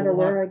service no have to matter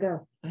where walk. I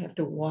go. I have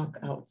to walk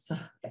outside.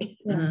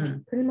 Yeah,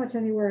 Mhm. pretty much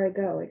anywhere I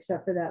go,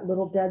 except for that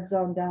little dead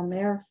zone down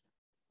there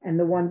and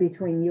the one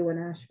between you and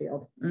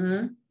Ashfield.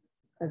 Mhm.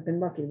 I've been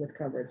lucky with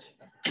coverage.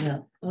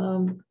 Yeah.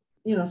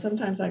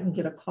 Sometimes I can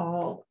get a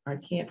call. I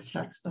can't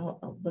text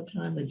all the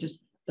time. It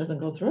just doesn't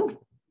go through.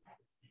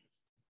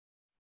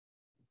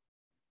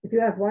 If you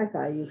have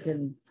Wi-Fi, you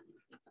can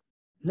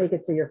make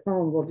it so your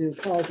phone will do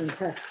calls and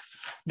texts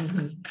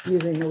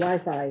using the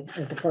Wi-Fi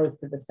as opposed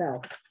to the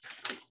cell.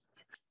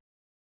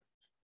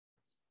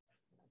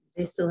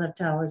 They still have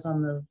towers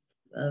on the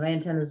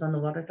antennas on the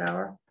water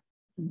tower.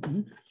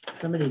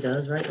 Somebody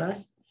does, right,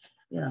 Russ?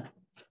 Yeah,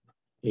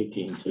 it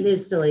AT&T.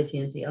 is still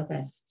AT&T.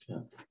 Okay.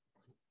 Yeah.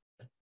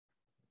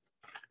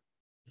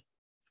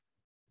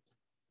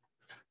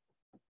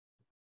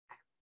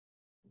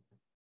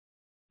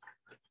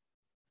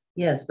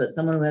 Yes, but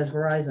someone who has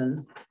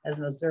Verizon has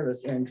no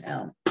service here in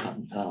town.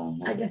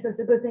 I guess it's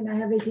a good thing I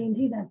have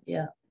AT&T then.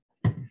 Yeah.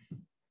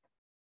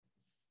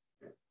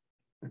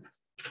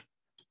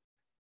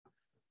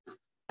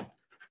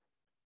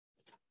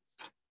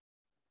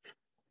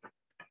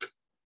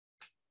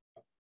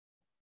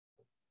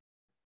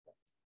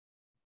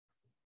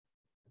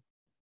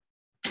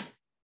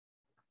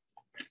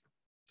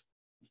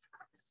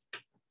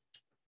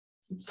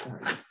 I'm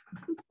sorry.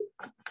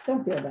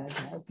 Don't feel bad,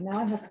 guys. Now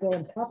I have to go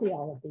and copy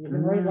all of these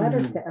and write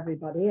letters to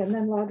everybody and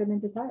then log them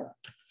into Tyra.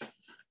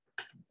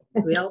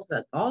 We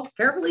all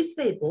carefully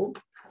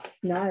stapled.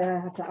 Now I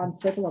have to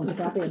unstaple them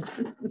to copy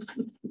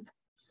them.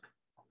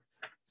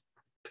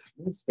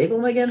 Staple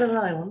them again to the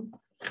high one.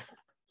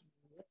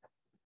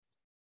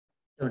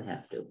 Don't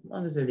have to, as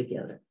long as they're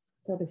together.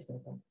 They'll be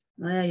stapled.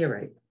 Yeah, you're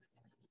right.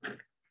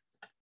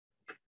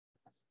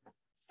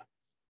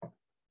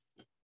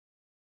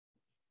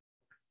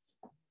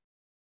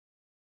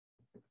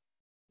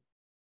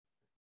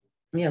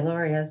 Yeah,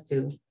 Lori has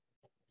to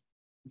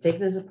take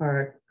this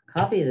apart,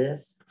 copy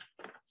this,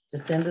 to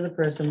send to the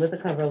person with a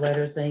cover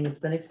letter saying it's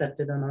been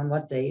accepted and on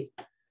what date.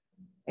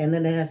 And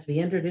then it has to be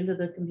entered into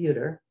the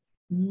computer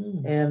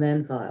and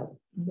then filed.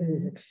 It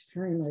is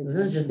extremely. This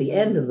is just the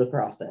end of the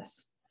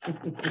process.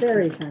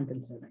 Very time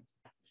consuming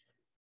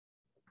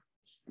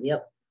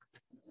Yep.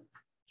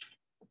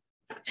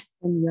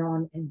 and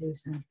yawn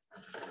inducing.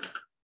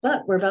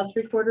 But we're about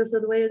 3/4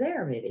 of the way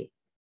there, maybe.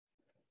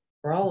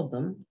 For all of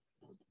them.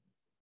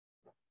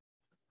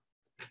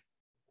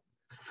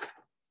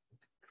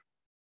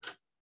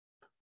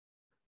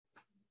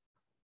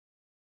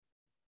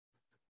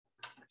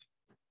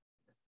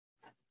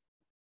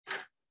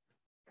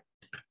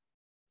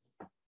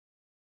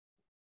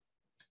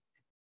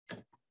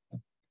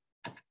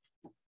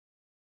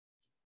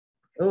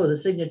 Oh, the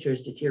signature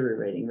is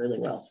deteriorating really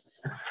well.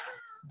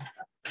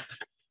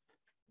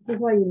 This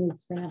is why you need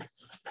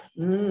stamps.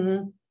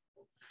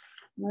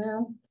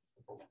 Well,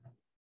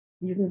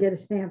 You can get a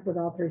stamp with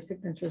all 3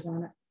 signatures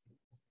on it.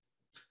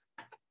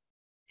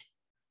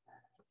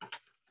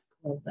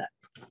 hold that.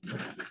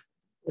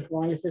 As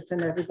long as it's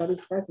in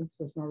everybody's presence,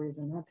 there's no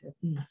reason not to.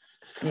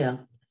 Yeah.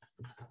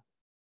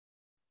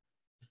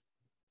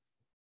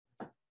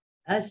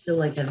 I still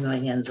like having my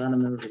hands on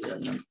them and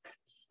reviewing them.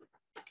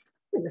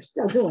 You're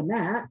still doing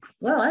that.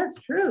 Well, that's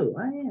true.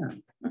 I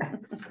am.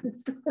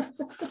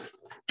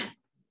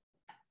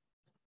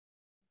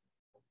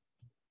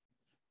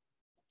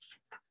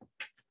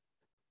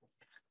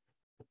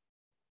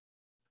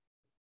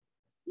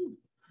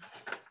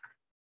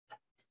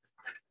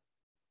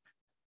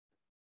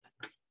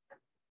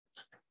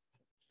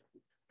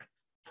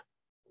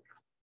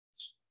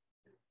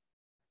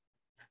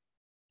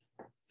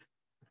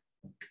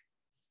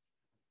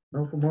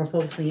 Oh, for more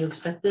folks than you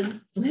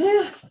expected?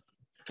 Yeah.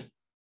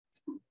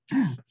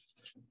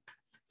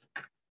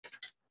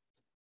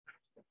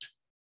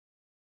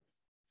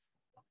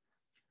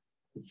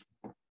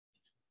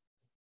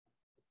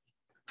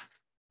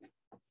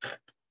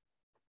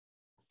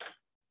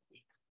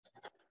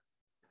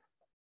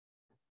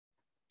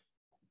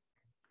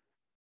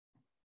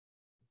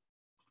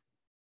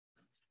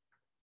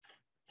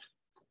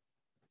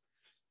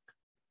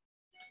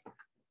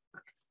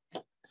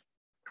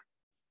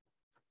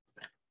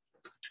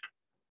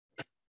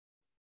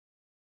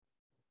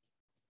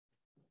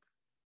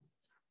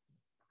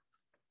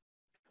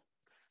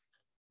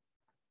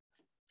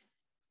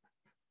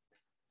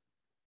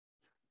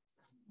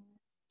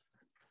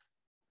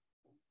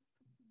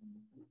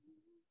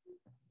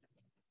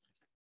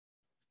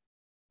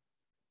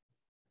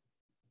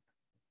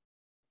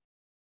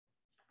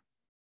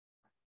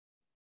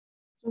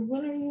 So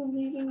when are you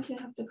leaving? Do you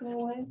have to go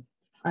away?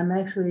 I'm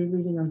actually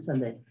leaving on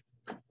Sunday.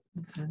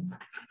 Okay.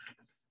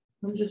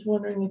 I'm just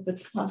wondering if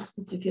it's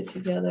possible to get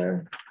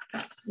together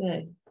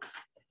today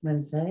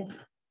Wednesday.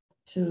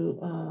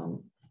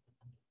 to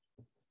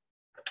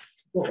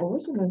go over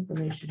some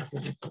information.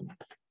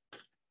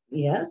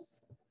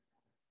 Yes.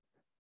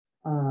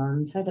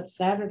 Tied up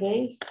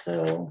Saturday,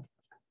 so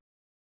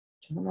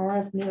tomorrow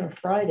afternoon or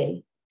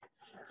Friday.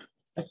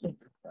 I think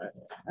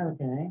Friday.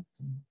 Okay.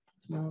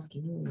 Tomorrow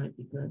afternoon might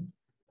be good.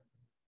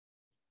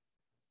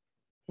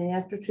 Okay,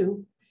 after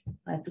 2.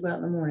 I have to go out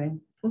in the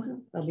morning.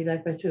 Okay. I'll be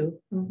back by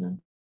 2. Mhm.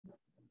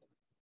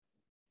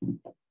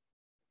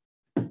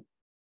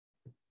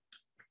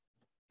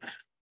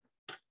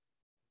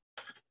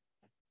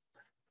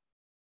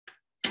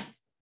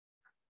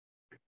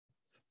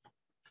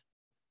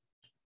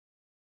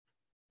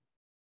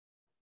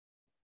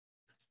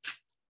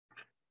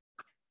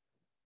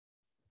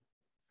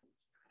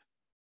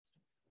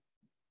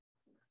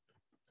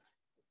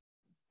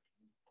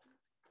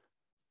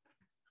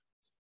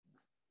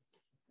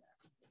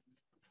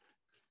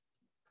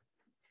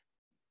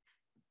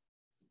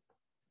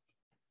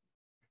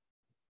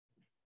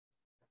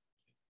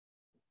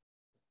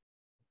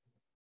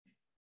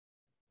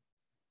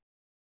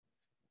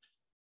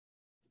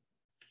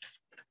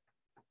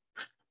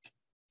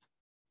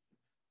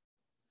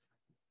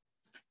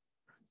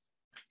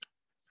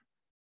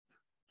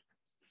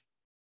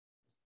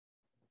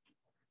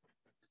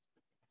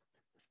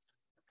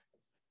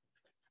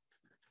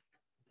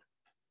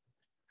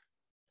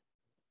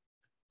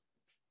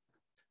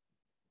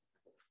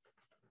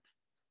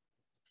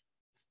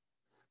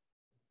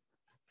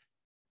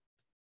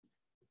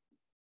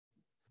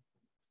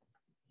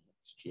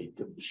 It's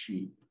Jacob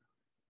sheep.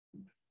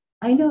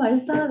 I know, I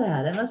saw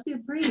that. It must be a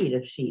breed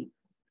of sheep.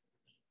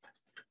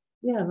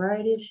 Yeah,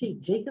 variety of sheep.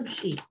 Jacob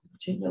sheep.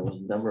 I was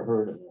never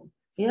heard of him.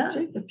 Yeah.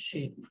 Jacob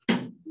sheep. Yeah.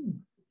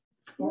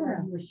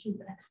 I'm the sheep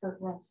expert,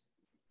 Russ.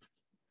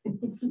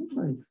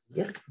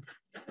 Yes.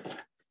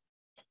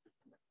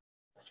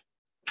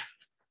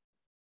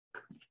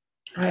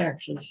 I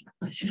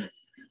should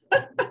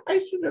I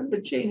should have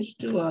been changed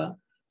to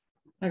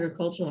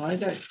agricultural. I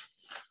got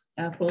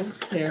apples,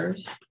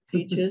 pears,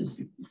 peaches,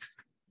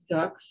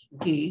 ducks,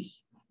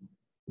 geese.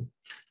 Are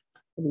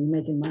you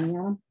making money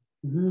on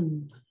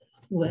Mhm.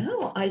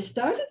 Well, I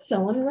started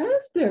selling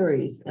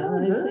raspberries, and Oh,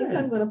 I think good.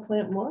 I'm going to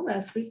plant more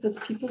raspberries because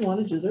people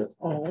want to do their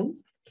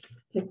own,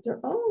 pick their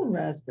own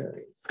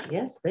raspberries.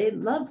 Yes, they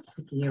love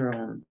picking your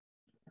own.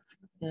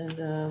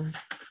 And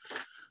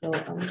so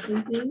I'm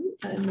thinking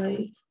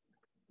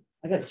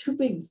I got two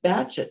big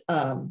batch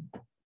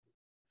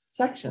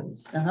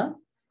sections. Uh-huh,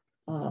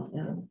 And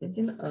I'm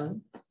thinking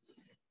of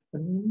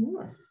putting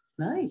more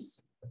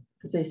nice.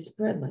 because they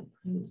spread like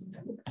crazy.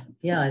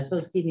 Yeah, I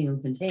suppose keeping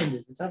them contained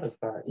is the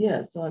toughest part.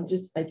 Yeah, so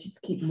I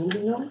just keep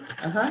moving them.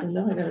 Uh-huh, And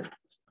now I got,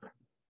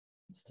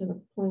 instead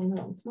of pulling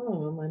out some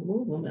of them, I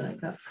move them and I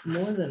got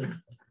more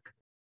than,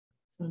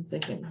 so I'm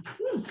thinking,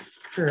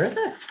 terrific.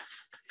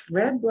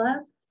 Red, black,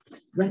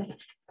 right.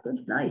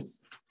 good,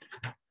 nice.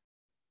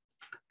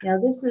 Now,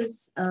 this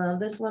is,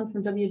 this one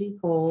from WD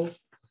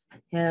Coles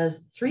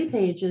has 3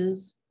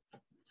 pages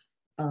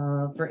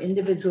for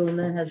individual, and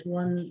then has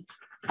one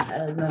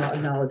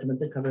acknowledgement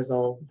that covers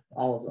all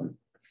of them.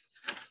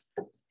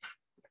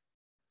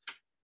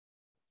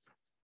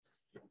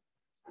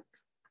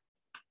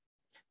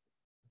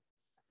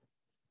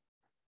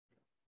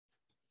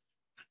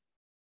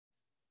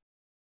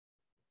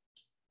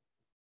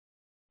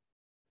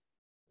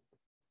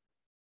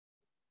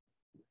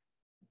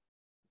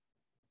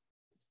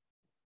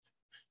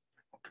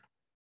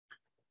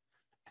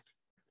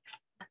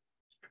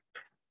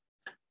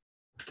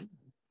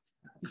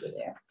 Over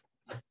there.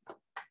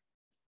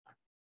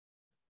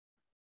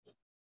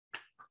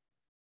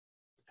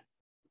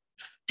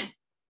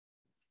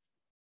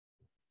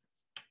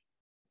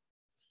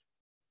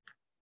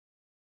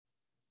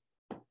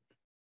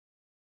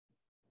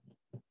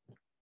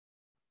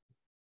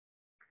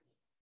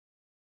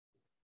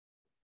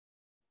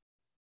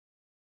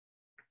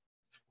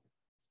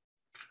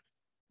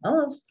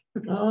 Almost.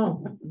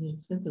 Oh, you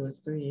said there was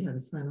 3, you had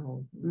to sign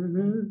all.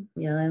 Mm-hmm.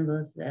 Yeah, and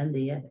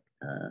the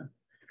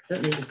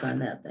don't need to sign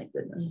that, thank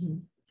goodness.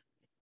 Mhm.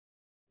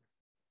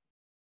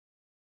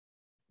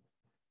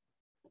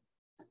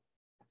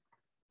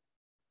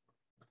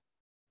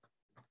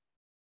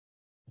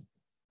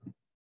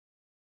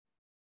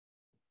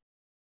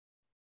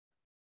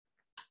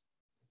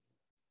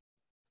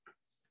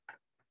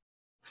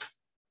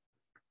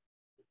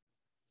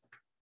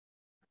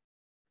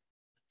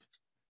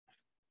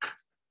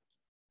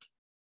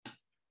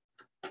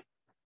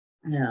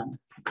 Now,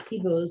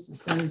 T-Bow's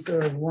some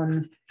sort of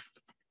one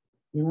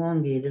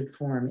elongated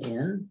form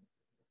in.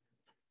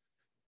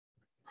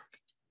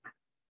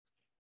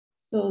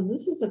 So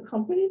this is a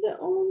company that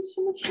owns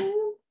so much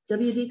land?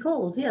 WD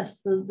Coles,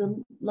 yes,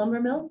 the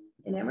lumber mill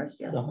in Amherst,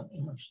 yeah.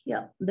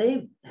 Yeah,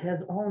 they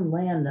have owned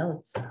land now,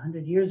 it's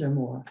 100 years or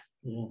more.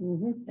 Yeah.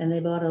 And they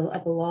bought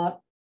up a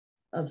lot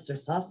of Sir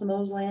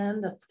Sosimo's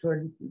land up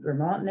toward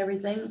Vermont and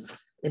everything.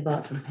 They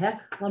bought from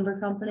Peck Lumber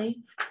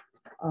Company.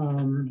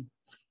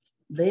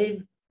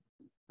 They've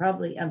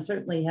probably, I'm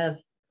certainly have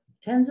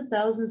tens of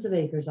thousands of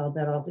acres, I'll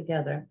bet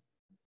altogether.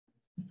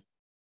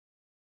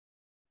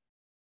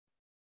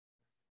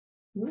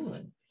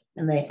 Really?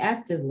 And they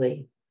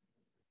actively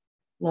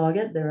log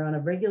it. They're on a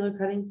regular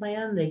cutting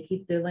plan. They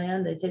keep their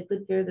land, they take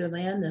good care of their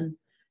land and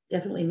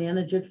definitely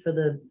manage it for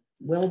the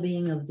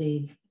well-being of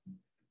the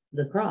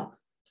crop.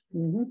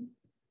 And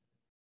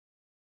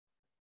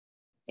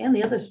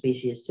the other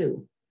species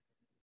too.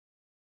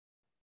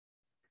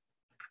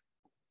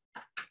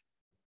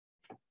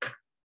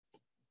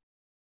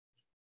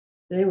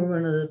 They were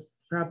one of the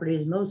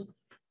properties most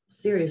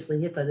seriously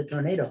hit by the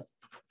tornado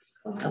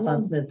up on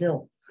Smith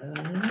Hill.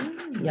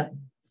 Yep.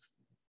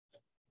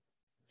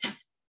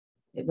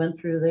 It went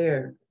through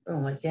there, oh,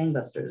 like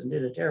gangbusters, and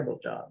did a terrible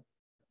job.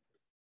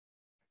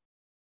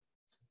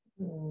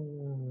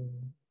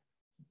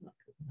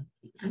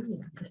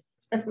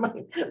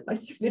 My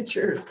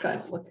signature is kind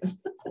of looking.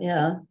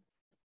 Yeah.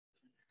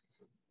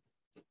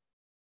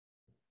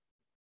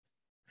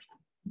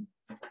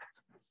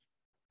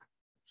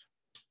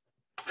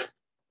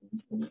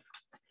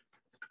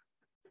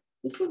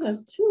 This one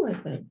has 2, I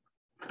think.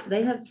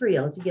 They have 3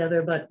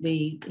 altogether, but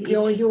You're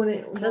only doing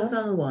it just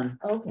one? on the one.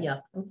 Okay. Yeah.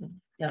 Okay.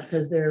 Yeah,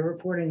 because they're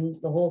recording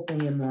the whole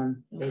thing in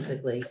one,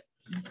 basically,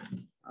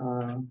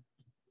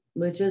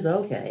 which is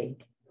okay.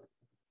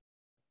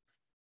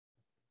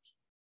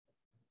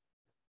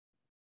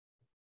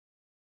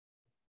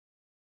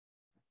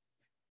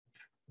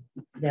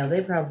 Now,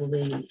 they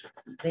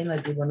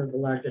might be one of the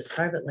largest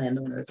private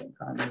landowners in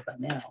Conway by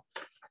now.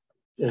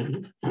 Yeah,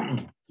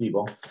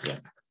 T-Bow, yeah.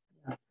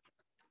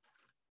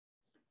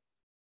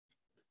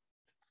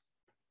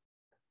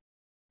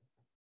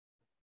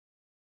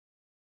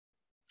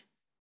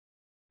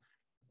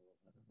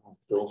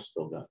 Bill's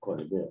still got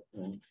quite a bit,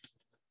 right?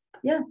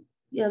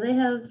 Yeah, they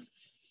have.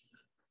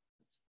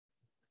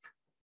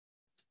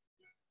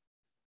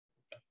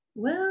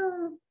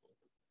 Well,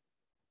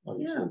 Oh,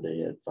 you said they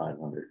had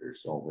 500 or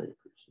so acres.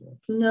 Yeah.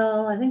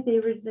 no, I think they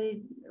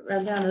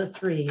ran down to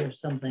 3 or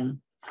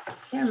something.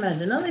 Can't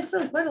imagine. No, they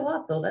still have quite a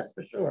lot though, that's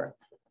for sure.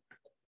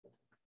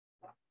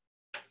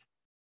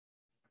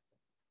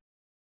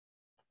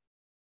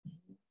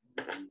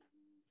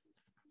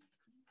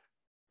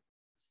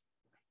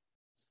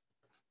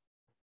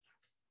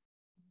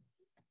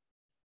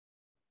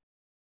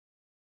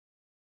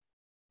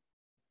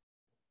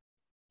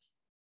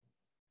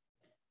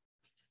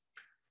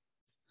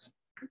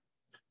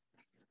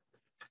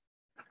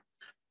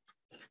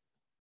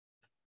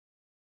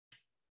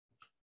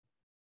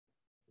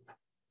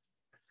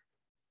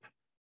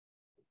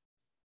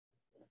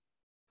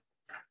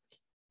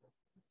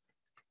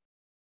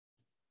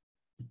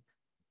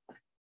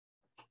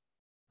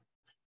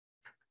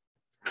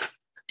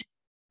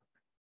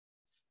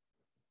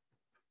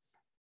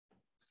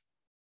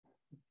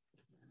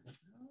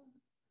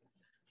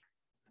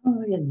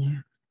 Oh, in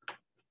there.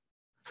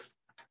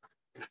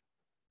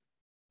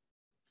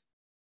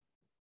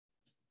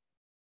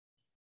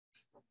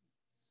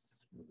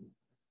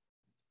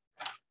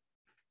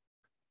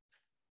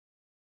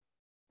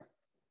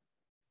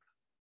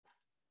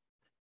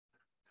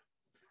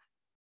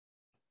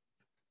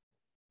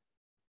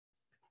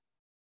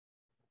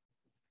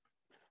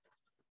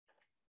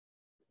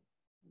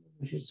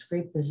 We should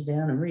scrape this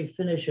down and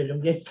refinish it.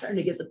 I'm starting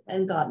to get the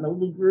pen caught in the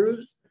little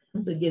grooves,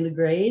 begin to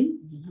grain.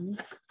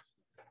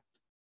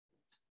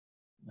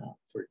 Not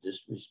for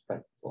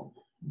disrespectful.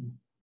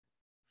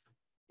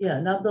 Yeah,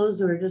 not those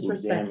who are Who damage-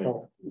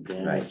 disrespectful. who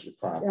damage the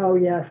property. Oh,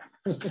 yes.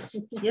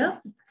 Yeah.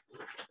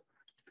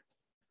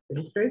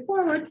 Pretty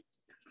straightforward.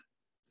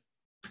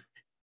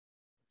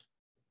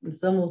 And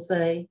some will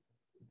say,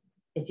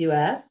 if you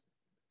ask,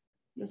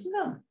 you can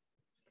come.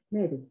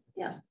 Maybe.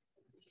 Yeah.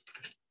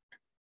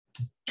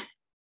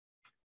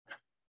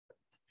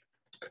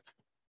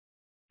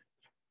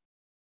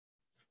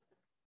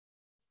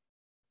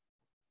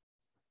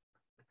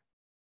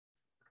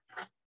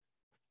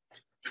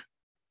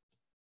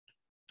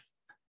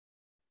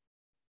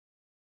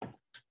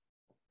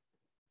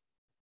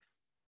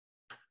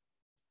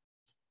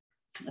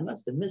 I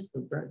must have missed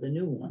the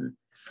new one.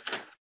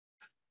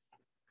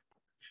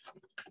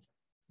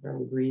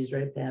 Probably breezed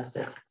right past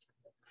it.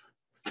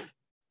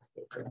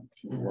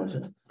 Who was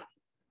it?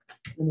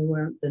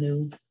 The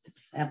new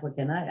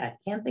applicant. I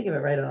can't think of it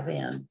right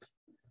offhand.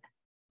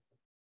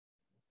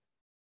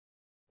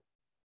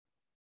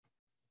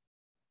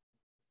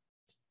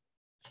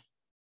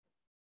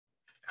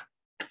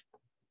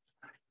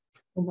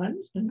 Well, mine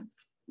was good.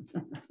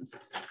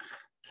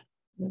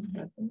 Never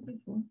had them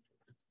before.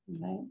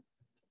 Right.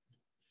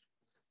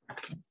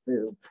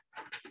 True.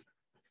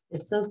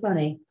 It's so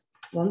funny.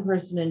 One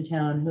person in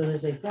town who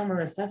is a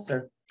former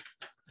assessor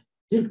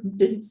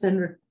didn't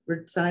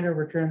sign or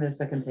return their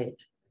second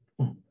page.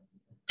 So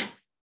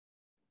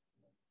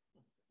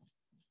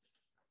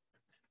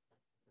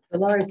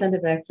Laurie sent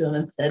it back to him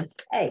and said,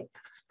 hey,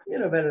 you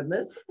know better than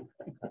this.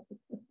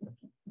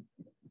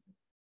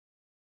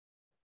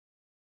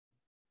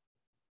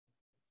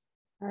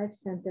 I've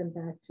sent them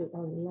back to a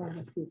lot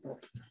of people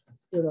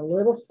with a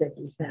little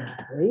sticky saying,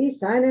 please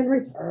sign and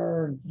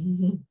return.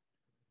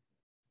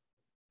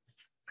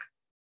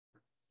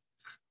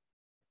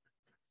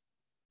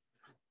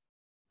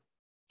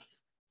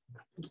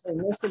 Between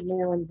this and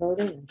mail-in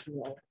voting, and she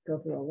will go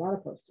through a lot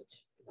of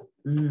postage.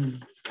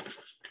 Mm.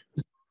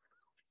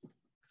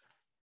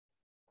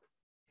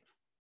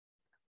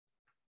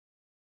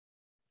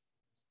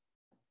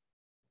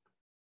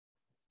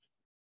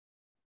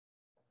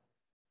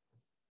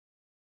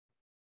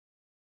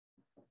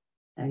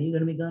 Are you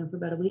going to be gone for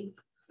about a week?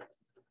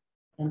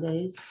 10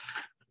 days?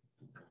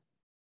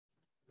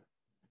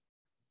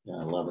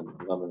 Yeah, 11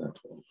 or 12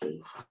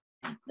 days.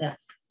 Yeah.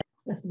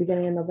 That's the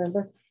beginning of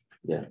November.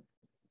 Yeah.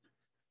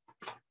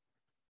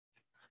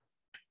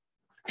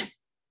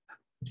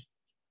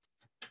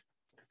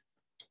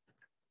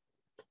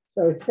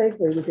 So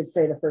safely, we could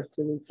say the first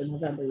 2 weeks of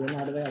November, you're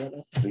not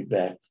available. Be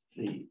back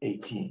the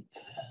 18th.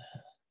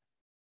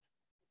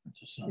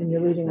 It's a Sunday, And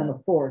you're leaving on isn't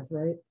the 4th,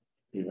 right? it?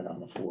 Even on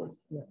the 4th.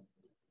 Yeah.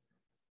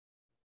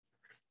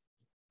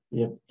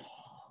 Yep.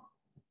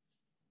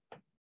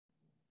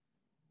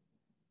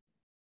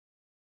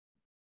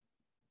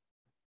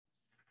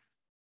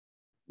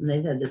 And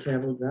they've had the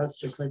terrible droughts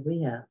just like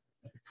we have.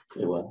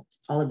 It was.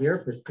 All of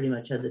Europe has pretty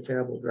much had the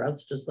terrible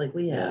droughts just like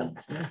we have.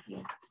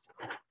 Yeah.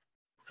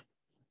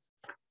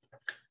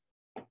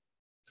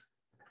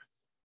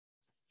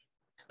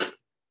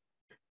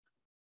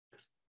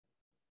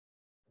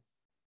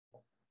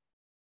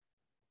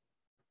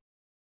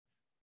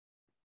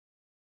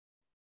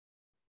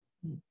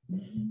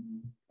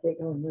 Kate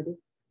going with you?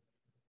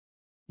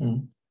 Hmm.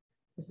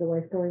 Is the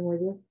wife going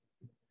with you?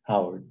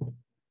 Howard.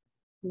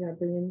 You're not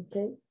bringing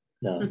Kate?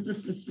 No.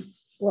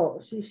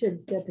 Well, she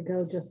should get to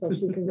go just so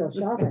she can go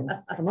shopping.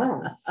 Come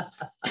on.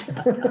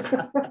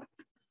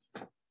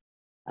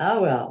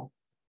 Oh, well.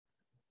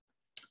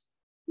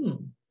 So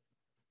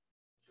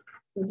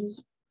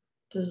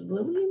does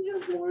Lillian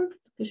have more?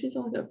 Because she's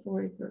only got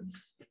 4 acres.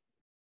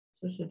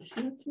 So should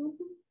she have 2 of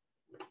them?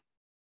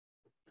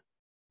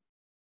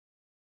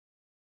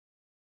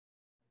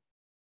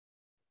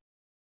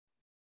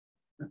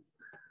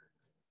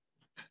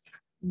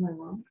 Am I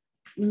wrong?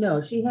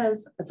 No, she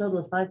has a total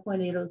of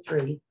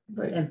 5.803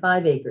 Right. and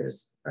 5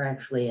 acres are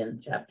actually in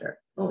chapter.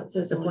 Oh, it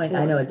says The only point, I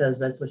 4. know it does,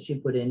 that's what she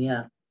put in,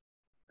 yeah.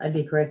 I'd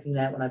be correcting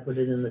that when I put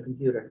it in the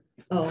computer.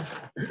 Oh,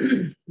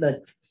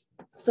 But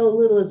so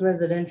little is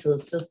residential,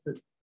 it's just that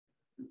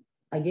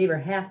I gave her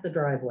half the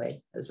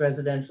driveway as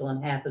residential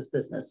and half as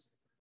business,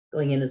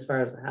 going in as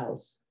far as the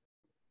house.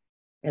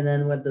 And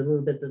then what the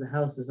little bit that the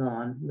house is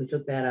on, we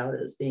took that out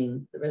as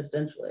being the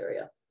residential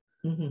area,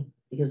 mhm.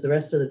 because the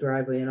rest of the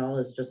driveway and all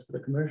is just for the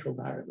commercial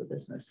part of the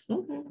business.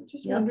 Okay,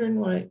 just Yep. wondering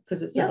why,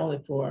 because it said Yep. only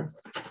 4.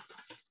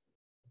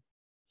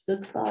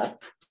 Good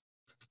spot.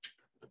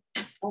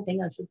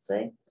 Something I should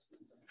say.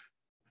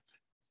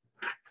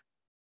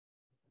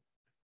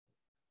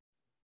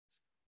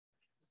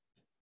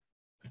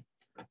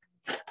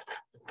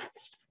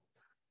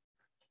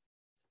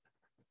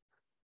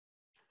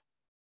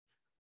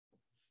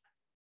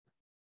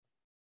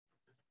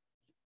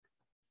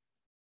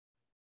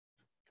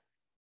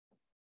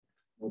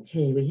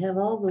 Okay, we have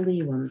all the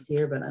Lee ones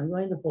here, but I'm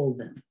going to hold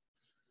them.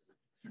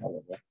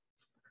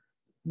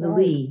 The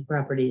Lee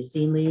properties,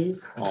 Dean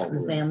Lee's, All and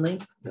the Lee.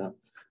 family. Yeah.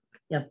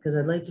 Yep, because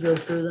I'd like to go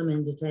through them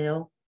in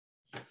detail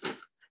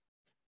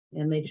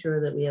and make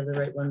sure that we have the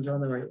right ones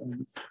on the right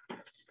ones.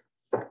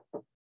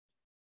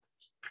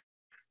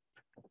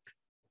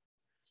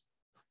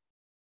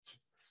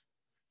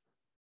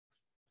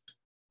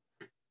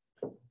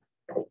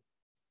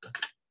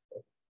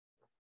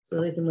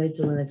 So they can wait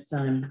till the next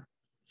time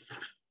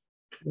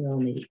we all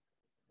meet.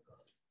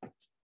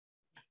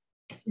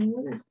 And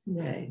what is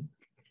today?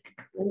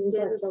 Wednesday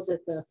the October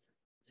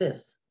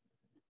 6th.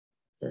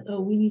 5th.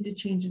 Oh, we need to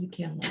change the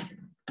calendar.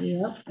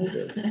 Yep, we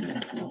do.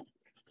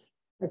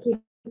 I keep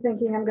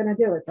thinking I'm gonna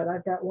do it, but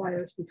I've got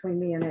wires between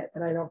me and it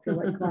that I don't feel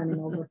like climbing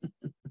over.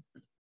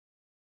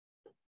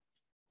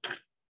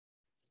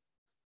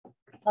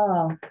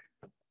 Oh,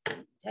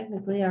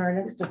 technically our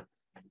next,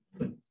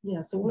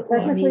 Yeah, so what,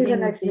 Technically, the meeting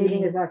next would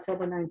meeting be- is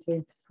October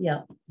 19th.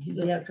 yeah,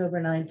 the October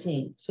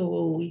 19th. so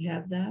will we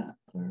have that?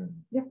 Or,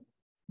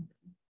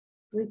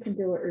 We can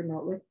do it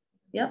remotely.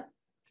 Yep,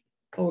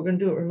 oh, we're gonna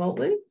do it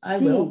remotely? I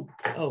will.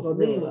 Oh, We'll do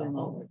Lee it will.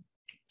 remotely.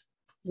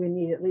 We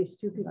need at least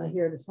 2 people Right.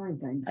 here to sign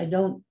things. I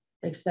don't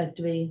expect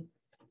to be.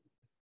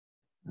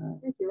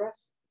 Thank you,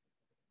 Russ.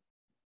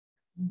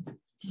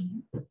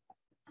 I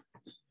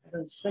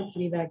don't expect to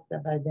be back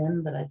by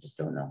then, but I just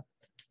don't know.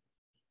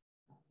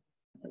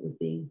 It would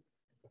be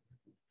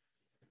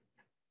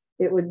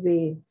It would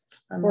be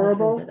unlikely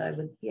Horrible. that I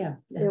would, yeah.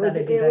 I It would, thought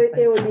I'd be it back would, by-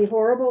 it would be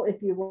horrible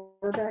if you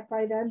were back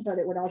by then, but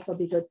it would also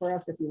be good for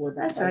us if you were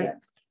back. That's by right.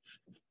 then.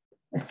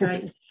 That's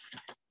right.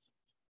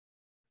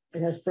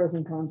 It has pros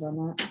and cons on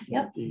that.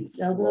 Yep. These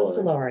That goes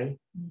to Lord. Laurie.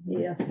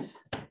 Yes.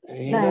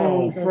 There you Thanks, go.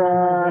 Goes on my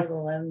Russ.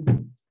 table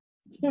and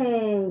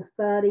Thanks,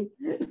 buddy.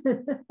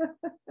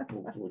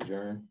 Move to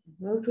adjourn.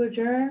 move to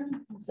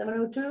adjourn,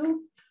 7:02.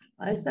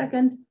 I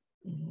second.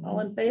 All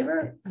in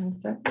favor? I'll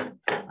second.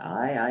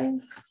 Aye, aye.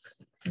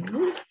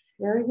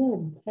 Very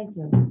good. Thank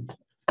you.